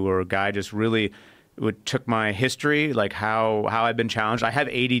interview where a guy just really took my history, like how I've been challenged. I have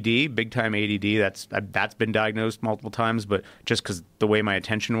ADD, big time ADD. That's been diagnosed multiple times, but just because the way my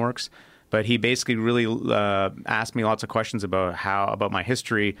attention works. But he basically really asked me lots of questions about my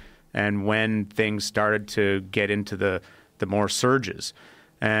history and when things started to get into the more surges,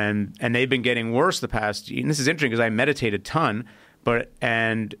 and they've been getting worse the past. And this is interesting because I meditate a ton,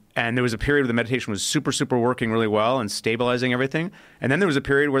 and there was a period where the meditation was super working really well and stabilizing everything, and then there was a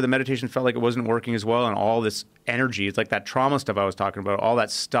period where the meditation felt like it wasn't working as well, and all this energy, it's like that trauma stuff I was talking about, all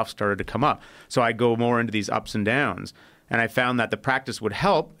that stuff started to come up. So I go more into these ups and downs, and I found that the practice would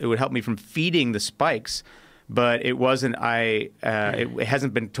help. It would help me from feeding the spikes. But it wasn't. It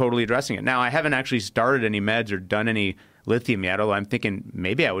hasn't been totally addressing it. Now I haven't actually started any meds or done any lithium yet, although I'm thinking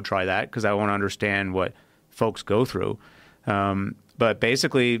maybe I would try that because I want to understand what folks go through. But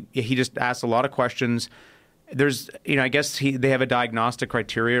basically, he just asked a lot of questions. There's, I guess they have a diagnostic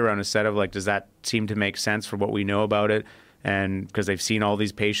criteria around a set of like, does that seem to make sense for what we know about it? And because they've seen all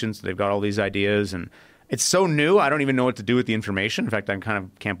these patients, they've got all these ideas, and it's so new, I don't even know what to do with the information. In fact, I kind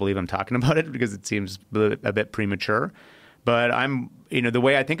of can't believe I'm talking about it because it seems a bit premature. But the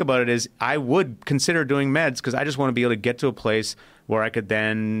way I think about it is I would consider doing meds because I just want to be able to get to a place where I could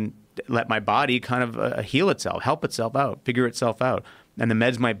then let my body kind of heal itself, help itself out, figure itself out. And the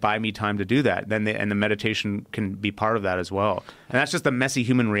meds might buy me time to do that. Then and the meditation can be part of that as well. And that's just the messy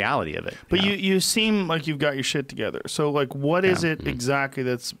human reality of it. But you seem like you've got your shit together. So like, what is it exactly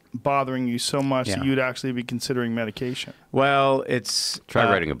that's bothering you so much that you'd actually be considering medication? Well, it's try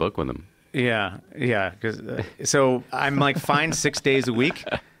writing a book with them. Yeah. So I'm like fine 6 days a week,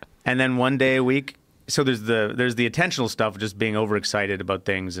 and then 1 day a week. So there's the attentional stuff, just being overexcited about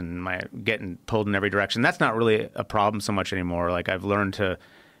things and my getting pulled in every direction. That's not really a problem so much anymore. Like I've learned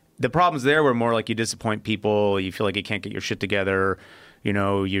the problems there were more like you disappoint people, you feel like you can't get your shit together,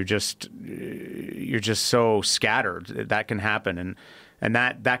 you're just so scattered. That can happen, and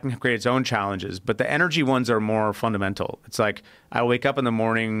that can create its own challenges. But the energy ones are more fundamental. It's like I wake up in the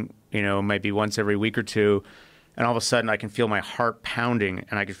morning, maybe once every week or two, and all of a sudden I can feel my heart pounding,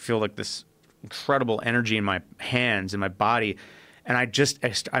 and I can feel like this incredible energy in my hands and my body, and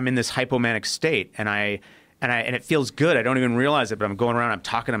I'm in this hypomanic state, and it feels good. I don't even realize it, but I'm going around, I'm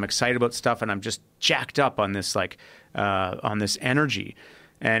talking, I'm excited about stuff, and I'm just jacked up on this on this energy,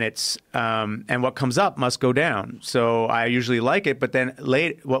 and it's and what comes up must go down. So I usually like it, but then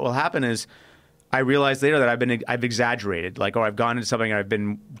what will happen is I realize later that I've exaggerated, like, or I've gone into something and I've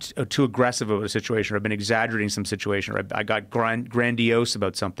been too aggressive about a situation, or I've been exaggerating some situation, or I got grandiose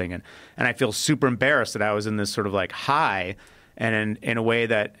about something, and I feel super embarrassed that I was in this sort of like high, and in a way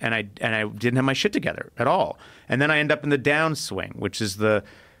that, and I didn't have my shit together at all, and then I end up in the downswing, which is the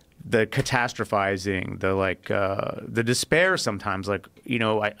catastrophizing, the despair sometimes, like,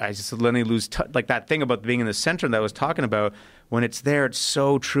 I just suddenly lose like that thing about being in the center that I was talking about. When it's there, it's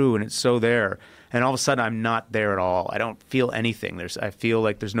so true and it's so there. And all of a sudden, I'm not there at all. I don't feel anything. I feel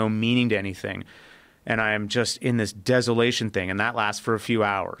like there's no meaning to anything. And I'm just in this desolation thing. And that lasts for a few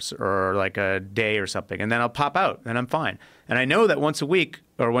hours or like a day or something. And then I'll pop out and I'm fine. And I know that once a week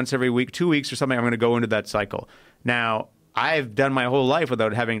or once every week, 2 weeks or something, I'm going to go into that cycle. Now, I've done my whole life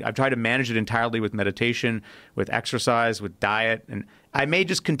I've tried to manage it entirely with meditation, with exercise, with diet, and I may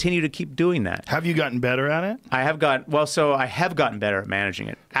just continue to keep doing that. Have you gotten better at it? I have gotten better at managing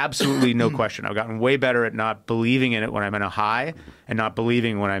it. Absolutely no question. I've gotten way better at not believing in it when I'm in a high and not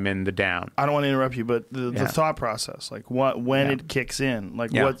believing when I'm in the down. I don't want to interrupt you, but the thought process, like when it kicks in,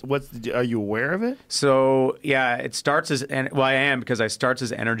 like are you aware of it? So it starts I am, because I starts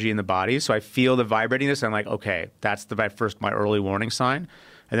as energy in the body. So I feel the vibratingness. I'm like, okay, that's my early warning sign.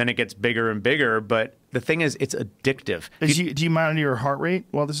 And then it gets bigger and bigger. But the thing is, it's addictive. Do you monitor your heart rate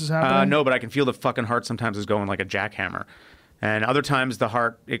while this is happening? No, but I can feel the fucking heart sometimes is going like a jackhammer. And other times the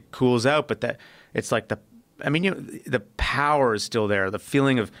heart, it cools out. But it's like the power is still there. The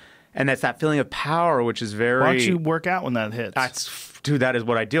feeling of, and that's that feeling of power, which is very. Why don't you work out when that hits? Dude, that is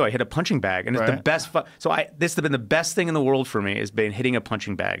what I do. I hit a punching bag, and it's the best. This has been the best thing in the world for me, is been hitting a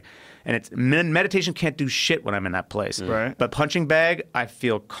punching bag. And it's meditation can't do shit when I'm in that place. Right. But punching bag, I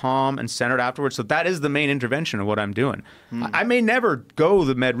feel calm and centered afterwards. So that is the main intervention of what I'm doing. I may never go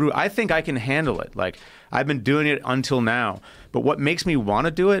the med route. I think I can handle it. Like, I've been doing it until now. But what makes me want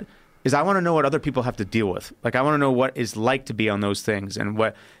to do it is I want to know what other people have to deal with. Like, I want to know what it's like to be on those things,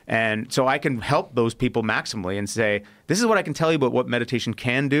 and so I can help those people maximally and say, this is what I can tell you about what meditation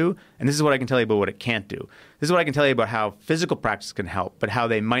can do, and this is what I can tell you about what it can't do. This is what I can tell you about how physical practice can help, but how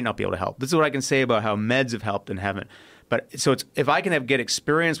they might not be able to help. This is what I can say about how meds have helped and haven't. But so if I can get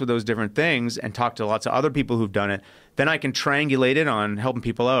experience with those different things and talk to lots of other people who've done it, then I can triangulate it on helping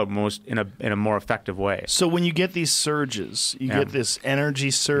people out in a more effective way. So when you get these surges, you get this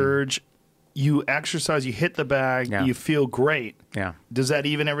energy surge, you exercise, you hit the bag, you feel great. Yeah. Does that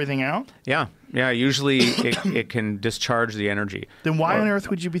even everything out? Yeah. Yeah. Usually it can discharge the energy. Then why on earth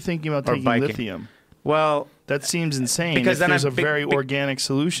would you be thinking about taking lithium? Well, that seems insane. Because then there's a very organic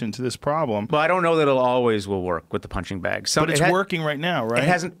solution to this problem. Well, I don't know that it always will work with the punching bag. But it's working right now, right? It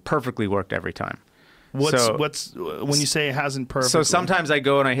hasn't perfectly worked every time. What's when you say it hasn't perfectly? So sometimes I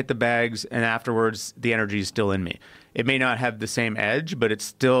go and I hit the bags, and afterwards the energy is still in me. It may not have the same edge, but it's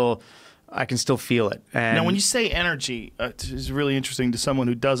still. I can still feel it. And now, when you say energy, it's really interesting to someone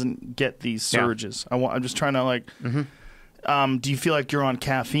who doesn't get these surges. I'm just trying to do you feel like you're on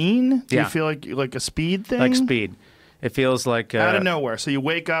caffeine? Do you feel like a speed thing? Like speed. It feels like out of nowhere. So you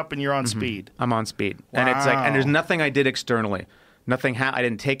wake up and you're on speed. I'm on speed, wow. And it's like, and there's nothing I did externally. Nothing. I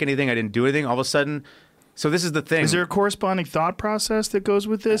didn't take anything. I didn't do anything. All of a sudden. So this is the thing. Is there a corresponding thought process that goes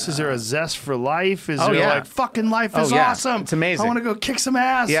with this? Is there a zest for life? Is there like, fucking life is awesome. It's amazing. I want to go kick some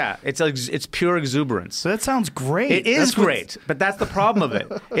ass. Yeah, it's pure exuberance. So that sounds great. It is great, but that's the problem of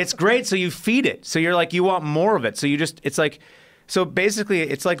it. It's great, so you feed it. So you're like, you want more of it. So it's like, so basically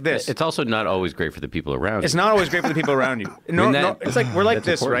it's like this. It's also not always great for the people around you. It's not always great for the people around you. No, it's like, we're like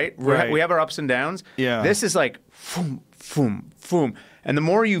this, important. right? We have our ups and downs. Yeah. This is like, foom, foom, foom. And the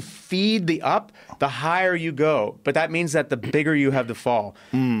more you feed the up, the higher you go. But that means that the bigger you have to fall.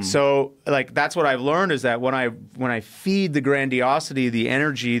 So, like, that's what I've learned is that when I feed the grandiosity, the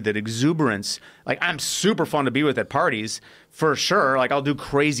energy, that exuberance, like, I'm super fun to be with at parties, for sure. Like, I'll do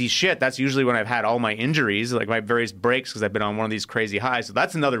crazy shit. That's usually when I've had all my injuries, like my various breaks, because I've been on one of these crazy highs. So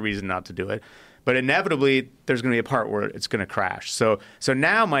that's another reason not to do it. But inevitably, there's going to be a part where it's going to crash. So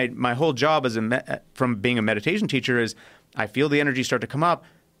now my whole job from being a meditation teacher is I feel the energy start to come up,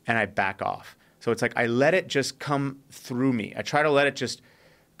 and I back off. So it's like I let it just come through me. I try to let it just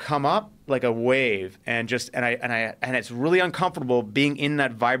come up like a wave, and it's really uncomfortable being in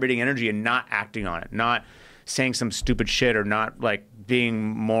that vibrating energy and not acting on it, not saying some stupid shit or not like being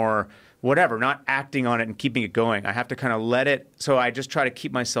more whatever, not acting on it and keeping it going. I have to kind of let it. So I just try to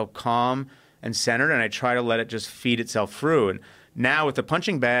keep myself calm and centered, and I try to let it just feed itself through. And now with the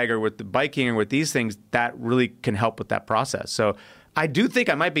punching bag or with the biking or with these things, that really can help with that process. So I do think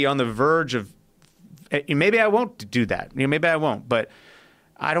I might be on the verge of, maybe I won't do that. Maybe I won't, but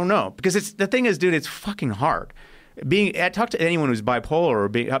I don't know. Because the thing is, dude, it's fucking hard. I talk to anyone who's bipolar or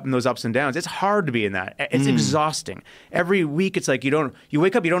being up in those ups and downs. It's hard to be in that. It's exhausting. Every week, it's like you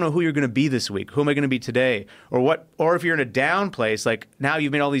wake up, you don't know who you're going to be this week. Who am I going to be today? Or if you're in a down place, like now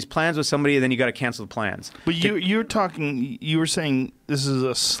you've made all these plans with somebody, and then you got to cancel the plans. But you were saying this is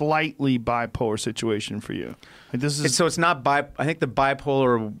a slightly bipolar situation for you. Like it's not I think the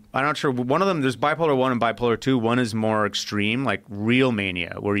bipolar. I'm not sure. One of them, there's bipolar 1 and bipolar 2. One is more extreme, like real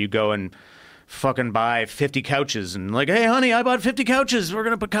mania, where you go and fucking buy 50 couches and like, hey, honey, I bought 50 couches. We're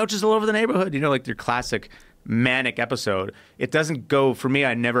going to put couches all over the neighborhood. Like your classic manic episode. It doesn't go, for me,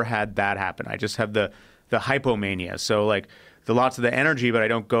 I never had that happen. I just have the hypomania. So like the lots of the energy, but I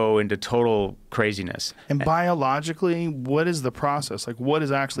don't go into total craziness. And biologically, what is the process? Like what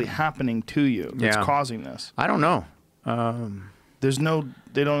is actually happening to you that's causing this? I don't know.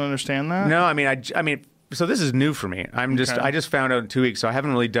 They don't understand that? No, I mean, so this is new for me. I just found out in 2 weeks, so I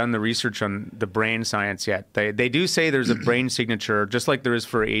haven't really done the research on the brain science yet. They do say there's a brain signature, just like there is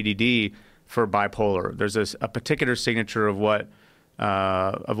for ADD for bipolar. There's a particular signature of what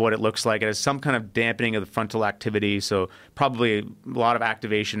it looks like. It has some kind of dampening of the frontal activity, so probably a lot of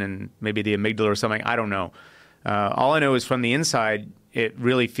activation in maybe the amygdala or something. I don't know. All I know is from the inside, it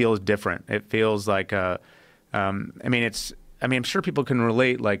really feels different. It feels like I'm sure people can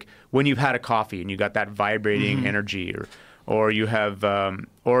relate, like when you've had a coffee and you got that vibrating energy, or you have,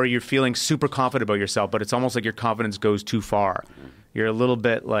 or you're feeling super confident about yourself, but it's almost like your confidence goes too far. You're a little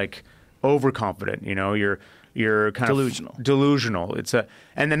bit like overconfident. You're kind of delusional.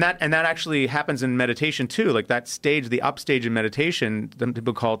 And that actually happens in meditation too. Like that stage, the up stage in meditation, then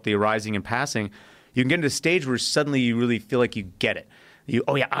people call it the arising and passing. You can get into a stage where suddenly you really feel like you get it.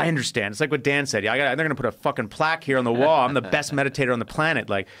 Oh yeah, I understand. It's like what Dan said. They're going to put a fucking plaque here on the wall. I'm the best meditator on the planet.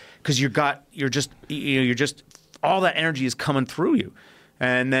 Like, because you're just all that energy is coming through you.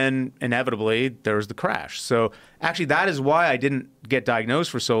 And then inevitably there was the crash. So actually that is why I didn't get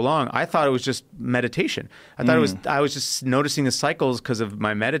diagnosed for so long. I thought it was just meditation. I was just noticing the cycles because of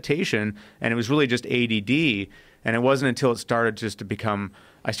my meditation, and it was really just ADD. And it wasn't until it started just to become,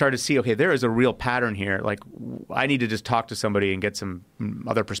 I started to see, okay, there is a real pattern here. Like I need to just talk to somebody and get some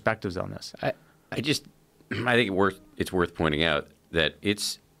other perspectives on this. I think it's worth pointing out that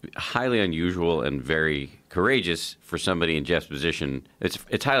it's highly unusual and very courageous for somebody in Jeff's position.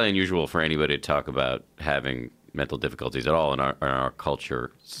 It's highly unusual for anybody to talk about having mental difficulties at all in our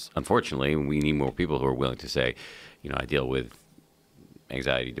culture. Unfortunately, we need more people who are willing to say, I deal with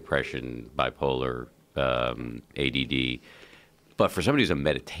anxiety, depression, bipolar, ADD. But for somebody who's a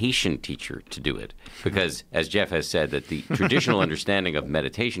meditation teacher to do it, because as Jeff has said, that the traditional understanding of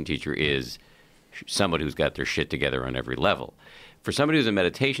meditation teacher is somebody who's got their shit together on every level. For somebody who's a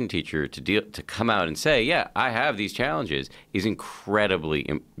meditation teacher to come out and say, yeah, I have these challenges, is incredibly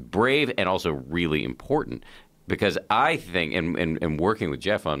brave and also really important. Because I think, and working with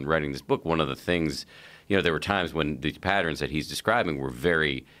Jeff on writing this book, one of the things, there were times when the patterns that he's describing were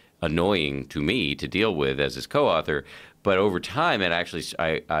very annoying to me to deal with as his co-author. But over time,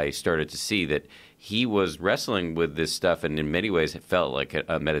 I started to see that he was wrestling with this stuff, and in many ways it felt like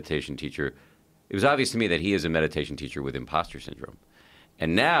a meditation teacher. It was obvious to me that he is a meditation teacher with imposter syndrome.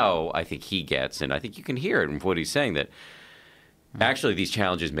 And now I think he gets, and I think you can hear it from what he's saying, that actually these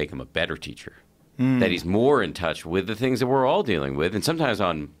challenges make him a better teacher. That he's more in touch with the things that we're all dealing with, and sometimes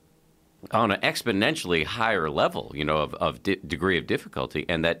on an exponentially higher level, of degree of difficulty,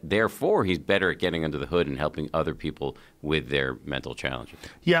 and that therefore he's better at getting under the hood and helping other people with their mental challenges.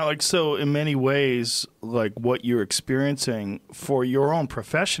 Yeah, so in many ways, what you're experiencing for your own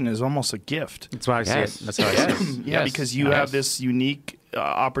profession is almost a gift. That's why I see it. That's how I see it. Yeah, because you have this unique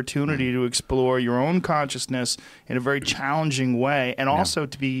opportunity to explore your own consciousness in a very challenging way, and also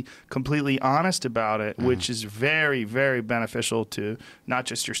to be completely honest about it, which is very, very beneficial to not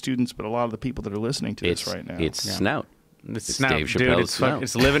just your students, but a lot of the people that are listening to this right now. It's snout. It's snout, Dave Chappelle's dude.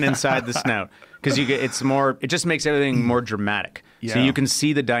 It's living inside the snout, because it just makes everything more dramatic. Yeah. So you can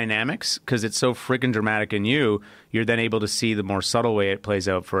see the dynamics because it's so freaking dramatic in you. You're then able to see the more subtle way it plays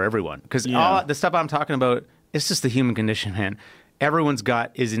out for everyone. Because all the stuff I'm talking about, it's just the human condition, man. Everyone's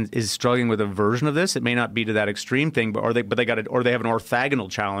is struggling with a version of this. It may not be to that extreme thing, but they have an orthogonal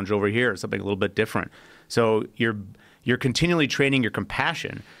challenge over here, something a little bit different. So you're continually training your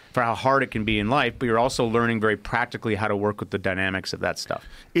compassion for how hard it can be in life, but you're also learning very practically how to work with the dynamics of that stuff.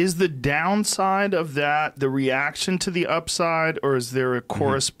 Is the downside of that the reaction to the upside, or is there a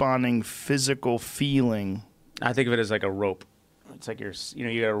corresponding physical feeling? I think of it as like a rope. It's like you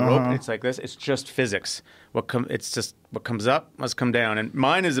got a rope. And it's like this. It's just physics. It's just what comes up must come down. And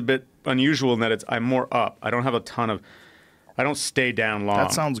mine is a bit unusual in that I'm more up. I don't have I don't stay down long.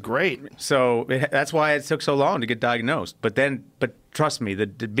 That sounds great. So that's why it took so long to get diagnosed. But trust me, the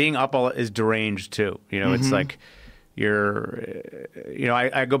being up all is deranged too. It's like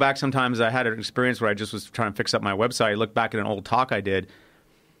I go back sometimes. I had an experience where I just was trying to fix up my website. I look back at an old talk I did.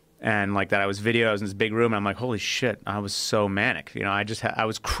 And like that, I was in this big room, and I'm like, holy shit, I was so manic. I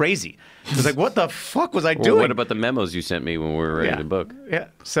was crazy. I was like, what the fuck was I doing? What about the memos you sent me when we were writing the book? Yeah.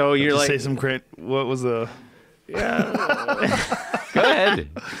 So you're like, say some great. What was the? Yeah. Go ahead.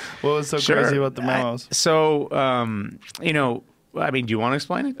 What was so crazy about the memos? Do you want to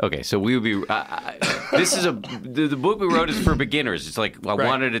explain it? Okay, so we would be. This is the book we wrote is for beginners. It's like I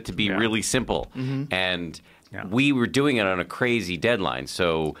wanted it to be really simple, and we were doing it on a crazy deadline.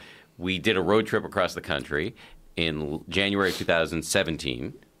 So we did a road trip across the country in January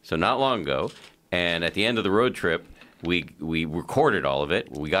 2017, so not long ago. And at the end of the road trip, we recorded all of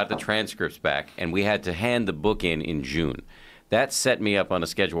it. We got the transcripts back, and we had to hand the book in June. That set me up on a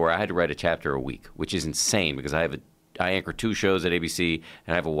schedule where I had to write a chapter a week, which is insane because I anchor 2 shows at ABC,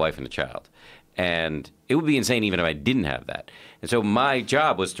 and I have a wife and a child. And it would be insane even if I didn't have that. And so my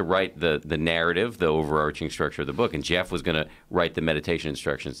job was to write the narrative, the overarching structure of the book, and Jeff was going to write the meditation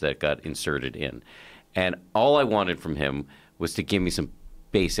instructions that got inserted in. And all I wanted from him was to give me some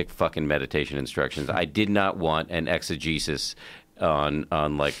basic fucking meditation instructions. I did not want an exegesis on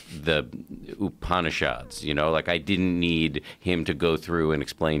like the Upanishads, like I didn't need him to go through and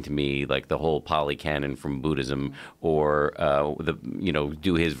explain to me like the whole Pali Canon from Buddhism or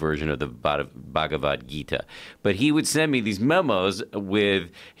do his version of the Bhagavad Gita. But he would send me these memos with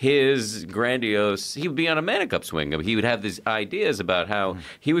his grandiose, he would be on a manic upswing. He would have these ideas about how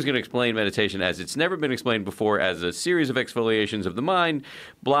he was going to explain meditation as it's never been explained before, as a series of exfoliations of the mind,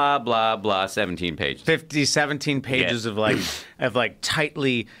 blah, blah, blah, 17 pages. 17 pages of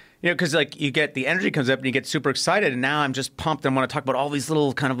tightly, because like you get the energy comes up and you get super excited, and now I'm just pumped and want to talk about all these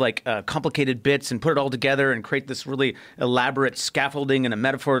little kind of like complicated bits and put it all together and create this really elaborate scaffolding and a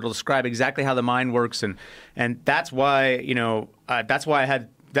metaphor to describe exactly how the mind works, and that's why that's why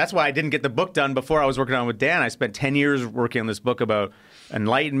I didn't get the book done before I was working on it with Dan. I spent 10 years working on this book about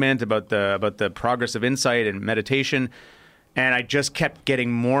enlightenment, about the progress of insight and meditation, and I just kept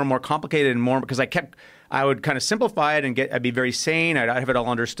getting more and more complicated and more because I would kind of simplify it and I'd be very sane. I'd have it all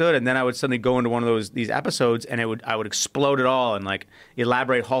understood, and then I would suddenly go into one of these episodes, and I would explode it all and like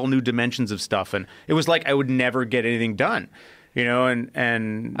elaborate whole new dimensions of stuff, and it was like I would never get anything done,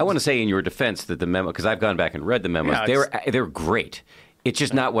 and I want to say in your defense that the memo, because I've gone back and read the memos, they're great. It's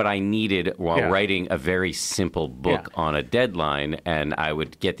just not what I needed while writing a very simple book on a deadline, and I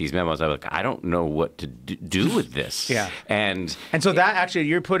would get these memos. I was like, I don't know what to do with this. And so that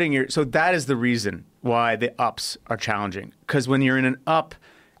actually so that is the reason why the ups are challenging, because when you're in an up,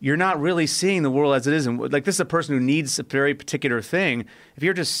 you're not really seeing the world as it is. And like, this is a person who needs a very particular thing. If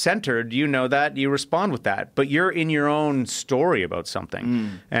you're just centered, that you respond with that, but you're in your own story about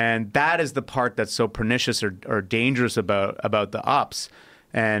something. And that is the part that's so pernicious or dangerous about the ups.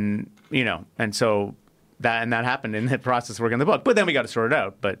 And, so that happened in the process of working on the book, but then we got to sort it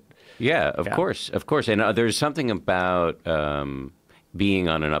out. But of course. And there's something about being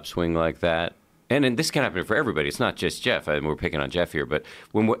on an upswing like that. And this can happen for everybody. It's not just Jeff. We're picking on Jeff here. But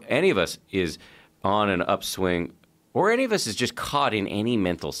when any of us is on an upswing, or any of us is just caught in any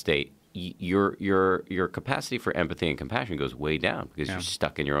mental state, your capacity for empathy and compassion goes way down because you're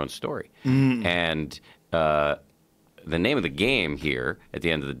stuck in your own story. And the name of the game here, at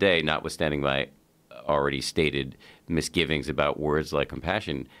the end of the day, notwithstanding my already stated misgivings about words like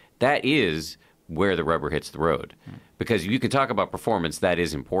compassion, that is where the rubber hits the road. Because you can talk about performance, that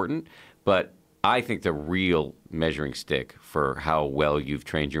is important, but I think the real measuring stick for how well you've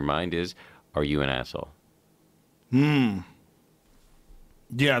trained your mind is, are you an asshole? Yeah,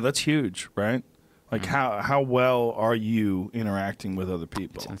 that's huge, right? Like how well are you interacting with other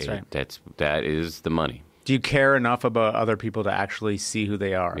people? That's right. That is the money. Do you care enough about other people to actually see who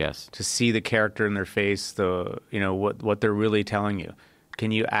they are? Yes. To see the character in their face, what they're really telling you.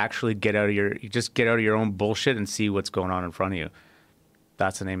 Can you actually get out of your own bullshit and see what's going on in front of you?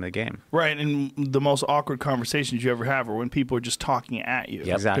 That's the name of the game. Right, and the most awkward conversations you ever have are when people are just talking at you.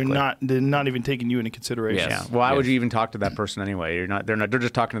 Yep. Exactly. They're not even taking you into consideration. Yes. Yeah. Why would you even talk to that person anyway? They're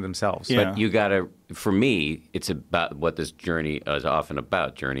just talking to themselves. Yeah. But you gotta, for me, it's about what this journey is often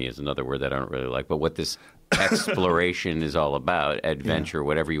about. Journey is another word that I don't really like, but what this exploration is all about, adventure,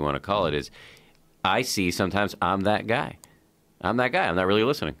 whatever you want to call it, is I see sometimes I'm that guy. I'm not really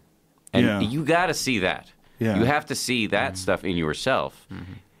listening. And you gotta see that. Yeah. You have to see that stuff in yourself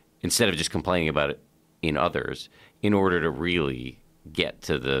instead of just complaining about it in others in order to really get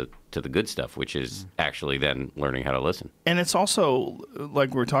to the good stuff, which is actually then learning how to listen. And it's also,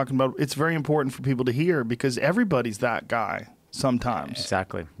 like we're talking about, it's very important for people to hear because everybody's that guy sometimes.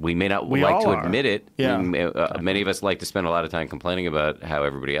 Exactly. We may not We like all to are. admit it. Yeah. Many of us like to spend a lot of time complaining about how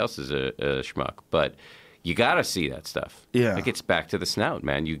everybody else is a schmuck, but you got to see that stuff. Yeah. It gets back to the snout,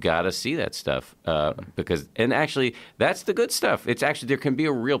 man. You got to see that stuff because actually, that's the good stuff. It's actually, there can be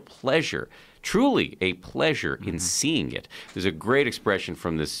a real pleasure, truly a pleasure in seeing it. There's a great expression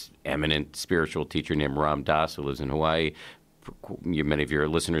from this eminent spiritual teacher named Ram Dass who lives in Hawaii. Many of your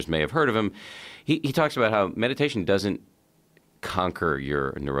listeners may have heard of him. He talks about how meditation doesn't conquer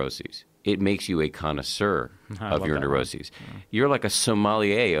your neuroses. It makes you a connoisseur of your neuroses. You're like a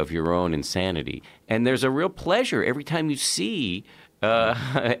sommelier of your own insanity. And there's a real pleasure every time you see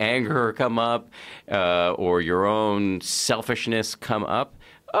anger come up or your own selfishness come up.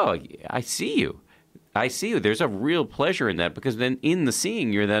 Oh, I see you. I see you. There's a real pleasure in that because then in the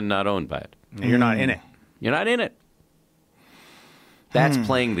seeing, you're then not owned by it. You're not in it. You're not in it. That's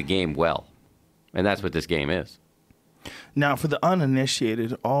playing the game well. And that's what this game is. Now, for the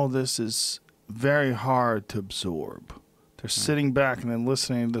uninitiated, all this is very hard to absorb. They're sitting back and then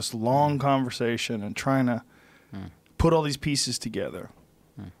listening to this long conversation and trying to put all these pieces together.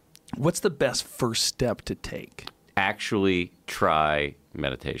 What's the best first step to take? Actually try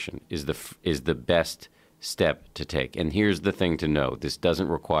meditation is the best step to take. And here's the thing to know. This doesn't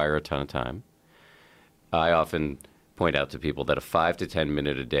require a ton of time. I often point out to people that a 5 to 10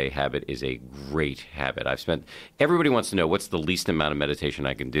 minute a day habit is a great habit. Everybody wants to know what's the least amount of meditation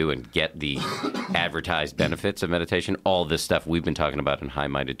I can do and get the advertised benefits of meditation. All this stuff we've been talking about in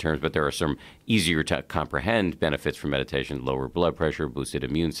high-minded terms, but there are some easier to comprehend benefits from meditation: lower blood pressure, boosted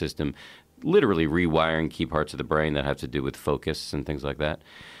immune system, literally rewiring key parts of the brain that have to do with focus and things like that.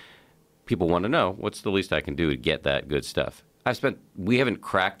 People want to know what's the least I can do to get that good stuff. We haven't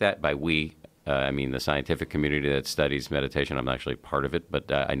cracked that by we. I mean, the scientific community that studies meditation. I'm not actually part of it,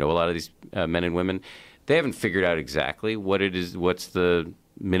 but I know a lot of these men and women. They haven't figured out exactly what it is, what's the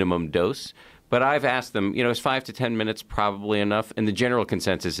minimum dose. But I've asked them, is 5 to 10 minutes probably enough? And the general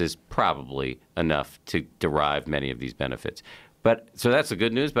consensus is probably enough to derive many of these benefits. So that's the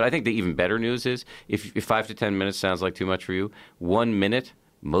good news. But I think the even better news is if 5 to 10 minutes sounds like too much for you, 1 minute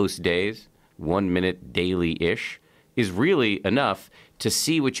most days, 1 minute daily-ish is really enough to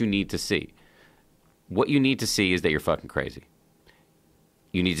see what you need to see. What you need to see is that you're fucking crazy.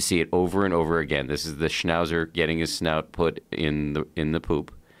 You need to see it over and over again. This is the schnauzer getting his snout put in the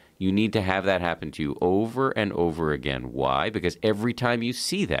poop. You need to have that happen to you over and over again. Why? Because every time you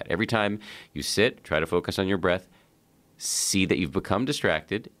see that, every time you sit, try to focus on your breath, see that you've become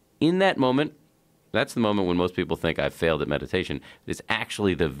distracted, in that moment, that's the moment when most people think I've failed at meditation. It's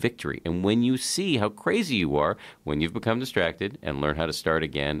actually the victory. And when you see how crazy you are, when you've become distracted and learn how to start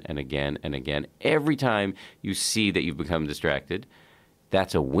again and again and again, every time you see that you've become distracted,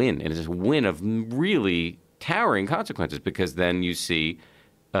 that's a win. And it's a win of really towering consequences, because then you see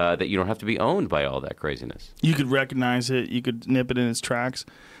that you don't have to be owned by all that craziness. You could recognize it. You could nip it in its tracks.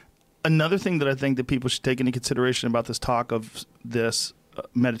 Another thing that I think that people should take into consideration about this talk of this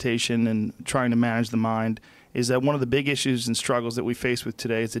meditation and trying to manage the mind is that one of the big issues and struggles that we face with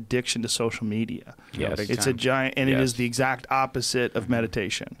today is addiction to social media. Yes. It's a giant, and it is the exact opposite of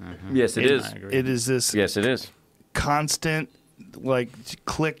meditation. Mm-hmm. Yes, it is. It is this Yes, it is. constant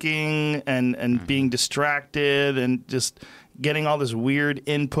clicking and being distracted and just getting all this weird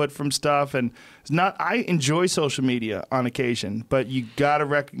input from stuff. And I enjoy social media on occasion, but you got to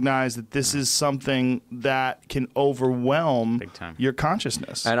recognize that this is something that can overwhelm your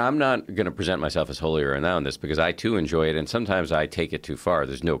consciousness. And I'm not going to present myself as holier than thou in this, because I too enjoy it, and sometimes I take it too far.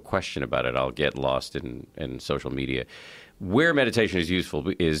 There's no question about it. I'll get lost in social media. Where meditation is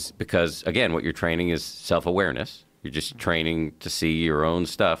useful is because, again, what you're training is self-awareness. You're just training to see your own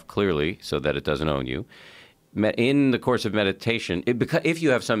stuff clearly so that it doesn't own you. In the course of meditation, if you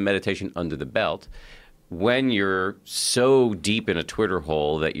have some meditation under the belt, when you're so deep in a Twitter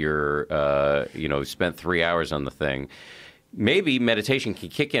hole that you're, spent 3 hours on the thing, maybe meditation can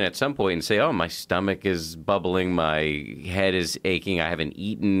kick in at some point and say, oh, my stomach is bubbling, my head is aching, I haven't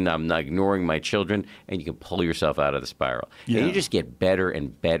eaten, I'm not ignoring my children, and you can pull yourself out of the spiral. Yeah. And you just get better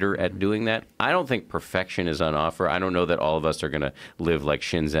and better at doing that. I don't think perfection is on offer. I don't know that all of us are going to live like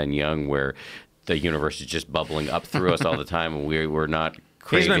Shinzen Young, where the universe is just bubbling up through us all the time, and we're not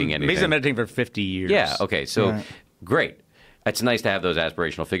craving anything. He's been meditating for 50 years. Yeah, okay, so great. It's nice to have those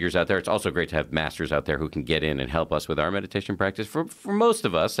aspirational figures out there. It's also great to have masters out there who can get in and help us with our meditation practice. For most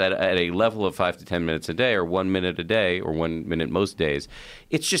of us, at a level of 5 to 10 minutes a day, or 1 minute a day, or 1 minute most days,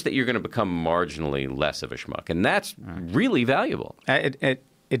 it's just that you're going to become marginally less of a schmuck, and that's really valuable.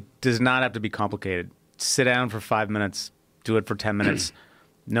 It does not have to be complicated. Sit down for 5 minutes, do it for 10 minutes,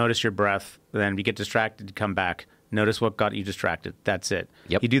 notice your breath, then if you get distracted, you come back. Notice what got you distracted. That's it.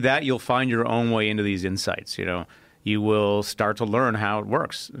 Yep. You do that, you'll find your own way into these insights, You will start to learn how it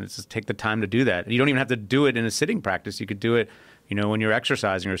works. It's just take the time to do that. You don't even have to do it in a sitting practice. You could do it, when you're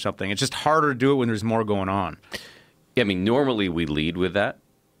exercising or something. It's just harder to do it when there's more going on. Yeah, I mean, normally we lead with that.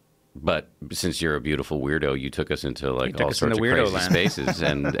 But since you're a beautiful weirdo, you took us into all sorts of crazy spaces,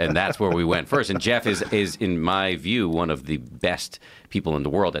 and that's where we went first. And Jeff is, in my view, one of the best people in the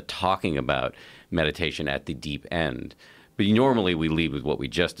world at talking about meditation at the deep end. But normally we lead with what we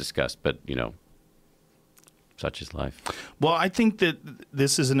just discussed, but, such is life. Well, I think that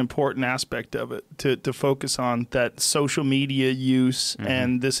this is an important aspect of it, to focus on that social media use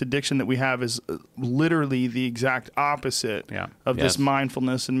and this addiction that we have is literally the exact opposite of this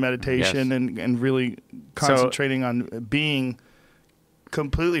mindfulness and meditation and really concentrating on being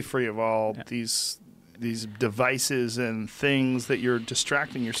completely free of all these devices and things that you're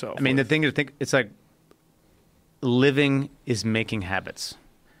distracting yourself with. The thing to think, it's like living is making habits.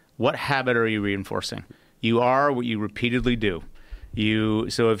 What habit are you reinforcing? You are what you repeatedly do.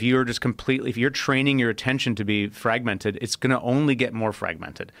 So if you're training your attention to be fragmented, it's going to only get more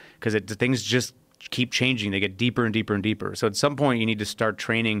fragmented because things just keep changing. They get deeper and deeper and deeper. So at some point, you need to start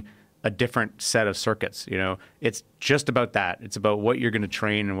training a different set of circuits. It's just about that. It's about what you're going to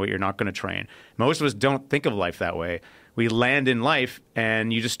train and what you're not going to train. Most of us don't think of life that way. We land in life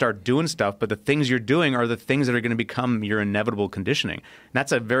and you just start doing stuff, but the things you're doing are the things that are going to become your inevitable conditioning. And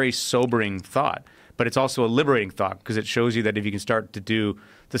that's a very sobering thought, but it's also a liberating thought because it shows you that if you can start to do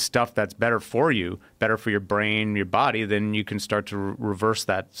the stuff that's better for you, better for your brain, your body, then you can start to reverse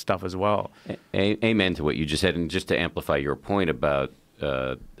that stuff as well. Amen to what you just said. And just to amplify your point about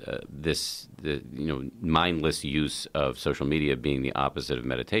mindless use of social media being the opposite of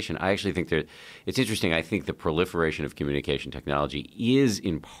meditation. I actually think it's interesting. I think the proliferation of communication technology is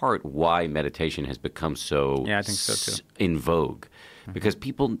in part why meditation has become so, I think so too. In vogue, because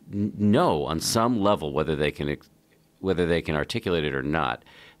people know on some level whether they can articulate it or not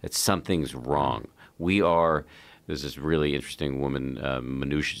that something's wrong. There's this really interesting woman,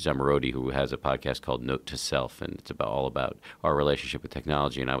 Manoush Zomorodi, who has a podcast called Note to Self, and it's all about our relationship with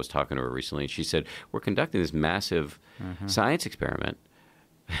technology. And I was talking to her recently, and she said, we're conducting this massive science experiment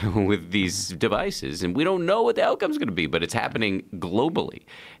with these devices, and we don't know what the outcome's going to be, but it's happening globally.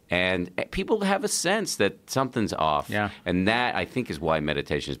 And people have a sense that something's off. Yeah. And that, I think, is why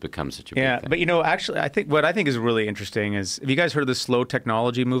meditation has become such a big thing. But, actually, what I think is really interesting is, have you guys heard of the slow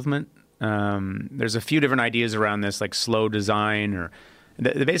technology movement? There's a few different ideas around this, like slow design. Or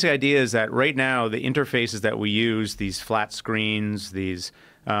the basic idea is that right now the interfaces that we use, these flat screens,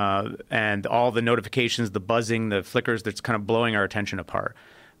 and all the notifications, the buzzing, the flickers, that's kind of blowing our attention apart.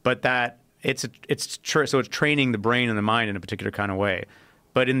 But that so it's training the brain and the mind in a particular kind of way.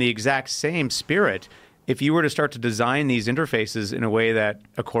 But in the exact same spirit, if you were to start to design these interfaces in a way that,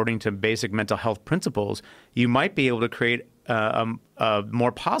 according to basic mental health principles, you might be able to create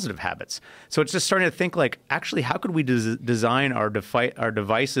more positive habits. So it's just starting to think like, actually, how could we design our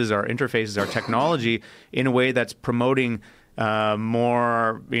devices, our interfaces, our technology in a way that's promoting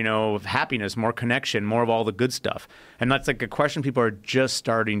more, happiness, more connection, more of all the good stuff? And that's like a question people are just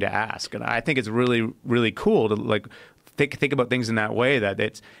starting to ask. And I think it's really, really cool to like think about things in that way,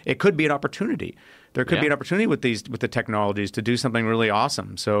 that it could be an opportunity. There could be an opportunity with the technologies to do something really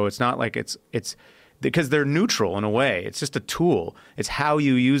awesome. So it's not like it's because they're neutral in a way. It's just a tool. It's how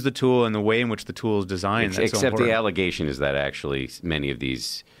you use the tool and the way in which the tool is designed. Except the allegation is that actually many of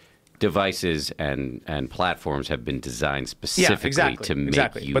these devices and platforms have been designed specifically to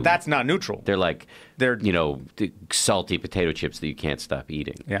make you. But that's not neutral. They're salty potato chips that you can't stop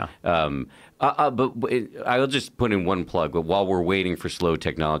eating. Yeah. But I'll just put in one plug. But while we're waiting for slow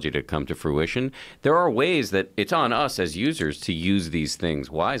technology to come to fruition, there are ways that it's on us as users to use these things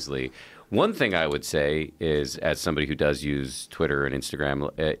wisely. One thing I would say is, as somebody who does use Twitter and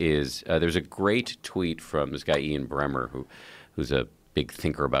Instagram, there's a great tweet from this guy Ian Bremmer, who's a big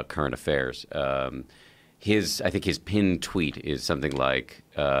thinker about current affairs. I think his pinned tweet is something like,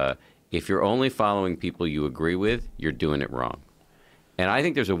 if you're only following people you agree with, you're doing it wrong. And I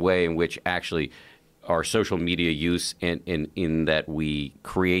think there's a way in which actually our social media use in that we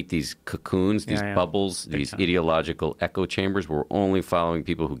create these cocoons, these bubbles, these ideological echo chambers where we're only following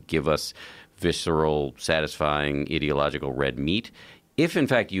people who give us visceral, satisfying, ideological red meat. If, in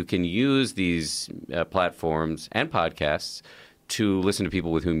fact, you can use these platforms and podcasts to listen to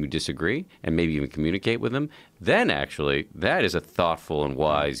people with whom you disagree and maybe even communicate with them, then actually that is a thoughtful and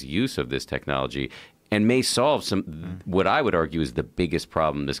wise use of this technology and may solve what I would argue is the biggest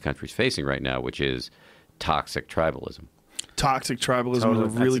problem this country's facing right now, which is toxic tribalism. Toxic tribalism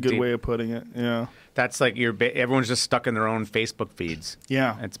is a really good way of putting it. Yeah. That's like everyone's just stuck in their own Facebook feeds.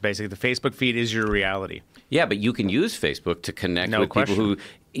 Yeah. It's basically the Facebook feed is your reality. Yeah, but you can use Facebook to connect with people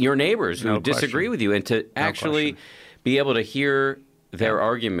your neighbors who disagree with you and to actually be able to hear their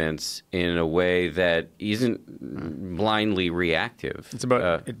arguments in a way that isn't blindly reactive. It's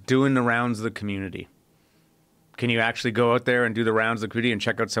about doing the rounds of the community. Can you actually go out there and do the rounds of the community and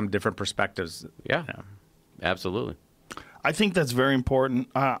check out some different perspectives? Yeah. Absolutely. I think that's very important.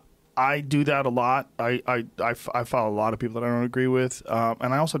 I do that a lot. I follow a lot of people that I don't agree with,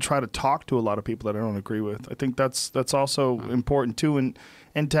 and I also try to talk to a lot of people that I don't agree with. I think that's also important too,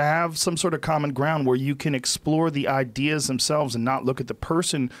 and to have some sort of common ground where you can explore the ideas themselves and not look at the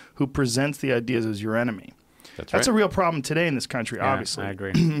person who presents the ideas as your enemy. That's a real problem today in this country, obviously. I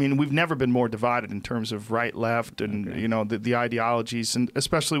agree. I mean, we've never been more divided in terms of right, left, and the ideologies, and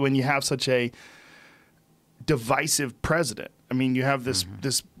especially when you have such a divisive president. I mean, you have this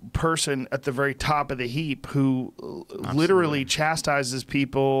person at the very top of the heap who literally chastises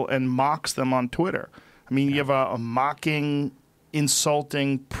people and mocks them on Twitter. I mean, you have a mocking,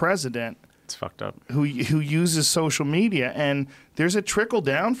 insulting president. It's fucked up. Who uses social media, and there's a trickle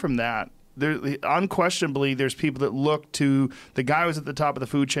down from that unquestionably, there's people that look to the guy who's at the top of the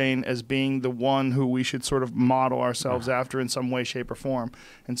food chain as being the one who we should sort of model ourselves after in some way, shape, or form.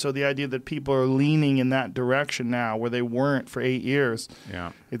 And so the idea that people are leaning in that direction now, where they weren't for 8 years,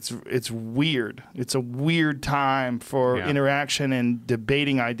 it's weird. It's a weird time for interaction and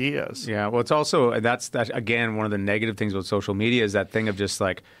debating ideas. Yeah, well, it's also that's again one of the negative things about social media is that thing of just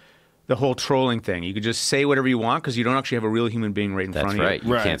like the whole trolling thing. You could just say whatever you want because you don't actually have a real human being right in front of you. That's right.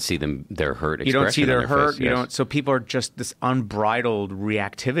 You can't see their hurt expression. You don't see their hurt. Face, you don't. So people are just this unbridled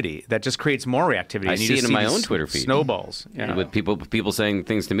reactivity that just creates more reactivity. I see it in my own Twitter feed. Snowballs. With people saying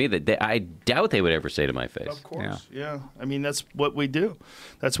things to me that I doubt they would ever say to my face. Of course. Yeah. I mean, that's what we do.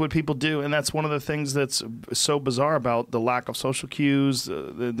 That's what people do. And that's one of the things that's so bizarre about the lack of social cues.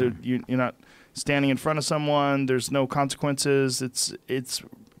 You're not standing in front of someone. There's no consequences. It's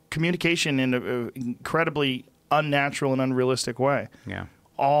communication in an incredibly unnatural and unrealistic way. Yeah.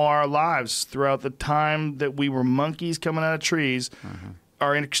 All our lives, throughout the time that we were monkeys coming out of trees,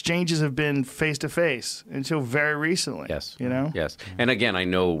 our exchanges have been face-to-face until very recently. Yes. You know? Yes. And again, I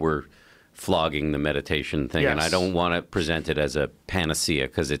know we're flogging the meditation thing, and I don't want to present it as a panacea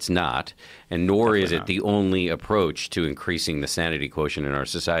because it's not, and nor is it the only approach to increasing the sanity quotient in our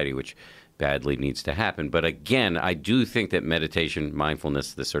society, which badly needs to happen. But again, I do think that meditation,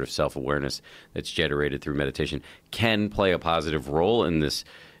 mindfulness, this sort of self-awareness that's generated through meditation can play a positive role in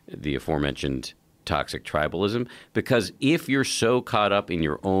the aforementioned toxic tribalism, because if you're so caught up in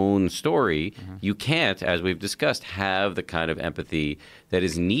your own story, you can't, as we've discussed, have the kind of empathy that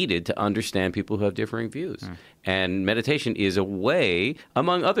is needed to understand people who have differing views. And meditation is a way,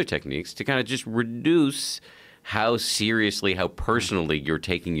 among other techniques, to kind of just reduce how seriously, how personally you're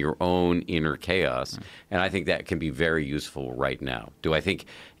taking your own inner chaos. And I think that can be very useful right now. Do I think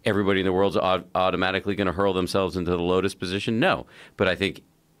everybody in the world's automatically going to hurl themselves into the lotus position? No. But I think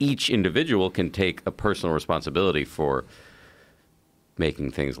each individual can take a personal responsibility for making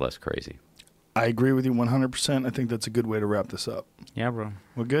things less crazy. I agree with you 100%. I think that's a good way to wrap this up. Yeah, bro.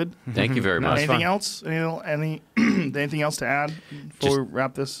 We're good? Thank you very much. Anything else? Anything else to add before we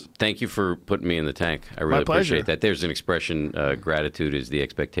wrap this? Thank you for putting me in the tank. I really appreciate that. There's an expression, gratitude is the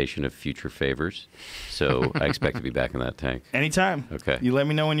expectation of future favors. So I expect to be back in that tank. Anytime. Okay. You let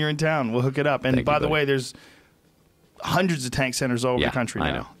me know when you're in town. We'll hook it up. And by the way, there's hundreds of tank centers all over the country now.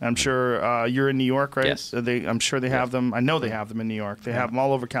 I know. I'm sure you're in New York, right? Yes. I'm sure they have them. I know they have them in New York. They have them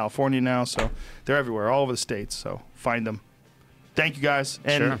all over California now, so they're everywhere, all over the states. So find them. Thank you, guys.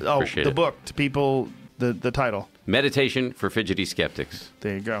 And Appreciate the book to people, the title. Meditation for Fidgety Skeptics.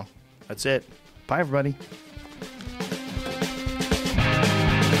 There you go. That's it. Bye, everybody.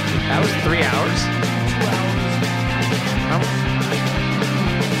 That was 3 hours.